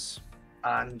rerolls.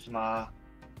 And my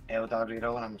Aeldari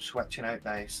reroll, and I'm switching out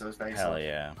dice. Those dice. Hell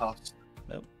yeah. Cost.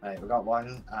 Nope. Right, we got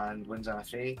 1 and wins on a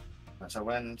 3. That's a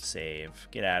win. Save.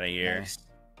 Get out of here. Nice.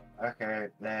 Okay,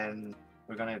 then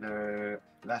we're gonna do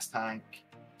this tank.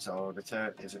 So the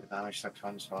 2 is it damage 6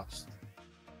 ones first.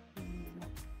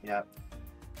 Yep.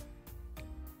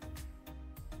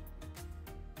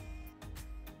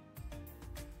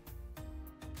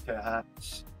 Two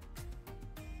hits.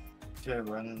 2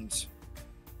 wins.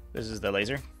 This is the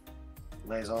laser.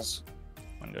 Lasers.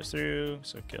 1 goes through,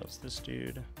 so it kills this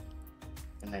dude.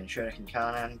 And then Shuriken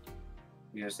Cannon.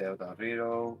 Use the Eldar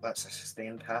reroll. That's a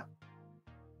sustained hit.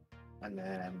 And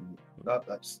then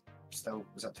that's still,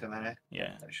 is that too many?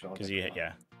 Yeah. Because you hit,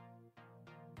 yeah.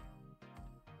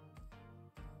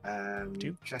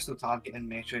 Crystal targeting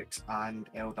matrix and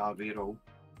Eldar reroll.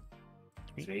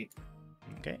 3.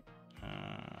 Okay.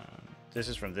 This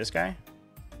is from this guy?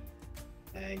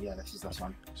 Yeah, this is this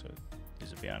one. So these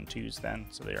would be on 2s then,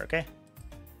 so they're okay.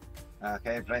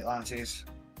 Okay, Bright Lances.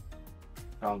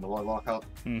 From the Warlock up.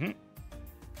 Mm-hmm.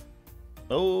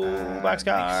 Oh,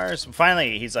 boxcars!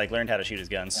 Finally, he's like learned how to shoot his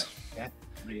guns. Yeah,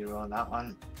 rerolling that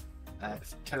one.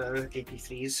 2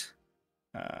 AP3s.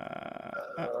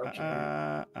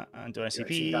 Do I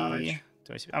CP? Do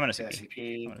I CP? I'm gonna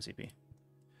CP. I'm gonna CP.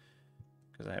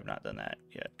 Because I have not done that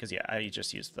yet. Because yeah, I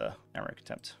just used the armor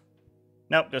contempt.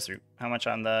 Nope, goes through. How much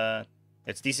on the?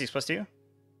 It's D6 plus 2.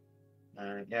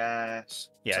 Yes.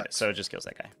 Yeah, 6. so it just kills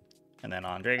that guy. And then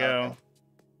on Drago. Okay.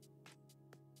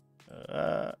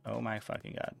 Oh my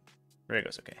fucking god.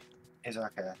 Drago's okay. Is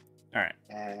okay. All right.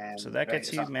 So that right,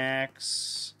 gets you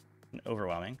max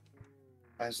overwhelming.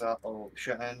 Is that all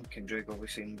shooting? Can Drago be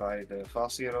seen by the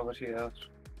Farseer over here?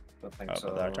 Don't think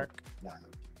so. By the Artark? Nah.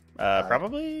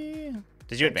 Probably.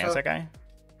 Did you advance that guy?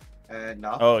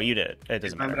 No. Oh, you did. It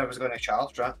doesn't Remember matter. I was going to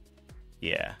charge, right?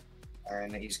 Yeah.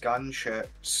 And his gun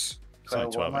shoots. It's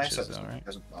only 12 inches, though, right?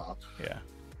 Doesn't matter. Yeah.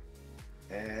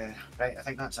 Right, I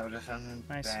think that's everything.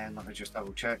 Nice. Then let me just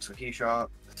double check. So he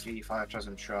shot, the 3 fire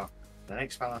prism shot, the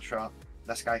next panel shot,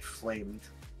 this guy flamed,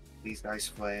 these guys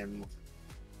flamed.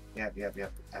 Yep.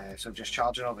 So just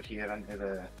charging over here into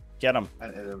the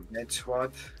into the mid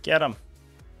squad. Get him.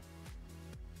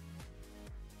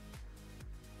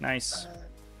 Nice.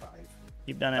 5.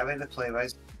 You've done it. How about the play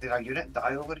was? Did our unit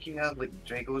die over here? Like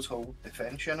Drago's whole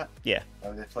defense unit? Yeah.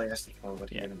 Or the players to come over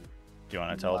here and do you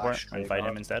want to teleport and fight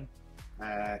him instead?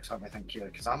 So let me think here,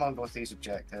 because I'm on both these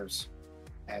objectives,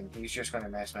 and he's just going to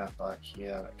mess me up back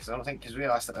here. Because I don't think, because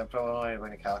realistically, I'm probably only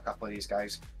going to kill a couple of these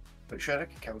guys. But sure, I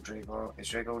could kill Drago. Is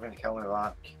Drago going to kill me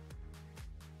back?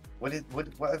 What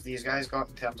have these guys got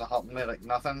in terms of helping me? Like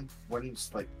nothing. Wounds,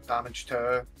 like damage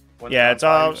 2. Yeah, it's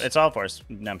all force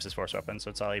Nemesis force weapons, so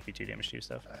it's all AP2 damage 2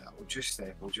 stuff. We'll just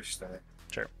stay.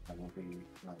 Sure. And we'll be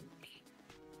like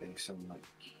facing like.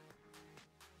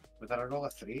 Would I roll a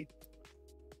 3?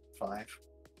 5.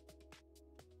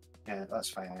 Yeah, that's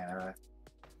fine anyway.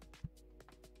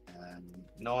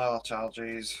 No other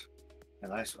charges.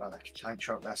 And I can't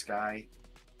shot this guy.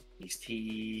 He's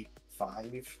T5.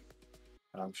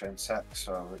 And I'm showing 6,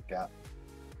 so we get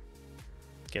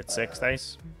 6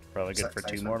 dice. Probably good for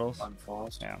 2 mortals.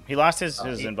 Unforced. Yeah, he lost his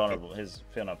invulnerable, his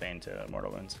feel no pain to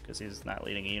mortal wounds because he's not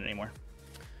leading a unit anymore.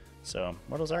 So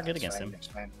mortals are good against him. It's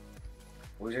fine.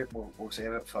 We'll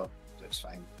save it for. It's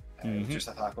fine. Just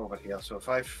attack over here. So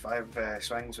 5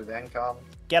 swings with the income.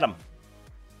 Get him.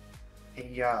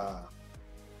 Yeah.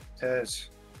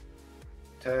 Tears.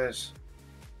 We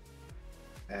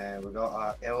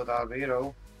got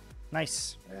Aeldari.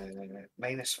 Nice.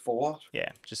 -4.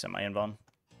 Yeah, just set my invuln.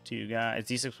 2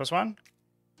 guys. It's D6 + 1.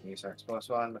 D6 +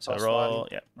 1. So roll.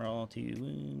 Yeah, roll 2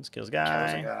 wounds. Kills a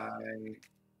guy.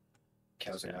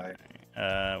 Kills a guy.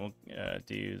 We'll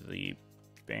do the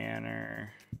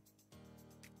banner.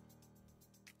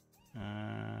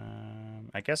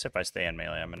 I guess if I stay in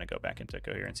melee, I'm gonna go back into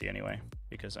coherency anyway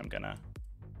because I'm gonna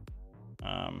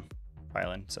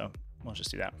pile in. So we'll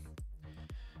just do that.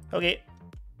 Okay.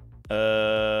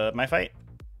 My fight.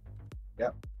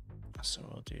 Yep. So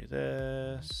we'll do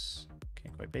this.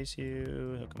 Can't quite base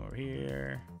you. He'll come over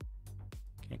here.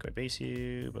 Can't quite base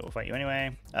you, but we'll fight you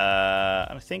anyway.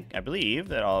 I believe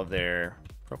that all of their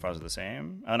profiles are the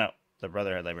same. Oh no, the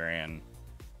Brotherhood Librarian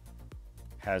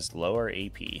has lower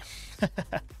AP.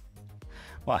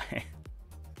 Why?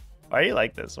 Why are you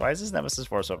like this? Why does this Nemesis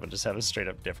Force Weapon just have a straight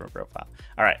up different profile?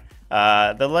 All right,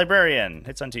 the Librarian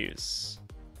hits on 2s.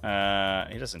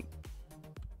 He doesn't.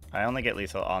 I only get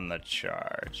lethal on the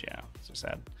charge. Yeah, so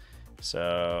sad.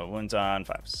 So wounds on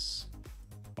 5s.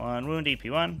 1 wound,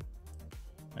 EP1,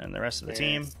 and the rest of the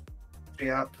team. 3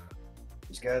 up.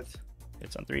 He's good.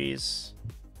 Hits on 3s.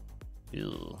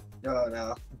 Ew.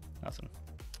 No. Nothing.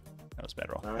 That was a bad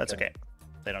roll. Okay. That's okay.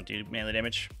 They don't do melee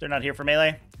damage. They're not here for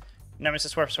melee.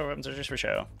 Nemesis Force weapons are just for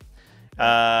show.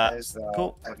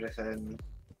 Cool. Everything.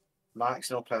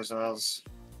 Max no prisoners.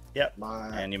 Yep.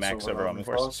 And you max overwhelming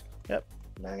force. Yep.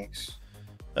 Nice.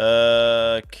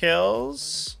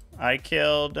 Kills. I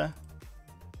killed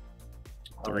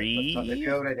 3. Have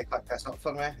you already clicked this up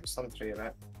for me? It's done 3,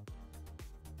 right?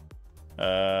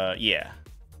 Yeah.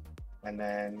 And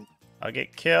then I'll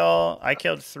get kill. I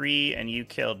killed 3 and you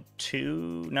killed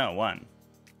 2. No, 1.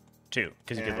 2,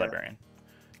 because you did Librarian.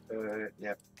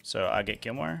 Yep. So I'll get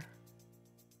Gilmore.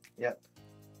 Yep.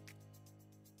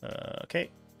 Okay.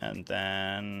 And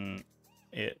then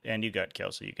and you got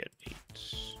kill, so you get 8.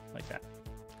 Like that.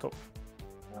 Cool.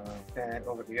 Okay,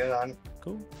 over to you then.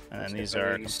 Cool. And then these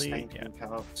are complete. Yeah.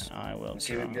 Cards. And I will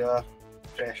see what your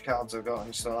fresh cards I've got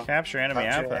and stuff. Capture enemy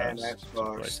outposts.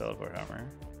 Place teleport hammer.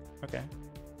 Okay.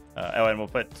 And we'll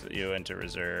put you into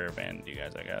reserve and you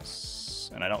guys, I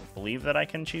guess. And I don't believe that I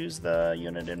can choose the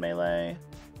unit in melee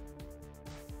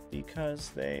because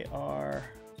they are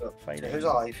fighting. So who's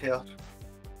alive here?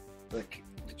 Like,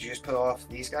 did you just put off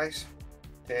these guys?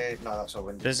 No, that's all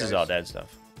Windy. This is all dead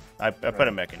stuff. I put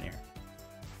them back in here.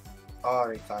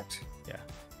 Alright, thanks. Yeah,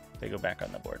 they go back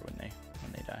on the board when they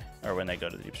die or when they go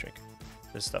to the deep strike.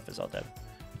 This stuff is all dead.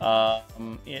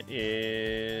 It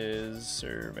is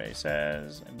survey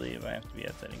says I believe I have to be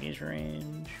at that engagement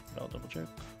range, but I'll double check.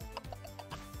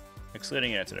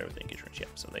 Excluding units that are with engagement range. Yep,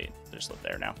 so they're still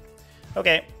there now.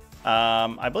 Okay.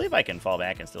 I believe I can fall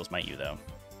back and still smite you though.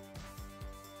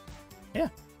 Yeah,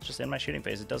 it's just in my shooting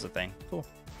phase. It does a thing. Cool.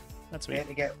 That's You sweet. need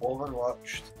to get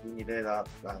overwatched when you do that.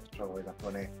 That's probably not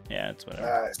going to. Yeah, it's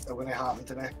whatever. It's still going to happen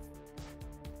to me.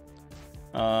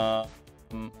 All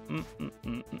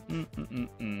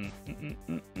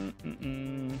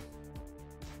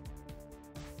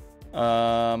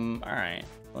right.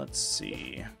 Let's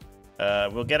see.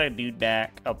 We'll get a dude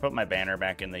back. I'll put my banner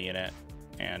back in the unit,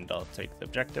 and I'll take the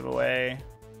objective away.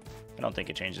 I don't think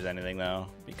it changes anything though,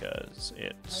 because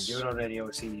it's. You're already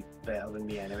obviously better than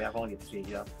me anyway. I've only got 3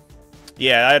 here.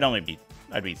 Yeah, I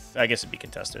guess it'd be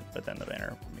contested, but then the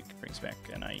banner brings back,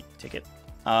 and I take it.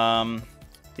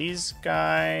 These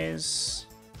guys.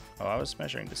 Oh, I was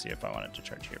measuring to see if I wanted to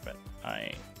charge here, but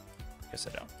I guess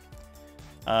I don't.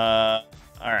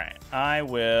 All right, I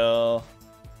will.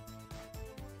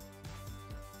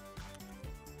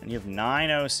 And you have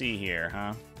 9 OC here,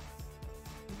 huh?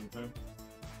 Mm-hmm.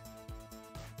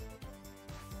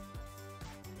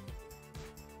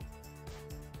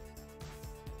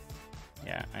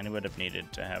 Yeah, I would have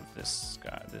needed to have this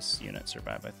guy, this unit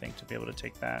survive, I think, to be able to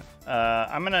take that.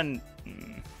 I'm gonna.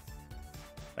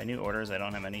 By new orders, I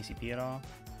don't have any CP at all.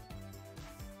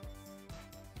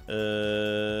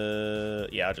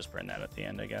 Yeah, I'll just burn that at the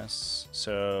end, I guess.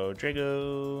 So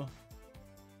Drago,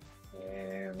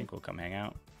 I think we'll come hang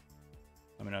out.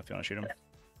 Let me know if you want to shoot him.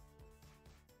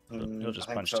 He'll just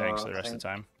punch tanks for the rest of the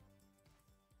time.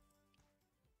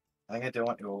 I think I do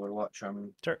want to overwatch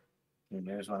him. Sure.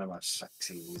 There's one of my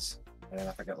 6s. And then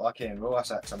if I get lucky and roll a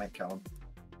 6, I might kill him.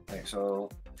 Right, so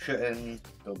shooting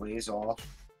the blaze off.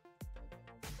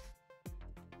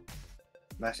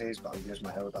 Misses, but I'll use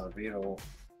my Eldari reroll.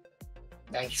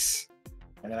 Nice.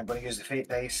 And then I'm going to use the fate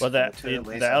dice. Well, the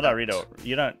Eldari reroll,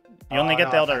 you only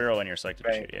get the Eldari reroll when you're selected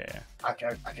to shoot. Yeah,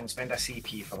 yeah. I can spend a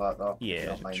CP for that though.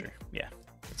 Yeah, sure. Yeah.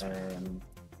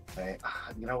 Right.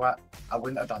 You know what? I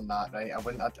wouldn't have done that, right? I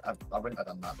wouldn't have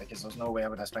done that because there's no way I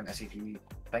would have spent a CP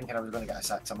thinking I was going to get a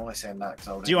 6. I'm only saying that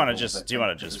because Do you want to just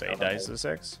fate dice the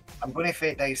 6? I'm going to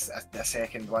fate dice a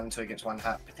second one so he gets 1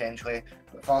 hit potentially.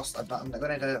 But first, I'm not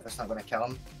going to do it if it's not going to kill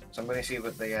him. So I'm going to see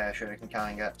what the Shuriken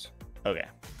Cannon gets. Okay.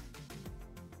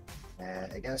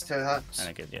 It gets 2 hits. And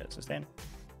it gets, yeah, sustain.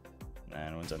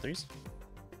 And wounds on 3s.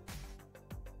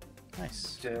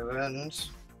 Nice. 2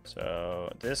 wounds.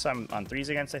 So this I'm on 3s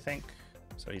against, I think.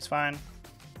 So he's fine.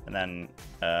 And then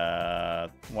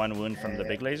 1 wound from the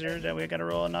big laser that we gotta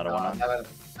roll, and not a 1 on.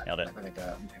 Nailed it.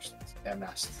 I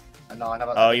missed. No, I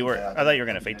never. Oh, you were. I thought you were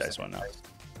gonna fate dice one now.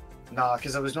 No,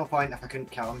 because there was no point if I couldn't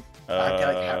kill him.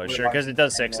 Oh, sure, because it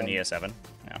does 6 and he has 7.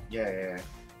 Yeah. Yeah.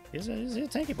 He's a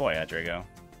tanky boy, Drago.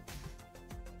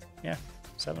 Yeah,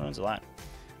 7 wounds a lot.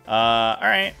 All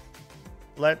right,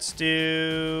 let's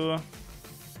do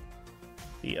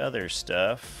the other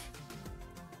stuff.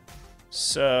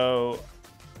 So,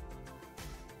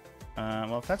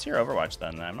 well, if that's your Overwatch,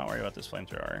 then I'm not worried about this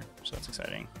flamethrower, so that's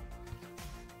exciting.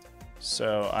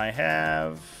 So I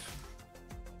have.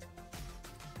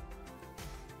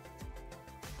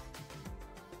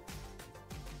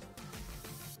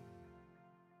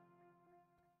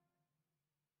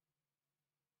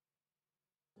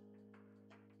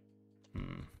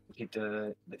 Get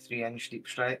the 3-inch deep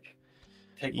strike.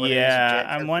 Yeah,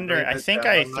 I'm wondering. I think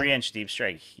I 3-inch deep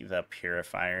strike the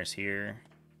purifiers here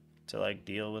to like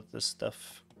deal with this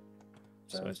stuff.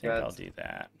 So I think I'll do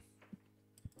that.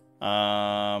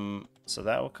 So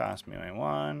that will cost me my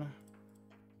 1.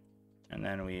 And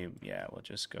then we'll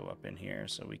just go up in here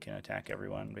so we can attack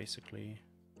everyone basically.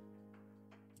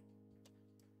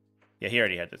 Yeah, he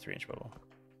already had the 3-inch bubble.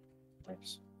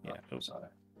 Nice. Yeah. Oh, sorry.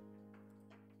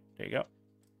 There you go.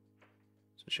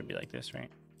 So it should be like this, right?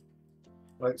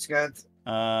 Looks good.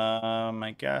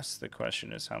 I guess the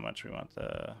question is how much we want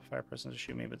the fire person to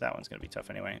shoot me, but that one's gonna be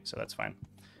tough anyway, so that's fine.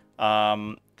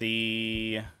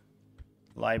 The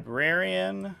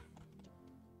librarian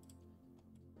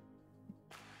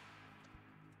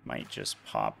might just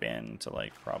pop in to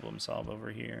like problem solve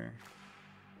over here.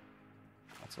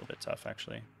 That's a little bit tough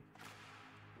actually.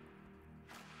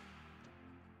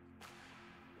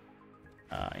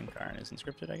 Incarn is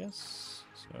inscripted, I guess.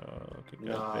 So could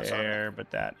go there,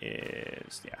 but that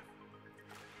is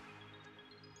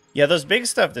yeah, those big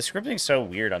stuff, the scripting's so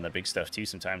weird on the big stuff too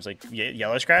sometimes. Like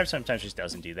Yellow Scribe sometimes just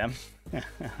doesn't do them. I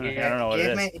don't know what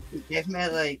it is. It gave me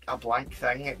like a blank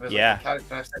thing. It was like a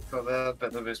characteristic for there,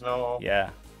 but there was no. Yeah,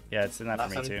 it's in that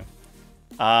for me too.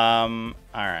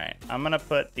 Alright. I'm gonna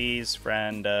put these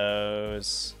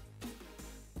friendos.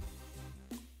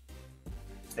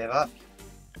 Stay up.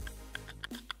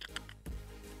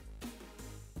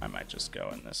 I might just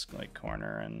go in this like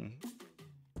corner and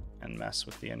mess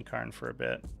with the Incarn for a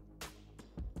bit.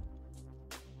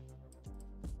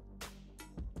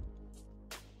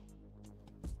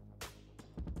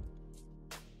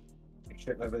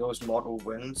 Shit, maybe those mortal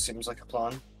wounds seems like a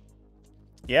plan.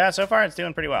 Yeah, so far it's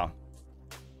doing pretty well.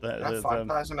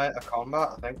 Phantasm out of combat,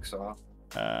 I think so.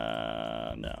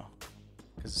 No,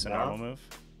 because it's a No? normal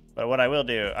move. But what I will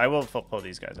do, I will pull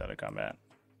these guys out of combat.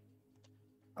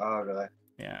 Oh, really?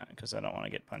 Yeah, because I don't want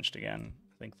to get punched again.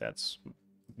 I think that's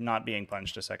not being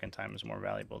punched a second time is more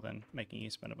valuable than making you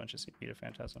spend a bunch of CP to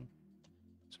Phantasm.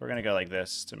 So we're going to go like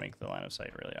this to make the line of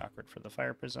sight really awkward for the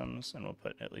fire prisms, and we'll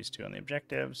put at least 2 on the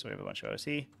objective, so we have a bunch of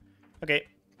OC. Okay.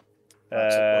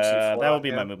 That will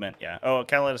be my movement, yeah. Oh,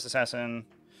 Catalyst Assassin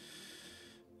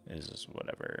is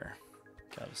whatever.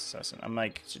 Catalyst Assassin. I'm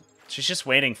like, she's just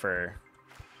waiting for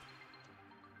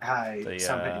Hi, the...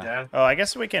 somebody down. Oh, I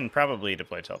guess we can probably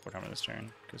deploy Teleport Armor this turn,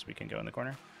 because we can go in the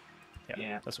corner.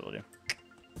 Yeah. That's what we'll do.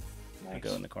 Nice. We'll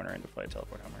go in the corner and deploy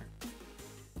Teleport Armor.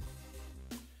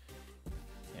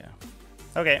 Yeah.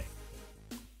 Okay.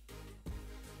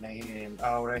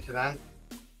 All right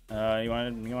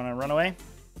then. You want to run away?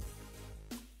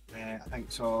 I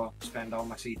think so. Spend all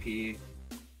my CP.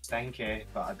 Stinky,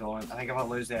 but I don't. I think if I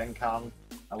lose the Incarn,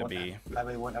 I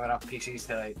really won't have enough PCs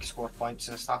to like score points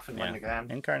and stuff and win the game.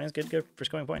 Incarn is good for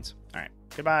scoring points. All right.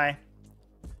 Goodbye.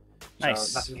 Nice.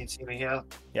 So nothing can see me here.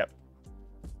 Yep.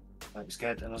 Looks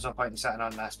good. And there's no point in sitting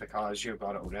on this because you've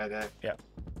got it already. Yep.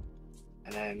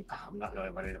 And then I'm not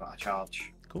really worried about a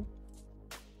charge. Cool.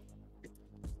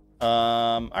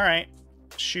 All right.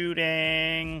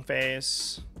 Shooting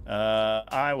phase.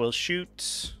 I will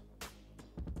shoot.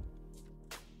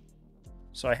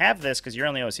 So I have this because you're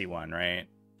only OC1, right?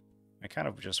 I kind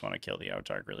of just want to kill the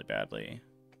Aeldari really badly.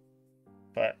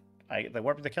 But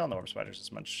the kill on the Warp Spiders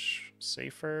is much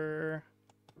safer.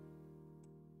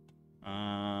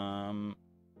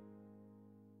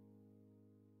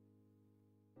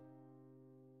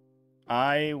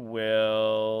 I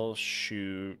will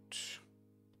shoot.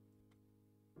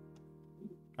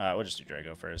 We'll just do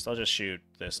Drago first. I'll just shoot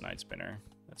this Night Spinner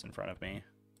that's in front of me.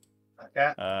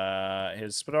 Okay.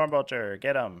 His Storm Bolter,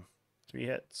 get him. 3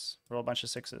 hits. Roll a bunch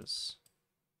of 6s.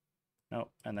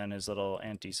 Nope. And then his little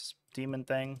anti-demon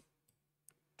thing.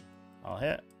 I'll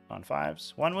hit on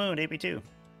 5s. 1 wound, AP2.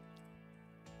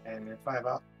 And 5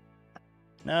 up.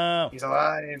 No. He's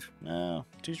alive. No.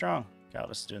 Too strong.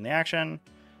 Caldas is doing the action.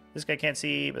 This guy can't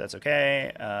see, but that's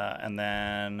okay. And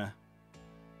then...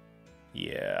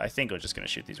 Yeah, I think we're just going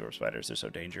to shoot these Warp Spiders. They're so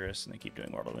dangerous, and they keep doing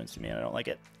mortal wounds to me, and I don't like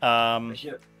it.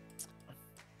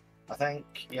 I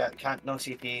think, yeah, can't no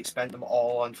CP, spent them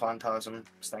all on Phantasm.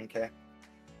 Stinky.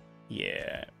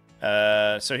 Yeah.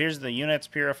 So here's the units,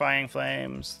 Purifying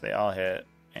Flames. They all hit,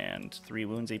 and 3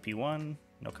 wounds, AP1,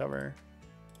 no cover.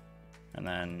 And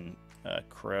then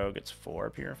Crow gets 4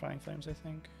 Purifying Flames, I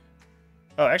think.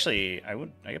 Oh, actually, I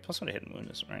get +1 to hit and wound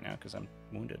this one right now, because I'm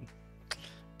wounded.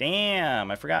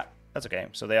 Damn, I forgot. That's okay.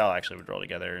 So they all actually would roll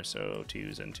together, so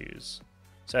 2s and 2s.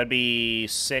 So that'd be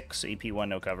 6 AP1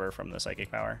 no cover from the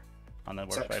Psychic Power on the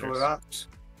Warp Fighters.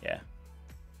 Yeah.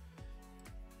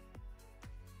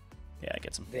 Yeah, it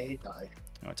gets them. They die.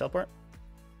 You want to teleport?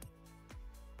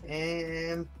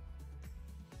 Can't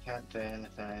do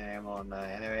anything on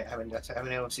that. Anyway, how many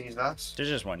LCs last? There's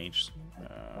just 1 each.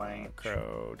 One each.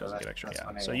 Crow doesn't get extra. That's Yeah.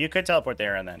 funny. So you could teleport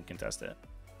there and then contest it.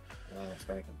 If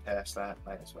I can contest that,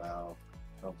 might as well.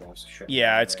 No balls of shit.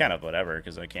 Yeah, it's kind of whatever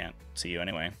because I can't see you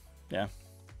anyway. Yeah.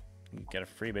 You can get it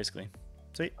for free basically.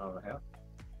 Sweet. Oh, hell.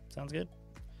 Sounds good.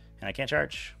 And I can't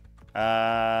charge.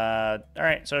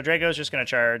 Alright, so Drago's just going to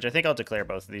charge. I think I'll declare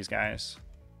both of these guys.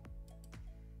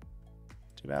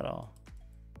 Too bad all.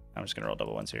 I'm just going to roll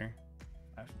double 1s here.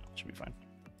 Should be fine.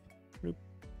 Roop.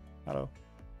 Auto.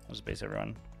 I'll just base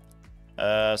everyone.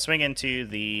 Swing into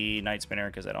the Night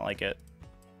Spinner because I don't like it.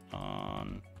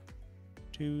 On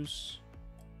 2s.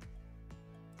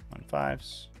 On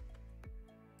 5s.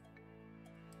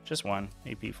 Just 1.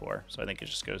 AP4. So I think it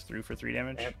just goes through for 3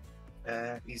 damage.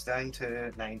 Yep. He's down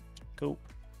to 9. Cool.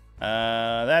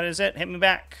 That is it. Hit me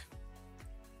back.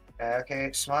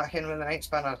 Okay, smacking with the Night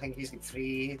Spanner. I think he's got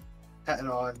 3, hitting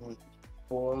on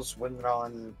 4s, winning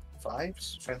on 5s,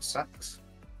 strength 6.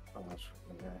 Oh,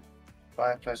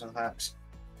 5 prison hacks.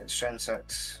 It's strength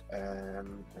 6.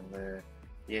 And the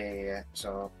yeah.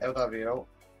 So Eldari roll.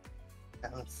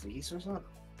 Hitting on 3s, was it?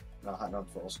 No, hitting on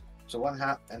 4s. So 1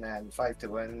 hit and then 5 to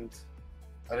wind.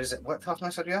 Or is it what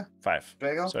toughness are you? 5.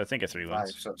 Drago? So I think a 3 5,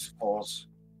 wins. so it's 4s.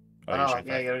 Oh, Oh, strength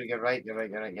yeah, 5. you're right.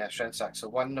 Yeah, strength 6. So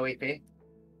 1 no AP.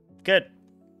 Good.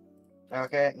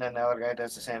 Okay, and then the other guy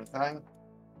does the same thing.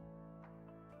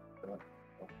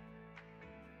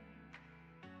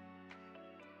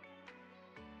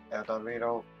 Eldari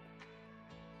roll.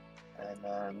 And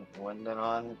then winding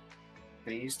on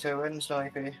 3s, 2 wins, no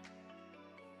AP.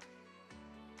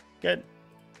 Good.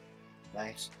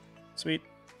 Nice. Sweet.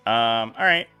 All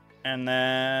right. And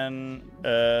then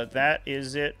that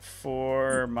is it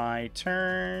for my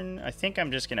turn. I think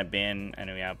I'm just going to bin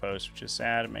enemy outpost, which is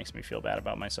sad. It makes me feel bad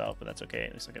about myself, but that's okay.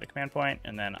 At least I get a command point,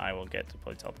 and then I will get to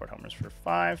play teleport homers for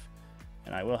 5.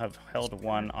 And I will have held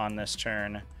 1 on this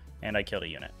turn, and I killed a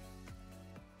unit.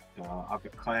 So I've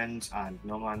got cleanse and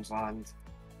no man's land.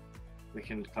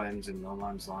 Weakened cleanse and no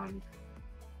man's land.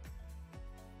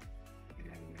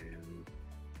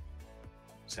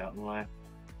 Certainly.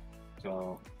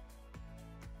 So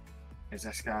is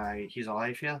this guy? He's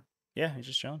alive here. Yeah, he's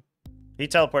just chilling. He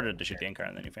teleported to shoot the Incar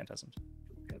and the new Phantasms.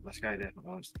 Okay, this guy definitely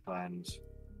wants the cleanse.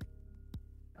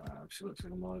 So it looks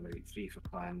like I'm only about 3 for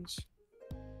cleanse.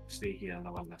 Stay here and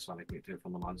I win this one. I can get 2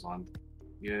 from the man's land.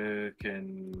 You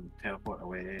can teleport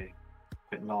away,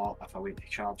 but not if I wait to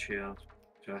charge here.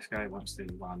 So this guy wants to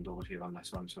land over here on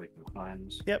this one so he can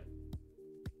cleanse. Yep.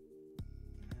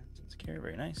 That's carry,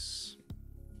 very nice.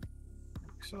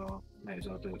 So might as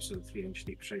well do it so the 3-inch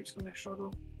deep strike's going to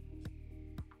struggle.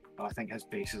 But I think his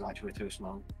base is actually too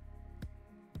small.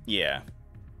 Yeah.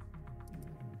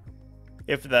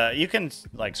 If the you can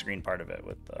like screen part of it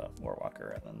with the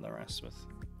Warwalker and then the rest with So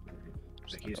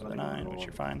just he's the going 9, which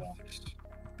you're fine.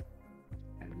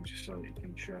 And just so that he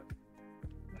can shoot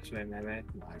this way maybe.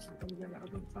 No, he's not going to do that, I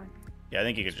don't think. Yeah, I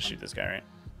think you could just shoot this guy, right?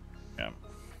 Yeah.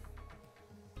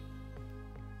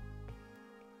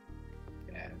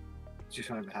 Yeah, it's just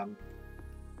going to be him.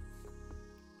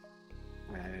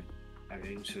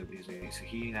 Arrange so that he's a, so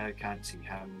he now can't see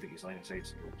him, but his line of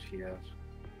sight's over here.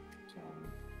 So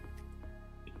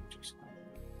he can just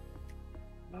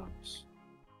nuts.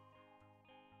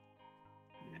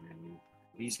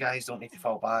 These guys don't need to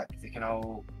fall back. They can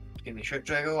all. Can they shoot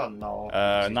Drago or no?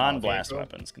 Non-blast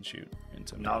weapons can shoot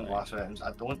into melee. Non-blast weapons.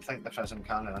 I don't think the Prism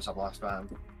Cannon is a blast weapon.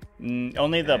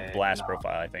 Only the blast no.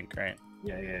 profile, I think, right?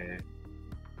 Yeah.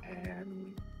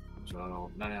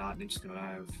 So none of that needs to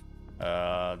move.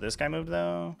 This guy moved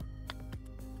though.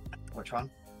 Which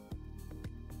one?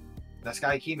 This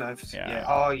guy, he moves. Yeah.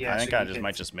 Oh yeah. I think so I you just could-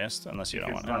 might just missed unless you you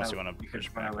don't could want. run Unless you out- want to you could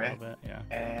push run back a away. little bit.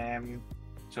 Yeah.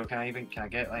 So can I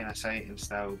get line of sight and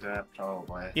still do it?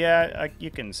 Probably. Yeah, you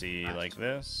can see Nice. like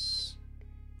this,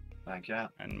 Thank you.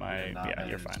 and my And that yeah,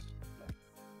 you're is- fine.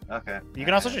 Okay. You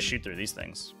can also just shoot through these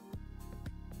things.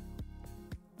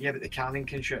 Yeah, but the cannon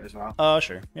can shoot as well. Oh,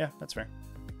 sure. Yeah, that's fair.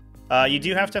 You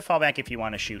do have to fall back if you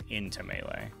want to shoot into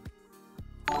melee.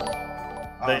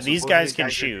 Oh, These suppose guys can are-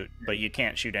 shoot, but you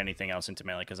can't shoot anything else into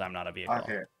melee because I'm not a vehicle.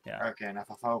 Okay. Yeah. Okay, and if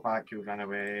I fall back, you'll run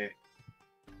away.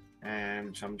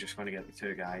 So I'm just going to get the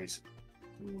 2 guys.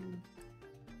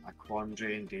 A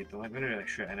quandary indeed. They're not going to really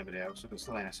shoot anybody else. So it's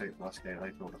the line of sight for this guy,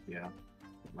 like over here,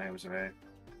 miles away.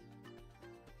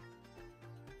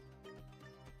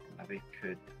 Maybe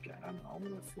could get him on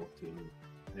with 14.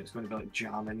 And it's going to be like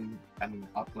jamming and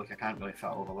up. Like I can't really fit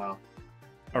over well.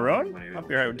 Arun, hope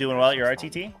you're doing well at your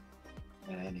RTT.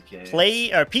 In any case,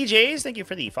 PJs, thank you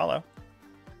for the follow.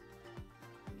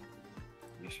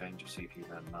 Just trying to see if you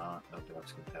can not. Nobody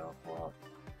else can teleport.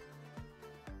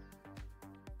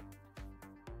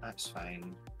 That's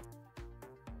fine.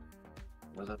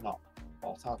 Was it not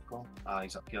Autarko? Ah,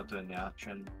 he's up here doing the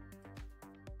action.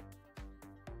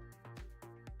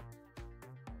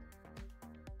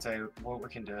 So what we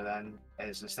can do then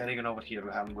is instead of going over here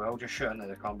with him, we'll just shoot into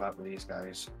the combat with these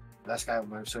guys. This guy will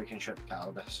move so he can shoot the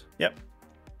Calibus. Yep.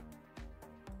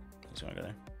 Just want to go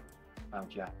there.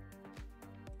 Thank you.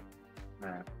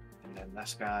 Right. And then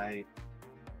this guy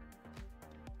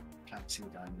can't see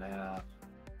down there.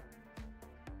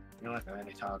 We don't have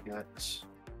any targets,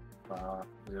 but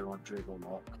we don't want Drago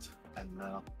locked in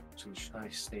there. So we're just going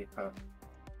to stay put.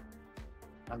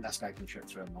 And this guy can shoot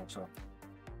through him also.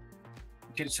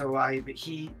 Okay, so but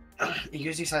he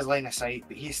uses his line of sight,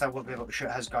 but he still won't be able to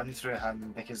shoot his gun through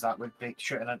him because that would be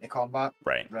shooting into combat.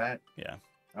 Right. Right? Yeah.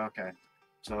 Okay.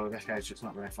 So this guy's just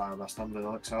not going to fire this time by the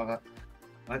looks of it.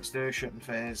 Let's do shooting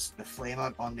phase, the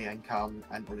flamer on the income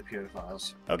into the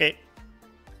purifiers. Okay.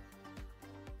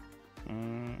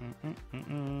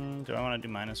 Do I want to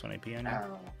do -1 AP on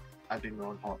you? I've been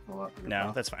going hot for that.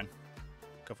 No, that's fine.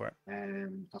 Go for it.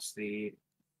 That's the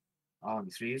on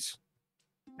 3s.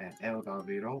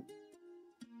 Aeldari roll.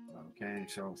 Okay,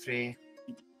 so 3.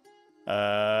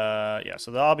 Yeah,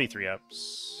 so they'll all be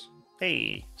 3-ups.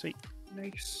 Hey, sweet.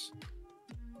 Nice.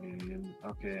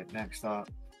 Okay, next up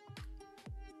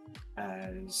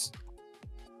is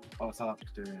Autark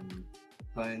doing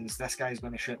planes. This guy's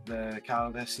going to shoot the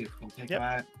Calibus, see if we can take him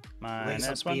out.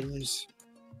 Laser -1. beams.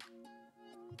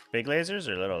 Big lasers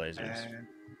or little lasers?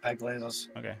 Big lasers.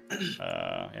 Okay.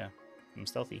 Yeah. I'm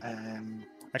stealthy. Um,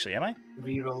 Actually, am I?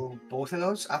 Reroll both of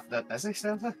those after that. Is he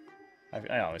stealthy?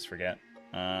 I always forget.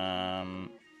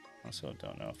 Also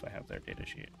don't know if I have their data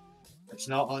sheet. It's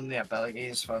not on the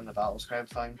abilities from the battle scribe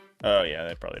thing. Oh yeah,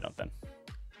 they probably don't then.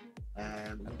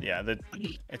 Yeah,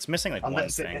 it's missing like one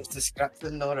it's thing. It's the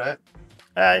scripting though, right?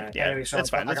 Yeah, anyway, so it's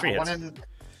fine. The 3 hits.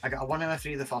 I got a 1 and a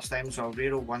 3 the first time, so I'll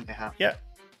reroll 1 to hit. Yeah.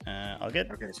 All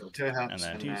good. Okay, so 2 hits And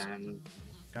then 2s.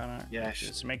 Connor. Yeah.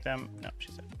 Just to make them. No,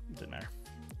 she said it didn't matter.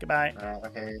 Goodbye.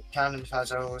 Okay, cannon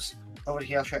fizzles. Over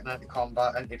here, shooting into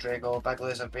combat, into Drago, big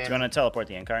laser beam. Do you want to teleport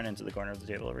the incarn into the corner of the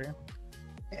table over here?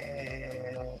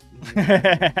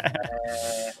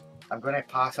 I'm going to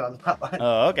pass on that one.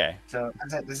 Oh, okay. So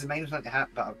this is -1 to hit,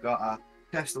 but I've got a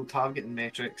pistol targeting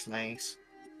matrix, nice.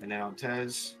 And now it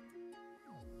is.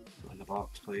 In the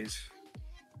box, please.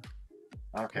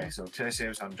 Okay, so 2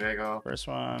 saves on Drago. First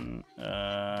one.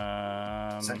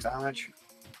 6 damage.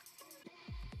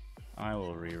 I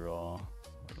will reroll.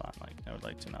 I would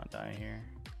like to not die here.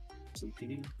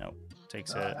 CP. Nope.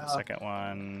 Takes it. Second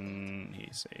one. He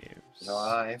saves. He's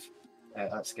alive.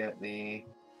 Let's get the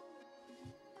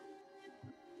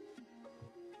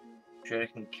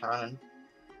Shuriken Cannon.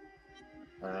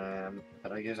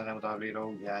 Did I use an Aeldari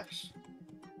reroll? Yes.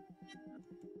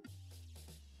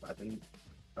 But I didn't.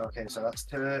 Okay, so that's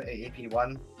 2 at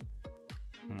AP1.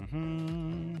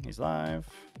 He's live.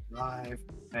 Live.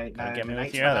 Right, now Get me the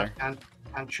with Knight your other.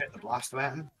 Can't shoot the blast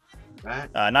weapon. Right?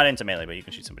 Not into melee, but you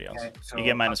can shoot somebody else. Okay, so you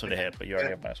get -1 to hit, but you already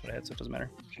have -1 to hit, so it doesn't matter.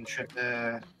 You can shoot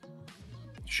the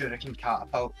Shuriken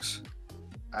catapults.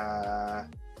 I'm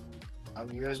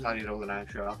using my reroll now,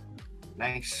 sure.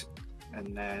 Nice.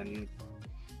 And then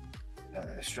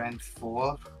strength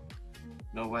 4.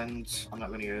 No wins. I'm not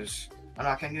going to use. Oh, no,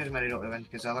 I can use my reroll to win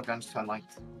because the other guns turn like.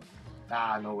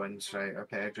 No wins. Right.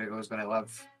 Okay. Drago's going to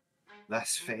live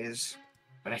this phase,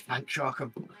 but I can't shock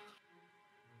him.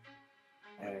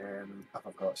 If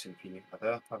I've got CP, I do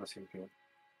have a CP.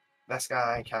 This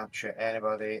guy can't shoot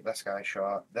anybody. This guy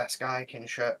shot. This guy can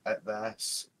shoot at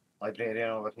this librarian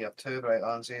over here. 2 bright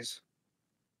lances.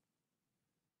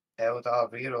 Eldar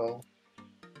reroll.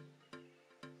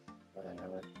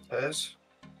 2s.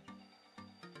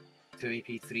 2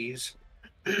 EP3s.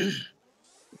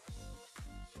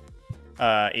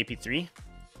 AP3.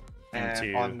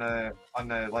 Into... on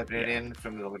the librarian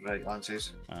from the bright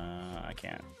lances. I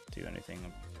can't do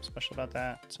anything special about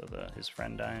that. So his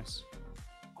friend dies.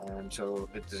 So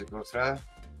does it go through?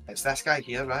 It's this guy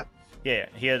here, right? Yeah,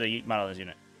 he had a model his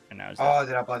unit, and now he's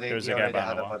did I buddy? There was He a guy already behind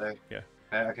had the a wall. buddy. Yeah.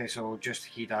 Okay, so just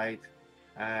he died,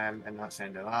 and that's the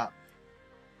end of that.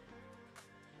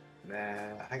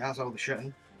 I think that's all the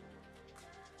shooting.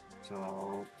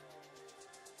 So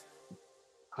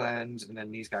cleanse, and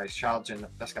then these guys charging.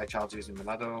 This guy charges in the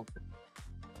middle.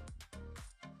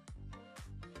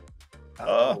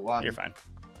 You're fine.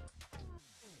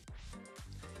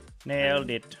 Nailed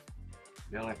it.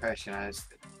 The only question is,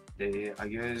 do I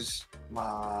use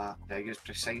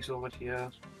precise over here?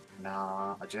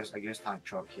 Nah, I use tank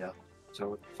shock here.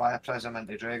 So fire prism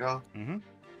into Drago.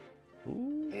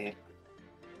 Ooh.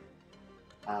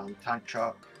 Tank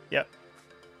shock. Yep.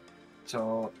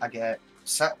 So I get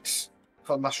 6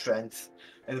 for my strength,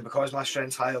 and because my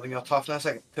strength's higher than your toughness,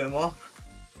 I get 2 more.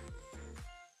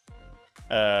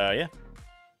 Yeah.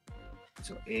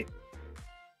 So 8.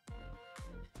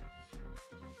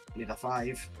 Need a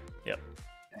 5. Yep.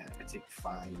 I take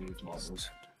 5 models.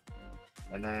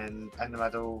 And then in the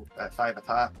middle, 5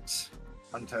 attacks,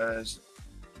 hunters,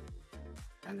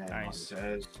 and then Nice.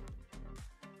 hunters.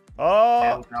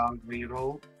 Oh! Eldar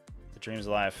reroll. The dream's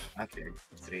alive. Okay,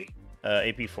 3.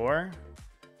 AP4.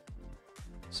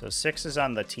 So 6 is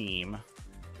on the team.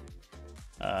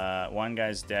 1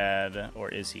 guy's dead, or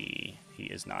is he? He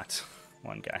is not.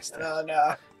 1 guy's dead. Oh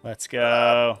no. Let's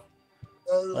go.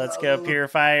 Let's go,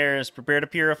 purifiers. Prepare to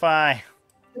purify.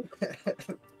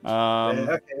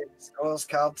 Okay, scores,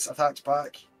 cards, attacks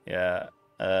back. Yeah.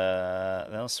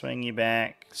 They'll swing you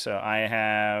back. So I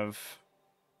have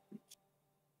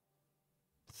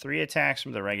 3 attacks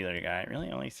from the regular guy.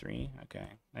 Really, only 3? Okay.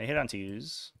 I hit on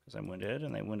 2s because I'm wounded,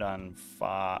 and they wound on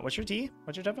 5. What's your T?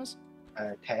 What's your toughness?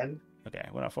 10. Okay,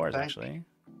 went on 4s Thank actually.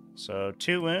 So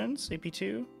 2 wounds,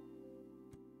 AP2.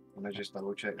 Let me just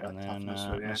double check that. And then toughness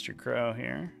for you. Mr. Crow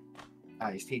here.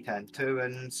 He's T10. 2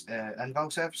 wins,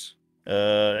 invulsives.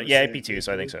 Yeah, AP2,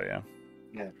 so I think so, yeah.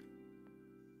 Yeah.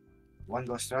 1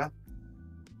 goes through.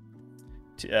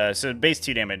 So base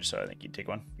 2 damage, so I think you'd take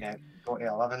 1. Yeah, go to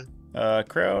 11.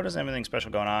 Crow doesn't have anything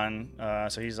special going on.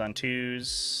 So he's on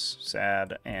 2s,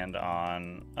 sad, and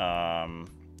on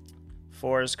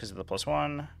 4s because of the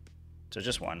 +1. So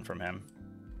just 1 from him.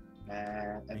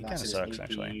 And He that's kinda his sucks,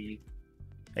 actually.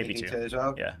 AP2. as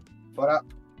well. Yeah. 4 up.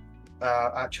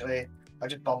 Actually, I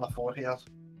just bomb my 4 here.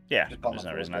 Yeah, Just bomb there's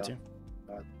my no reason four not to.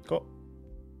 here. Cool.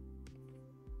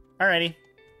 Alrighty.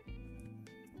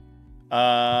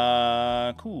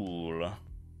 Cool.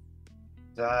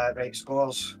 Right,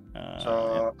 scores. Yeah.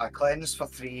 So I cleansed for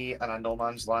 3 and a no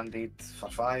man's landed for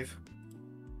 5.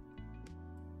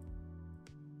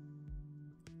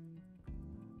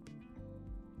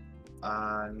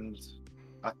 And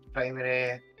a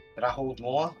primary, did I hold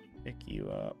more? Pick you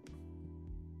up.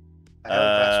 I held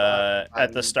this one.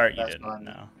 At the and start you this didn't. one.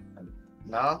 No,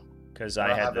 No? because Did I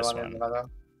had have the this in one. the middle?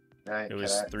 Right, It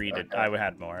was correct. 3 to. Okay. I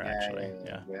had more Yeah, actually.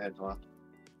 Yeah. You had one.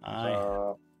 I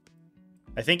So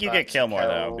think you get that's kill more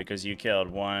though kill. because you killed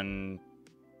 1,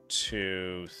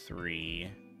 2,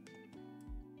 3,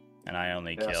 and I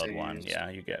only Yeah, so killed you 1. used- Yeah,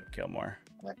 you get kill more.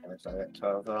 I can start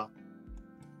 12 though.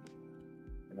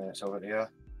 And then it's over to you.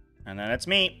 And then it's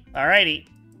me. Alrighty.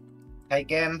 Tight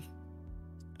game.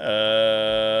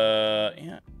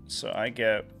 Yeah. So I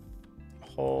get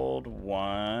hold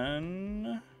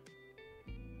 1.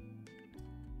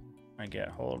 I get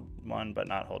hold 1, but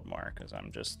not hold more because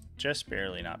I'm just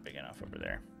barely not big enough over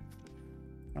there.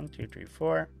 1, 2, 3,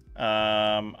 4.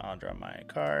 I'll draw my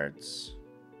cards.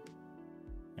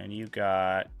 And you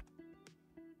got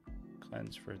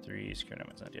cleanse for 3. Secure no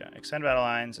man's land. Yeah. Extend battle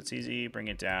lines. It's easy. Bring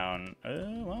it down.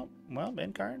 Well,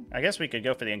 end card. I guess we could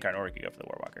go for the end card, or we could go for the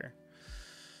Warwalker.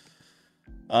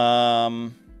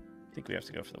 I think we have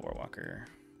to go for the Warwalker,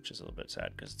 which is a little bit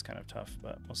sad because it's kind of tough,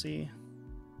 but we'll see.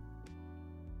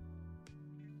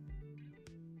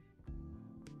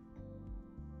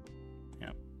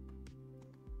 Yep.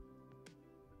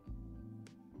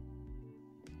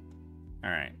 All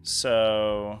right,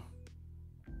 so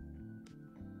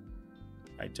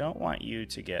I don't want you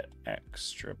to get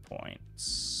extra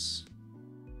points.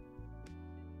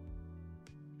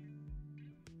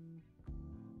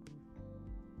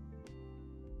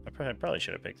 I probably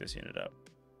should have picked this unit up,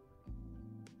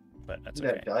 but that's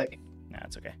okay. Nah,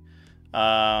 it's okay.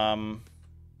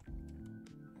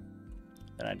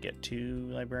 Then I'd get 2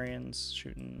 librarians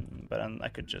shooting, but I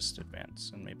could just advance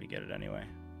and maybe get it anyway.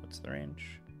 What's the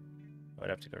range? Oh,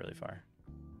 I'd have to go really far.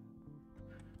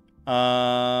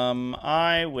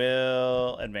 I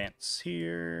will advance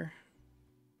here.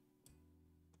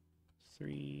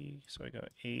 3, so I go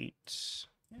 8.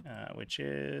 Which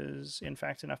is, in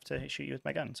fact, enough to shoot you with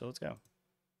my gun, so let's go.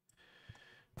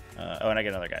 Oh, and I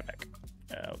get another guy back.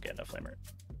 I'll get a flamer.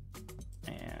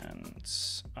 And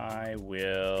I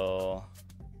will...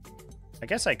 I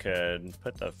guess I could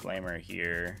put the flamer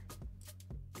here,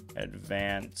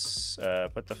 advance,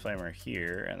 put the flamer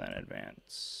here, and then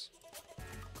advance.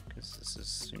 Because this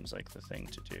seems like the thing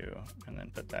to do. And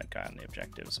then put that guy on the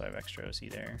objective, so I have extra OC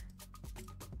there.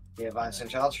 You advance in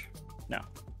charge? No.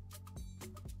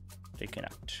 They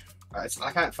cannot. Right,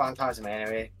 I can't phantasm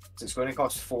anyway. So it's going to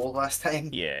cost 4 last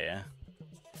time. Yeah.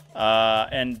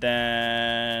 And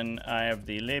then I have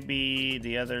the Libby,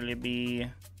 the other Libby,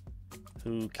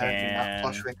 who can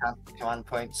Plus we can't command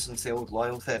points since the old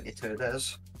loyal 32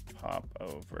 does. pop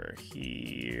over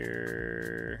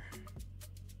here.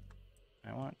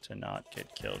 I want to not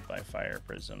get killed by fire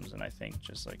prisms, and I think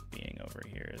just like being over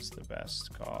here is the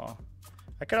best call.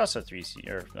 I could also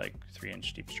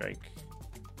 3-inch deep strike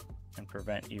and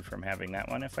prevent you from having that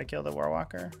one if I kill the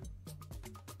Warwalker.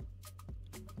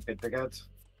 Could be good.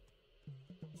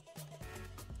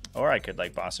 Or I could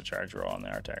like boss a charge roll on the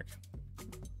Artark.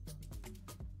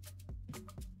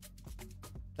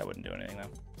 That wouldn't do anything though.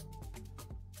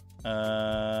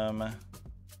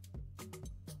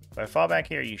 If I fall back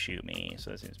here, you shoot me,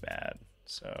 so that seems bad.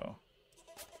 So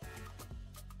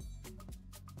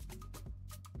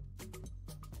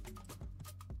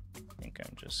I think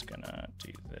I'm just gonna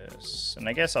do this. And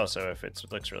I guess also if it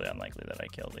looks really unlikely that I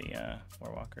kill the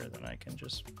Warwalker, then I can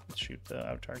just shoot the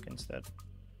Autark instead.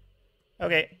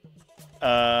 Okay.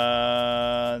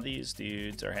 These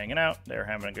dudes are hanging out. They're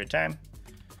having a good time.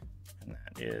 And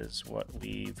that is what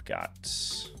we've got.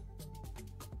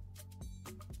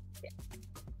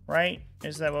 Right?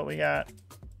 Is that what we got?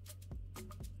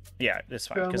 Yeah, it's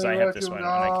fine, because I have this one and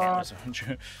I can't lose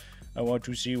one. I want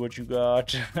to see what you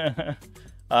got.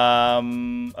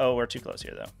 Oh, we're too close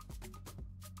here, though.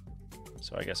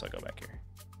 So I guess I'll go back here.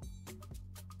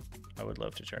 I would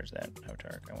love to charge that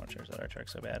Autark. I want to charge that Autark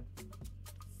so bad.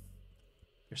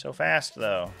 You're so fast,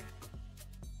 though.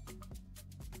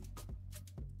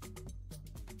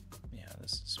 Yeah,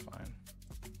 this is fine.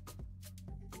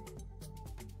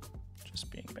 Just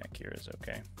being back here is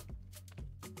okay.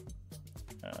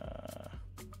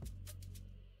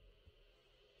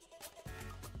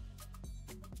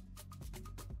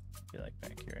 Be like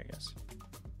back here, I guess.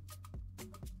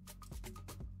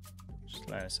 Just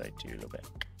line of sight to a little bit.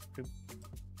 Boop.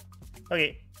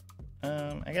 Okay.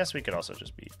 I guess we could also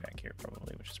just be back here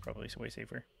probably, which is probably way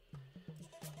safer.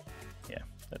 Yeah,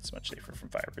 that's much safer from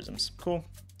fire prisms. Cool.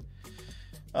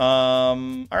 All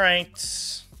right.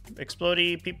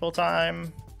 Explodey people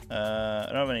time. I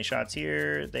don't have any shots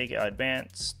here. They got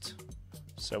advanced.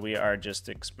 So we are just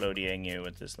exploding you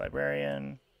with this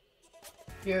librarian.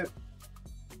 Yeah.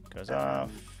 Goes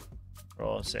off.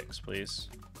 Roll a 6, please.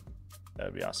 That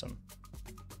would be awesome.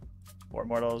 4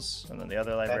 mortals, and then the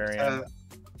other librarian.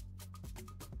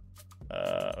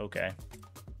 Okay.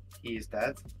 He's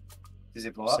dead. Does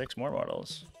he blow up? 6 more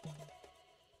mortals.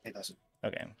 He doesn't.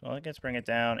 Okay, well, let's bring it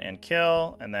down and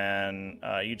kill, and then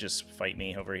you just fight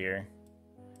me over here.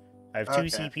 I have 2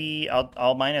 CP.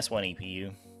 I'll minus 1 EP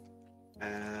you.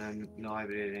 No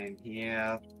librarian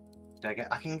here. I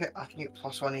can get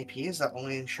 +1 AP. Is that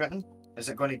only in shooting? Is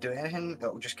it going to do anything?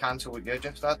 It'll just cancel what you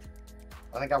just did.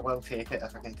 I think I will take it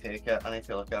if I can take it. I need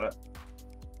to look at it.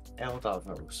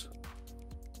 Eldari.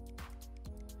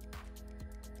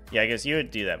 Yeah, I guess you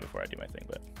would do that before I do my thing,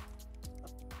 but.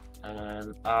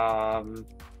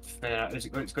 Fair. It's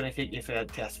going to take you to a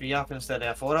 3 up instead of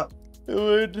a 4 up. It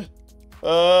would.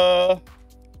 Well,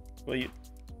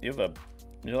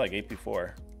 you're like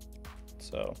AP4,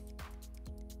 so.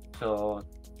 So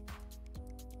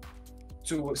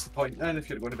what's the point then if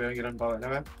you're going to be on your unbound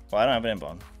anyway? Well, I don't have an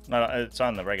inbound. No, it's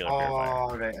on the regular purifier.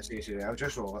 Oh, right, I see. I'll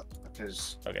just roll it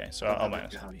because. Okay, so I'll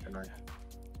minus.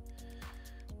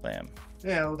 Bam.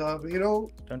 Yeah, Eldari.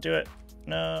 Don't do it.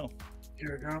 No.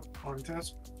 Here we go. On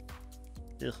test.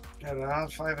 Ugh. Yeah,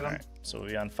 that's 5 of them. Alright, so we'll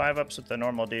be on 5 ups with the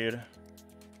normal dude.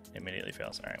 Immediately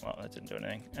fails. Alright, well, that didn't do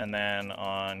anything. And then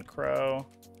on Crow,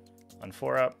 on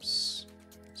 4 ups.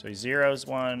 So he zeros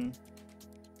 1.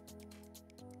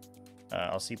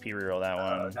 I'll CP reroll that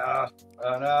one. No.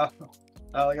 Oh no.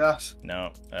 Oh gosh.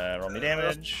 No. Roll me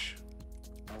damage.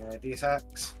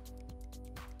 D6.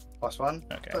 +1.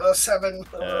 Okay. 7.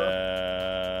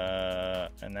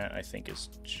 And that I think is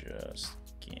just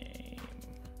game.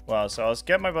 Well, so I'll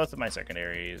get both of my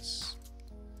secondaries.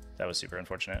 That was super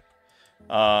unfortunate.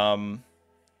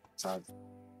 Sad.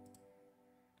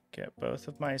 Get both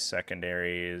of my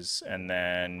secondaries, and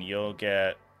then you'll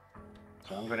get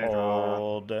So I'm gonna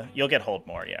hold. You'll get hold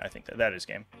more. Yeah, I think that is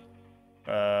game.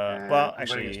 Well,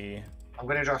 actually, I'm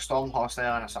gonna draw Storm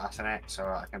Hostile and Assassinate, so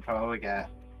I can probably get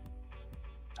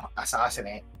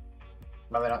Assassinate.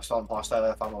 Maybe not Storm Hostile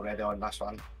if I'm already on this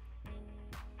one.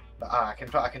 But I can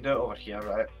do it over here,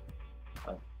 right?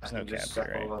 There's no cap zip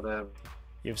here, right? over the.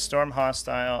 You have Storm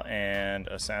Hostile and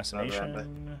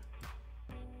Assassination.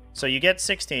 So you get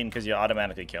 16 because you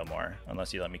automatically kill more,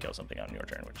 unless you let me kill something on your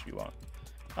turn, which you won't.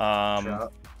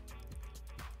 Sure.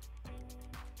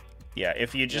 Yeah,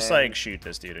 if you just like shoot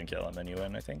this dude and kill him, then you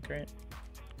win, I think, right?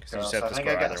 Because you just have to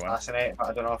score either one. Assassinate, but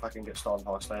I don't know if I can get Storm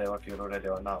Hostile if you're already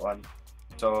on that one.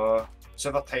 So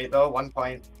super tight though, 1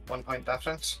 point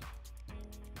difference.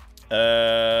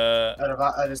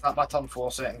 Is that my turn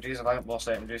 4 secondaries? If I have more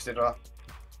secondaries to draw.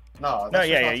 No,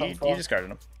 yeah, you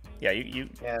discarded him. Yeah,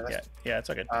 yeah, it's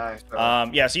all good.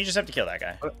 Yeah, so you just have to kill that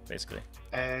guy, basically.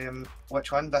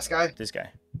 Which one? This guy? This guy.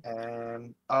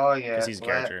 Oh yeah. Because he's a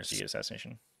character, so you get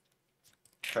assassination.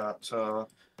 Sure, so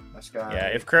this guy. Yeah,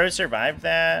 if Crow survived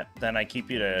that, then I keep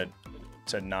you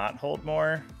to not hold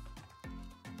more.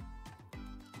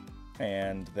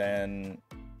 And then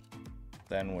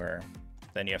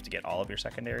you have to get all of your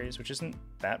secondaries, which isn't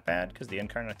that bad because the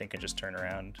Incarnate I think can just turn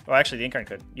around. Oh, actually, the Incarnate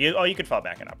could. You could fall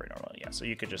back and operate normally. Yeah, so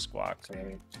you could just walk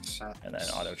and then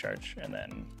auto charge and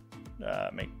then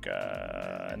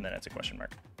and then it's a question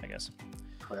mark, I guess.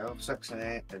 12, 6 and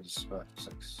 8 is what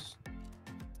 6,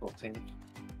 14.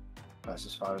 That's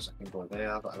as far as I can go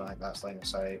there, but I don't think that's line of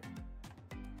sight.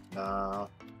 No.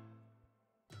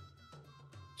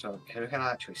 So who can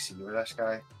I actually see with this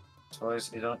guy? I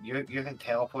suppose you can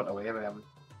teleport away with him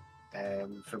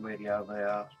from where you are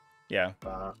there. Yeah.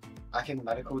 But I can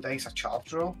miracle dice a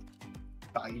charge roll.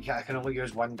 But I can only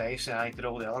use 1 dice and I need to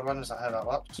roll the other one. Is that how that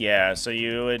works? Yeah, so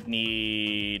you would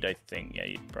need, I think, yeah,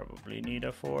 you'd probably need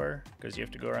a 4 because you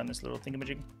have to go around this little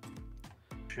thingamajig.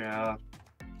 Sure.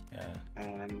 Yeah.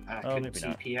 And I can maybe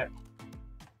not. CP it.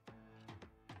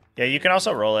 Yeah, you can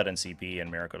also roll it in CP and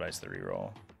miracle dice the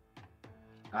reroll.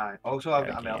 Also, I've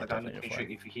Yeah, got a you melted gun definitely that can do shoot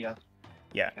you for here.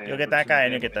 Yeah, you'll get that guy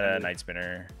and you'll get the Night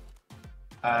Spinner.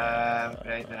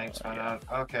 Right, the Night Spinner.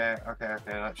 Yeah. Okay,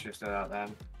 let's just do that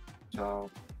then.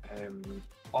 So,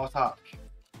 Autark.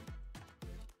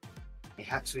 He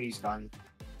hits with his gun.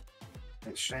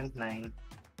 It's strength 9.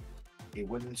 He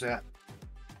wounds it.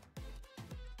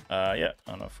 Yeah,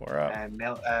 on a 4 up.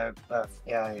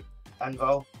 Yeah,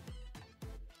 Anvil.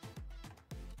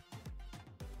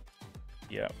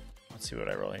 Yep. Let's see what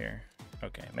I roll here.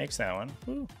 Okay, makes that one.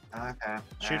 Woo. Okay.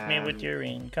 Shoot me with your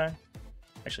rain car.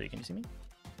 Actually, can you see me?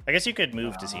 I guess you could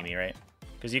move to see me, right?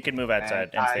 Because you could move outside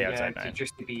and stay outside 9.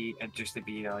 Just to be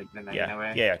like the 9 Yeah,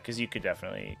 away. yeah, because you could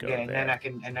definitely go Yeah, there.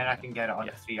 and then I can get it on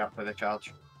a 3 up with a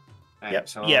charge. Right, Yep.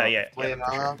 So Yeah, play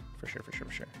for sure.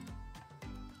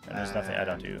 And there's nothing. I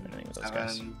don't do anything with those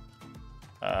guys.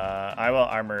 I will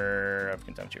armor of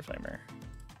contempt your flamer.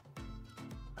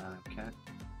 Okay.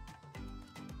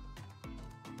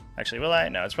 Actually, will I?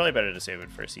 No, it's probably better to save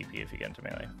it for CP if you get into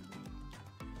melee.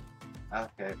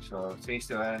 Okay, so 3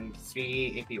 still in,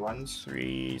 3 AP1s.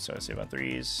 3, so I save on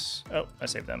 3s. Oh, I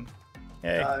saved them.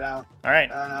 Yay. No. All right.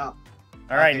 No.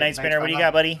 All right, Okay, Night Spinner, what do you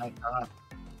got, buddy?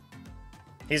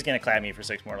 He's going to clap me for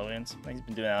 6 mortal wounds. He's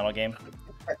been doing that all game.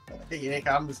 Here he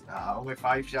comes. Only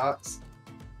 5 shots.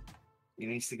 He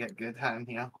needs to get good hand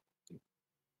here.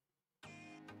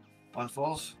 1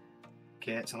 falls.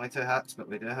 Okay, it's only 2 hits, but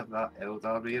we do have that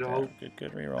Aeldari reroll.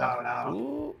 Good reroll. No.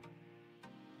 Ooh.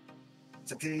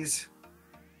 6s.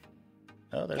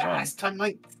 Oh, there's Yes, one. turn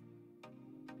right.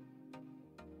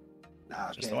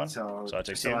 Just the one? So I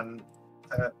took 2.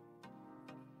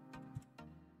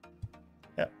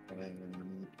 Yep.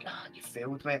 You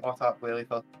failed, mate. Off that wheelie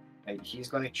for. Right, he's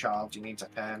going to charge. He needs a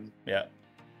 10. Yeah.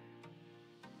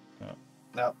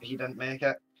 No, he didn't make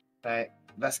it. Right,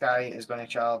 this guy is going to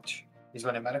charge. He's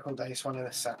going to miracle dice one of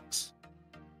the 6.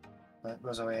 That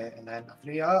goes away, and then a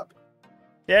 3 up.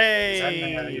 Yay! He's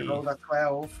in there. You rolled a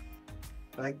 12.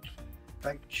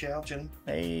 Big charging.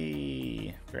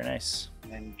 Hey, very nice.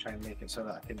 And then try and make it so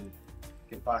that I can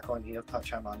get back on here, touch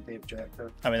him on the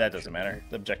objective. I mean, that doesn't matter.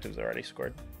 The objective's already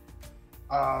scored.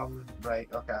 Right,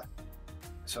 okay.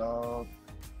 So,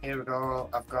 here we go.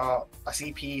 I've got a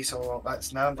CP, so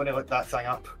that's now I'm going to look that thing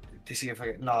up to see if I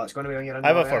get. No, it's going to be on your. I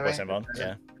have a 4+ inbound.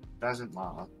 Yeah. Doesn't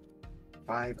matter.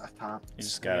 5 attack. You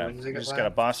just gotta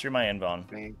boss through my inbound.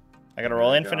 I gotta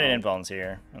roll There we infinite go. inbounds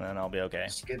here, and then I'll be okay.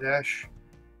 Skiddish.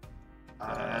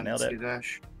 Nailed it.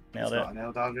 Skiddish. Nailed It's it. got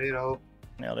an Aeldari reroll.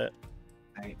 Nailed it.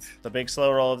 Right. The big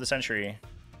slow roll of the century.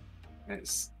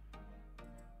 He's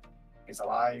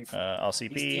alive. I'll He's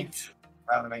CP. dead.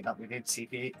 Well, we might not be dead.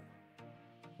 CP.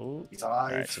 Ooh. He's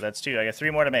alive. Alright, so that's 2. I got 3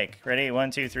 more to make. Ready?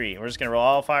 1, 2, 3. We're just gonna roll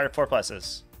all 4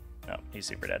 pluses. No, he's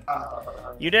super dead.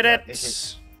 You did yeah,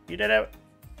 it! You did it!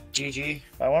 GG.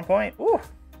 By 1 point. Ooh!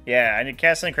 Yeah, I need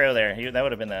Castling Crow there. That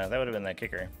would have been the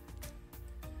kicker.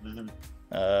 Mm-hmm.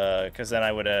 Because then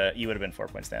you would have been 4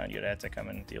 points down. You'd have had to come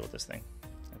and deal with this thing,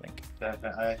 I think.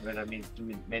 Definitely. Would have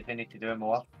made me need to do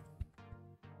more.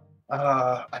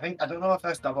 I don't know if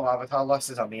this double avatar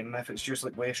list is a meme, if it's just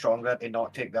like way stronger to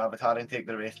not take the avatar and take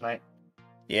the Wraith Knight.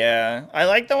 Yeah, I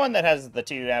like the one that has the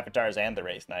 2 avatars and the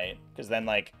Wraith Knight, because then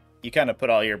like you kind of put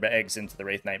all your eggs into the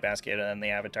Wraith Knight basket, and then the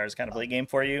avatar's kind of late game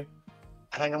for you.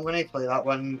 I think I'm going to play that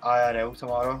one IRL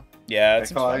tomorrow. Yeah,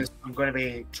 it's because I'm going to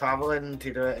be traveling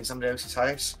to do it in somebody else's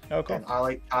house. Oh, cool. And I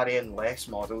like carrying less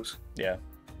models. Yeah.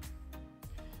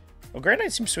 Well, Grey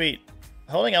Knight seems sweet.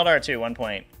 Holding Eldar to 1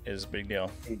 point is a big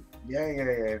deal.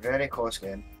 Yeah. Very close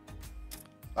game.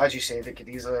 As you said, it could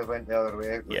easily have went the other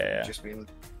way. It would have Yeah. just been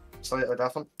slightly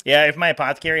different. Yeah, if my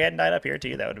apothecary hadn't died up here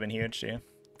too, that would have been huge too.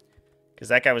 Because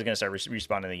that guy was going to start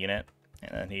respawning the unit,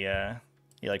 and then he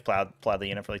like plowed the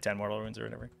unit for like 10 mortal wounds or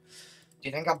whatever. Do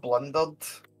you think I blundered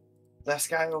this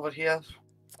guy over here?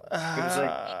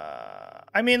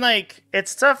 I mean, like,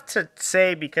 it's tough to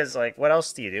say because, like, what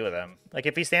else do you do with him? Like,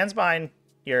 if he stands behind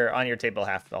on your table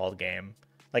half the whole game,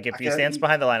 like, if he stands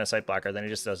behind the line of sight blocker, then he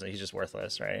just doesn't. He's just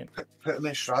worthless, right? Put him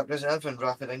in strat reserve and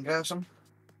rapid ingress him.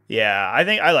 Yeah, I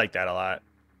think I like that a lot.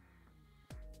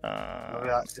 Maybe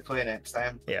that's to play next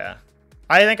time. Yeah,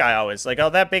 I think I always like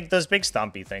those big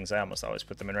stompy things. I almost always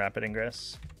put them in rapid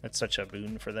ingress. It's such a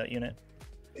boon for that unit.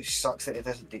 It sucks that it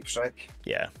doesn't deep strike.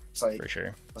 Yeah, it's like for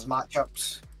sure. There's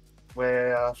matchups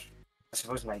where I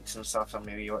suppose knights and stuff, or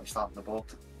maybe you want to start on the board.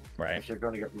 Right. If you're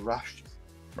going to get rushed.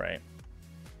 Right.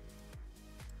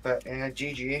 But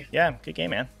GG. Yeah, good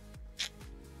game, man.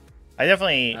 I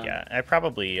definitely, I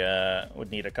probably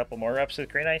would need a couple more reps with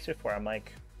Grey Knights before I'm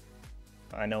like,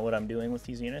 I know what I'm doing with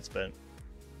these units, but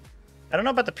I don't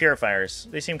know about the Purifiers.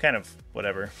 They seem kind of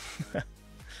whatever.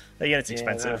 That unit's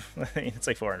expensive. It's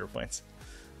like 400 points.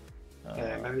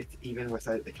 Maybe even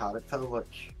without the character,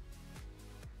 like...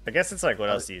 I guess it's like, what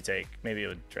else do you take? Maybe it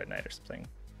would Dread Knight or something.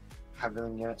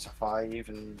 Having units of 5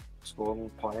 and scoring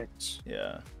points.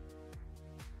 Yeah.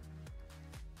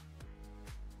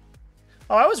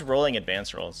 Oh, I was rolling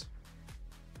advanced rolls.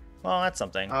 Well, that's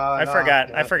something. I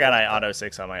forgot I auto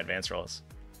 6 on my advanced rolls.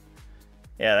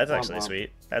 Yeah, that's actually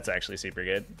sweet. That's actually super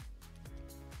good.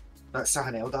 That's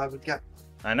something Eldar would get.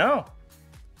 I know.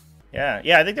 Yeah,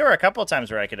 yeah. I think there were a couple of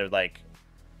times where I could have like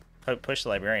pushed the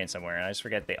librarian somewhere, and I just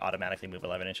forget they automatically move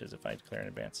 11 inches if I declare in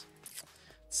advance.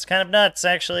 It's kind of nuts,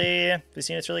 actually. This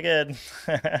unit's really good.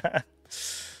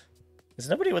 There's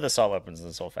nobody with assault weapons in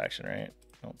this whole faction, right?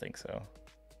 I don't think so.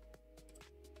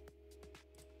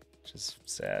 Which is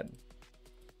sad.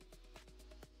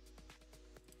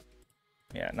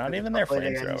 Yeah, not even their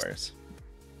flamethrowers.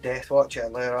 Deathwatch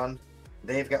earlier on.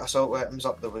 They've got assault weapons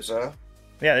up the wazoo.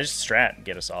 Yeah, they just strat and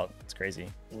get assault. It's crazy.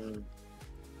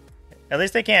 At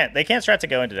least they can't strat to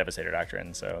go into Devastator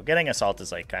Doctrine, so getting assault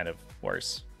is like kind of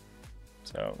worse.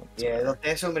 So yeah, the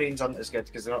Deso Marines aren't as good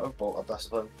because they don't have bolt of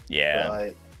discipline. Yeah. But,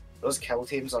 like, those kill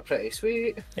teams are pretty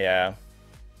sweet. Yeah.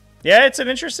 Yeah, it's an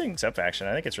interesting sub-faction.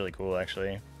 I think it's really cool,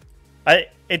 actually.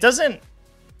 It doesn't...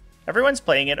 Everyone's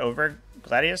playing it over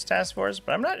Gladius Task Force,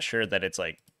 but I'm not sure that it's,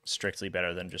 like, strictly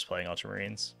better than just playing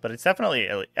Ultramarines. But it's definitely,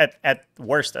 at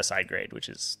worst, a side grade, which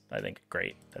is, I think,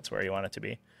 great. That's where you want it to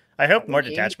be. I hope more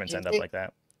detachments end up like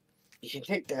that. You can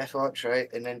take Deathwatch, right,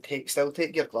 and then still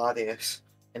take your Gladius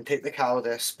and take the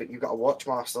Caldus, but you've got a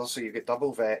Watchmaster, so you get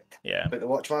double vet. Yeah. But the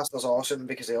Watchmaster's awesome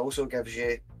because he also gives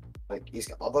you, like, he's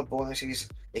got other bonuses.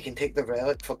 He can take the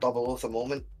Relic for double oath a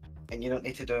moment, and you don't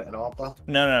need to do it in order.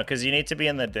 No, because you need to be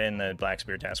in the Black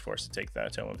Spear Task Force to take the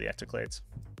Tome of the Ectoclades.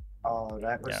 Oh,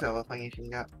 right. What's the other thing you can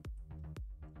get?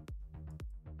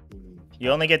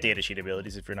 You only get data sheet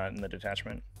abilities if you're not in the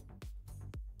detachment.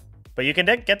 But you can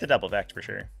get the double vect for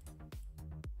sure.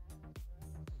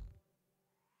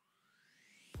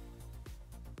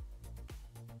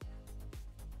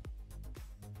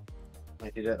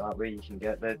 If you do it that way, you can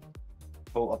get the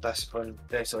Bolt of Discipline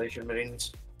Desolation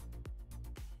Marines.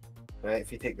 Right,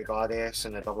 if you take the Gladius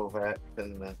and the double vet,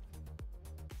 then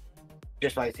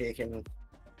just by taking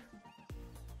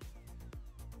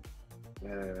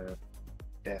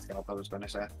Death Guard, I was going to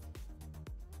say.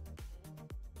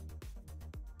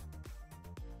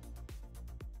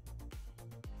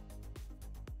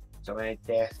 So many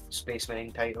Death Space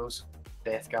Marine titles.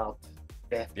 Death Guard,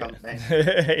 Death Company.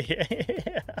 Yeah.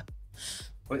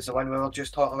 What's the one we were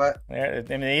just talking about? Yeah,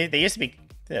 I mean, they used to be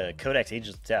the Codex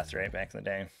Angels of Death, right, back in the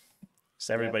day.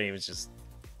 So everybody was just...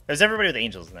 There's everybody with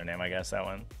angels in their name, I guess, that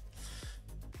one.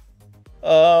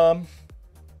 All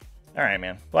right,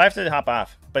 man. Well, I have to hop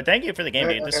off. But thank you for the game,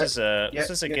 dude. This is a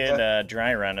good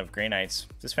dry run of Grey Knights.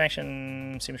 This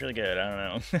faction seems really good. I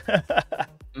don't know.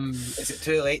 Is it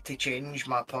too late to change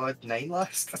my pod 9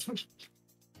 list? It's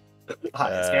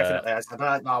definitely is. I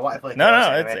don't know. I want to play.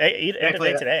 No, it's end of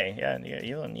day today. Yeah,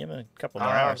 you have a couple more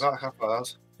hours. I've got a couple of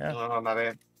hours. Yeah. No, maybe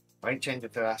I might change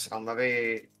it to this. I'll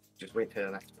maybe just wait till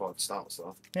the next pod starts.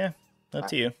 So. Yeah, up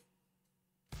to you.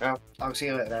 Well, I'll see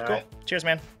you later then. Cool. Right? Cheers,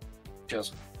 man.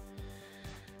 Cheers.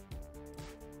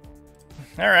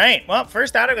 All right. Well,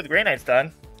 first outing with the Grey Knights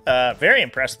done. Very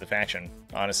impressed with the faction,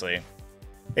 honestly.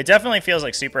 It definitely feels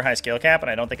like super high skill cap, and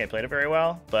I don't think I played it very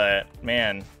well. But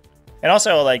man, and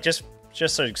also like just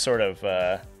sort of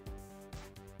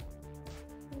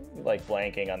like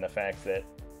blanking on the fact that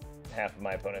half of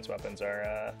my opponent's weapons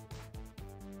are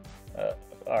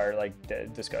like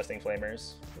disgusting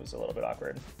flamers. It was a little bit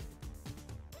awkward.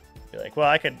 Be like, well,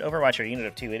 I could Overwatch your unit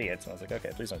of 2 idiots, and I was like,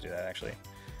 okay, please don't do that. Actually.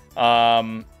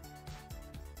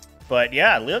 But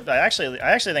yeah, I actually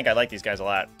think I like these guys a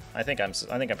lot. I think I'm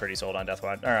pretty sold on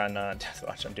Deathwatch, or on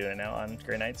Deathwatch. I'm doing it now on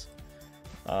Grey Knights.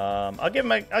 I'll give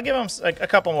them a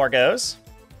couple more goes.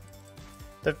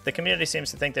 The community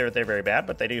seems to think they're very bad,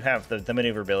 but they do have the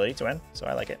maneuverability to win, so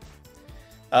I like it.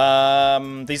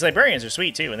 These librarians are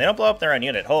sweet too, and they don't blow up their own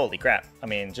unit. Holy crap! I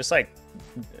mean, just like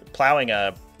plowing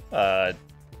a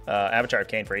Avatar of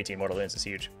Cain for 18 mortal wounds is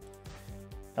huge.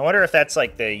 I wonder if that's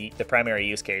like the primary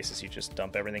use case is you just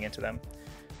dump everything into them.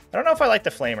 I don't know if I like the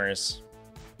flamers.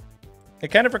 It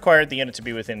kind of required the unit to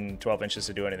be within 12 inches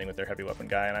to do anything with their heavy weapon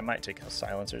guy, and I might take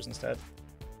silencers instead.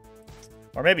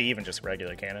 Or maybe even just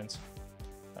regular cannons.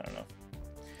 I don't know.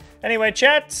 Anyway,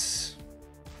 chat.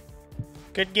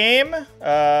 Good game.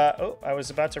 Oh, I was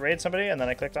about to raid somebody, and then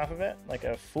I clicked off of it like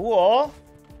a fool.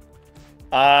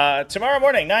 Tomorrow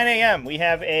morning, 9 a.m., we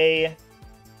have a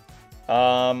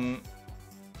pod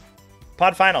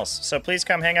finals, so please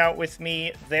come hang out with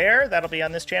me there. That'll be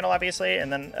on this channel, obviously,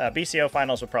 and then BCO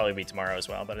finals will probably be tomorrow as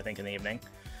well, but I think in the evening.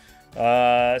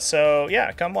 So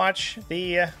yeah, come watch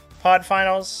the pod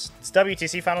finals. It's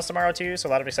WTC finals tomorrow too, so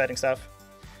a lot of exciting stuff.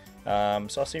 So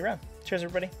I'll see you around. Cheers,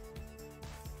 everybody.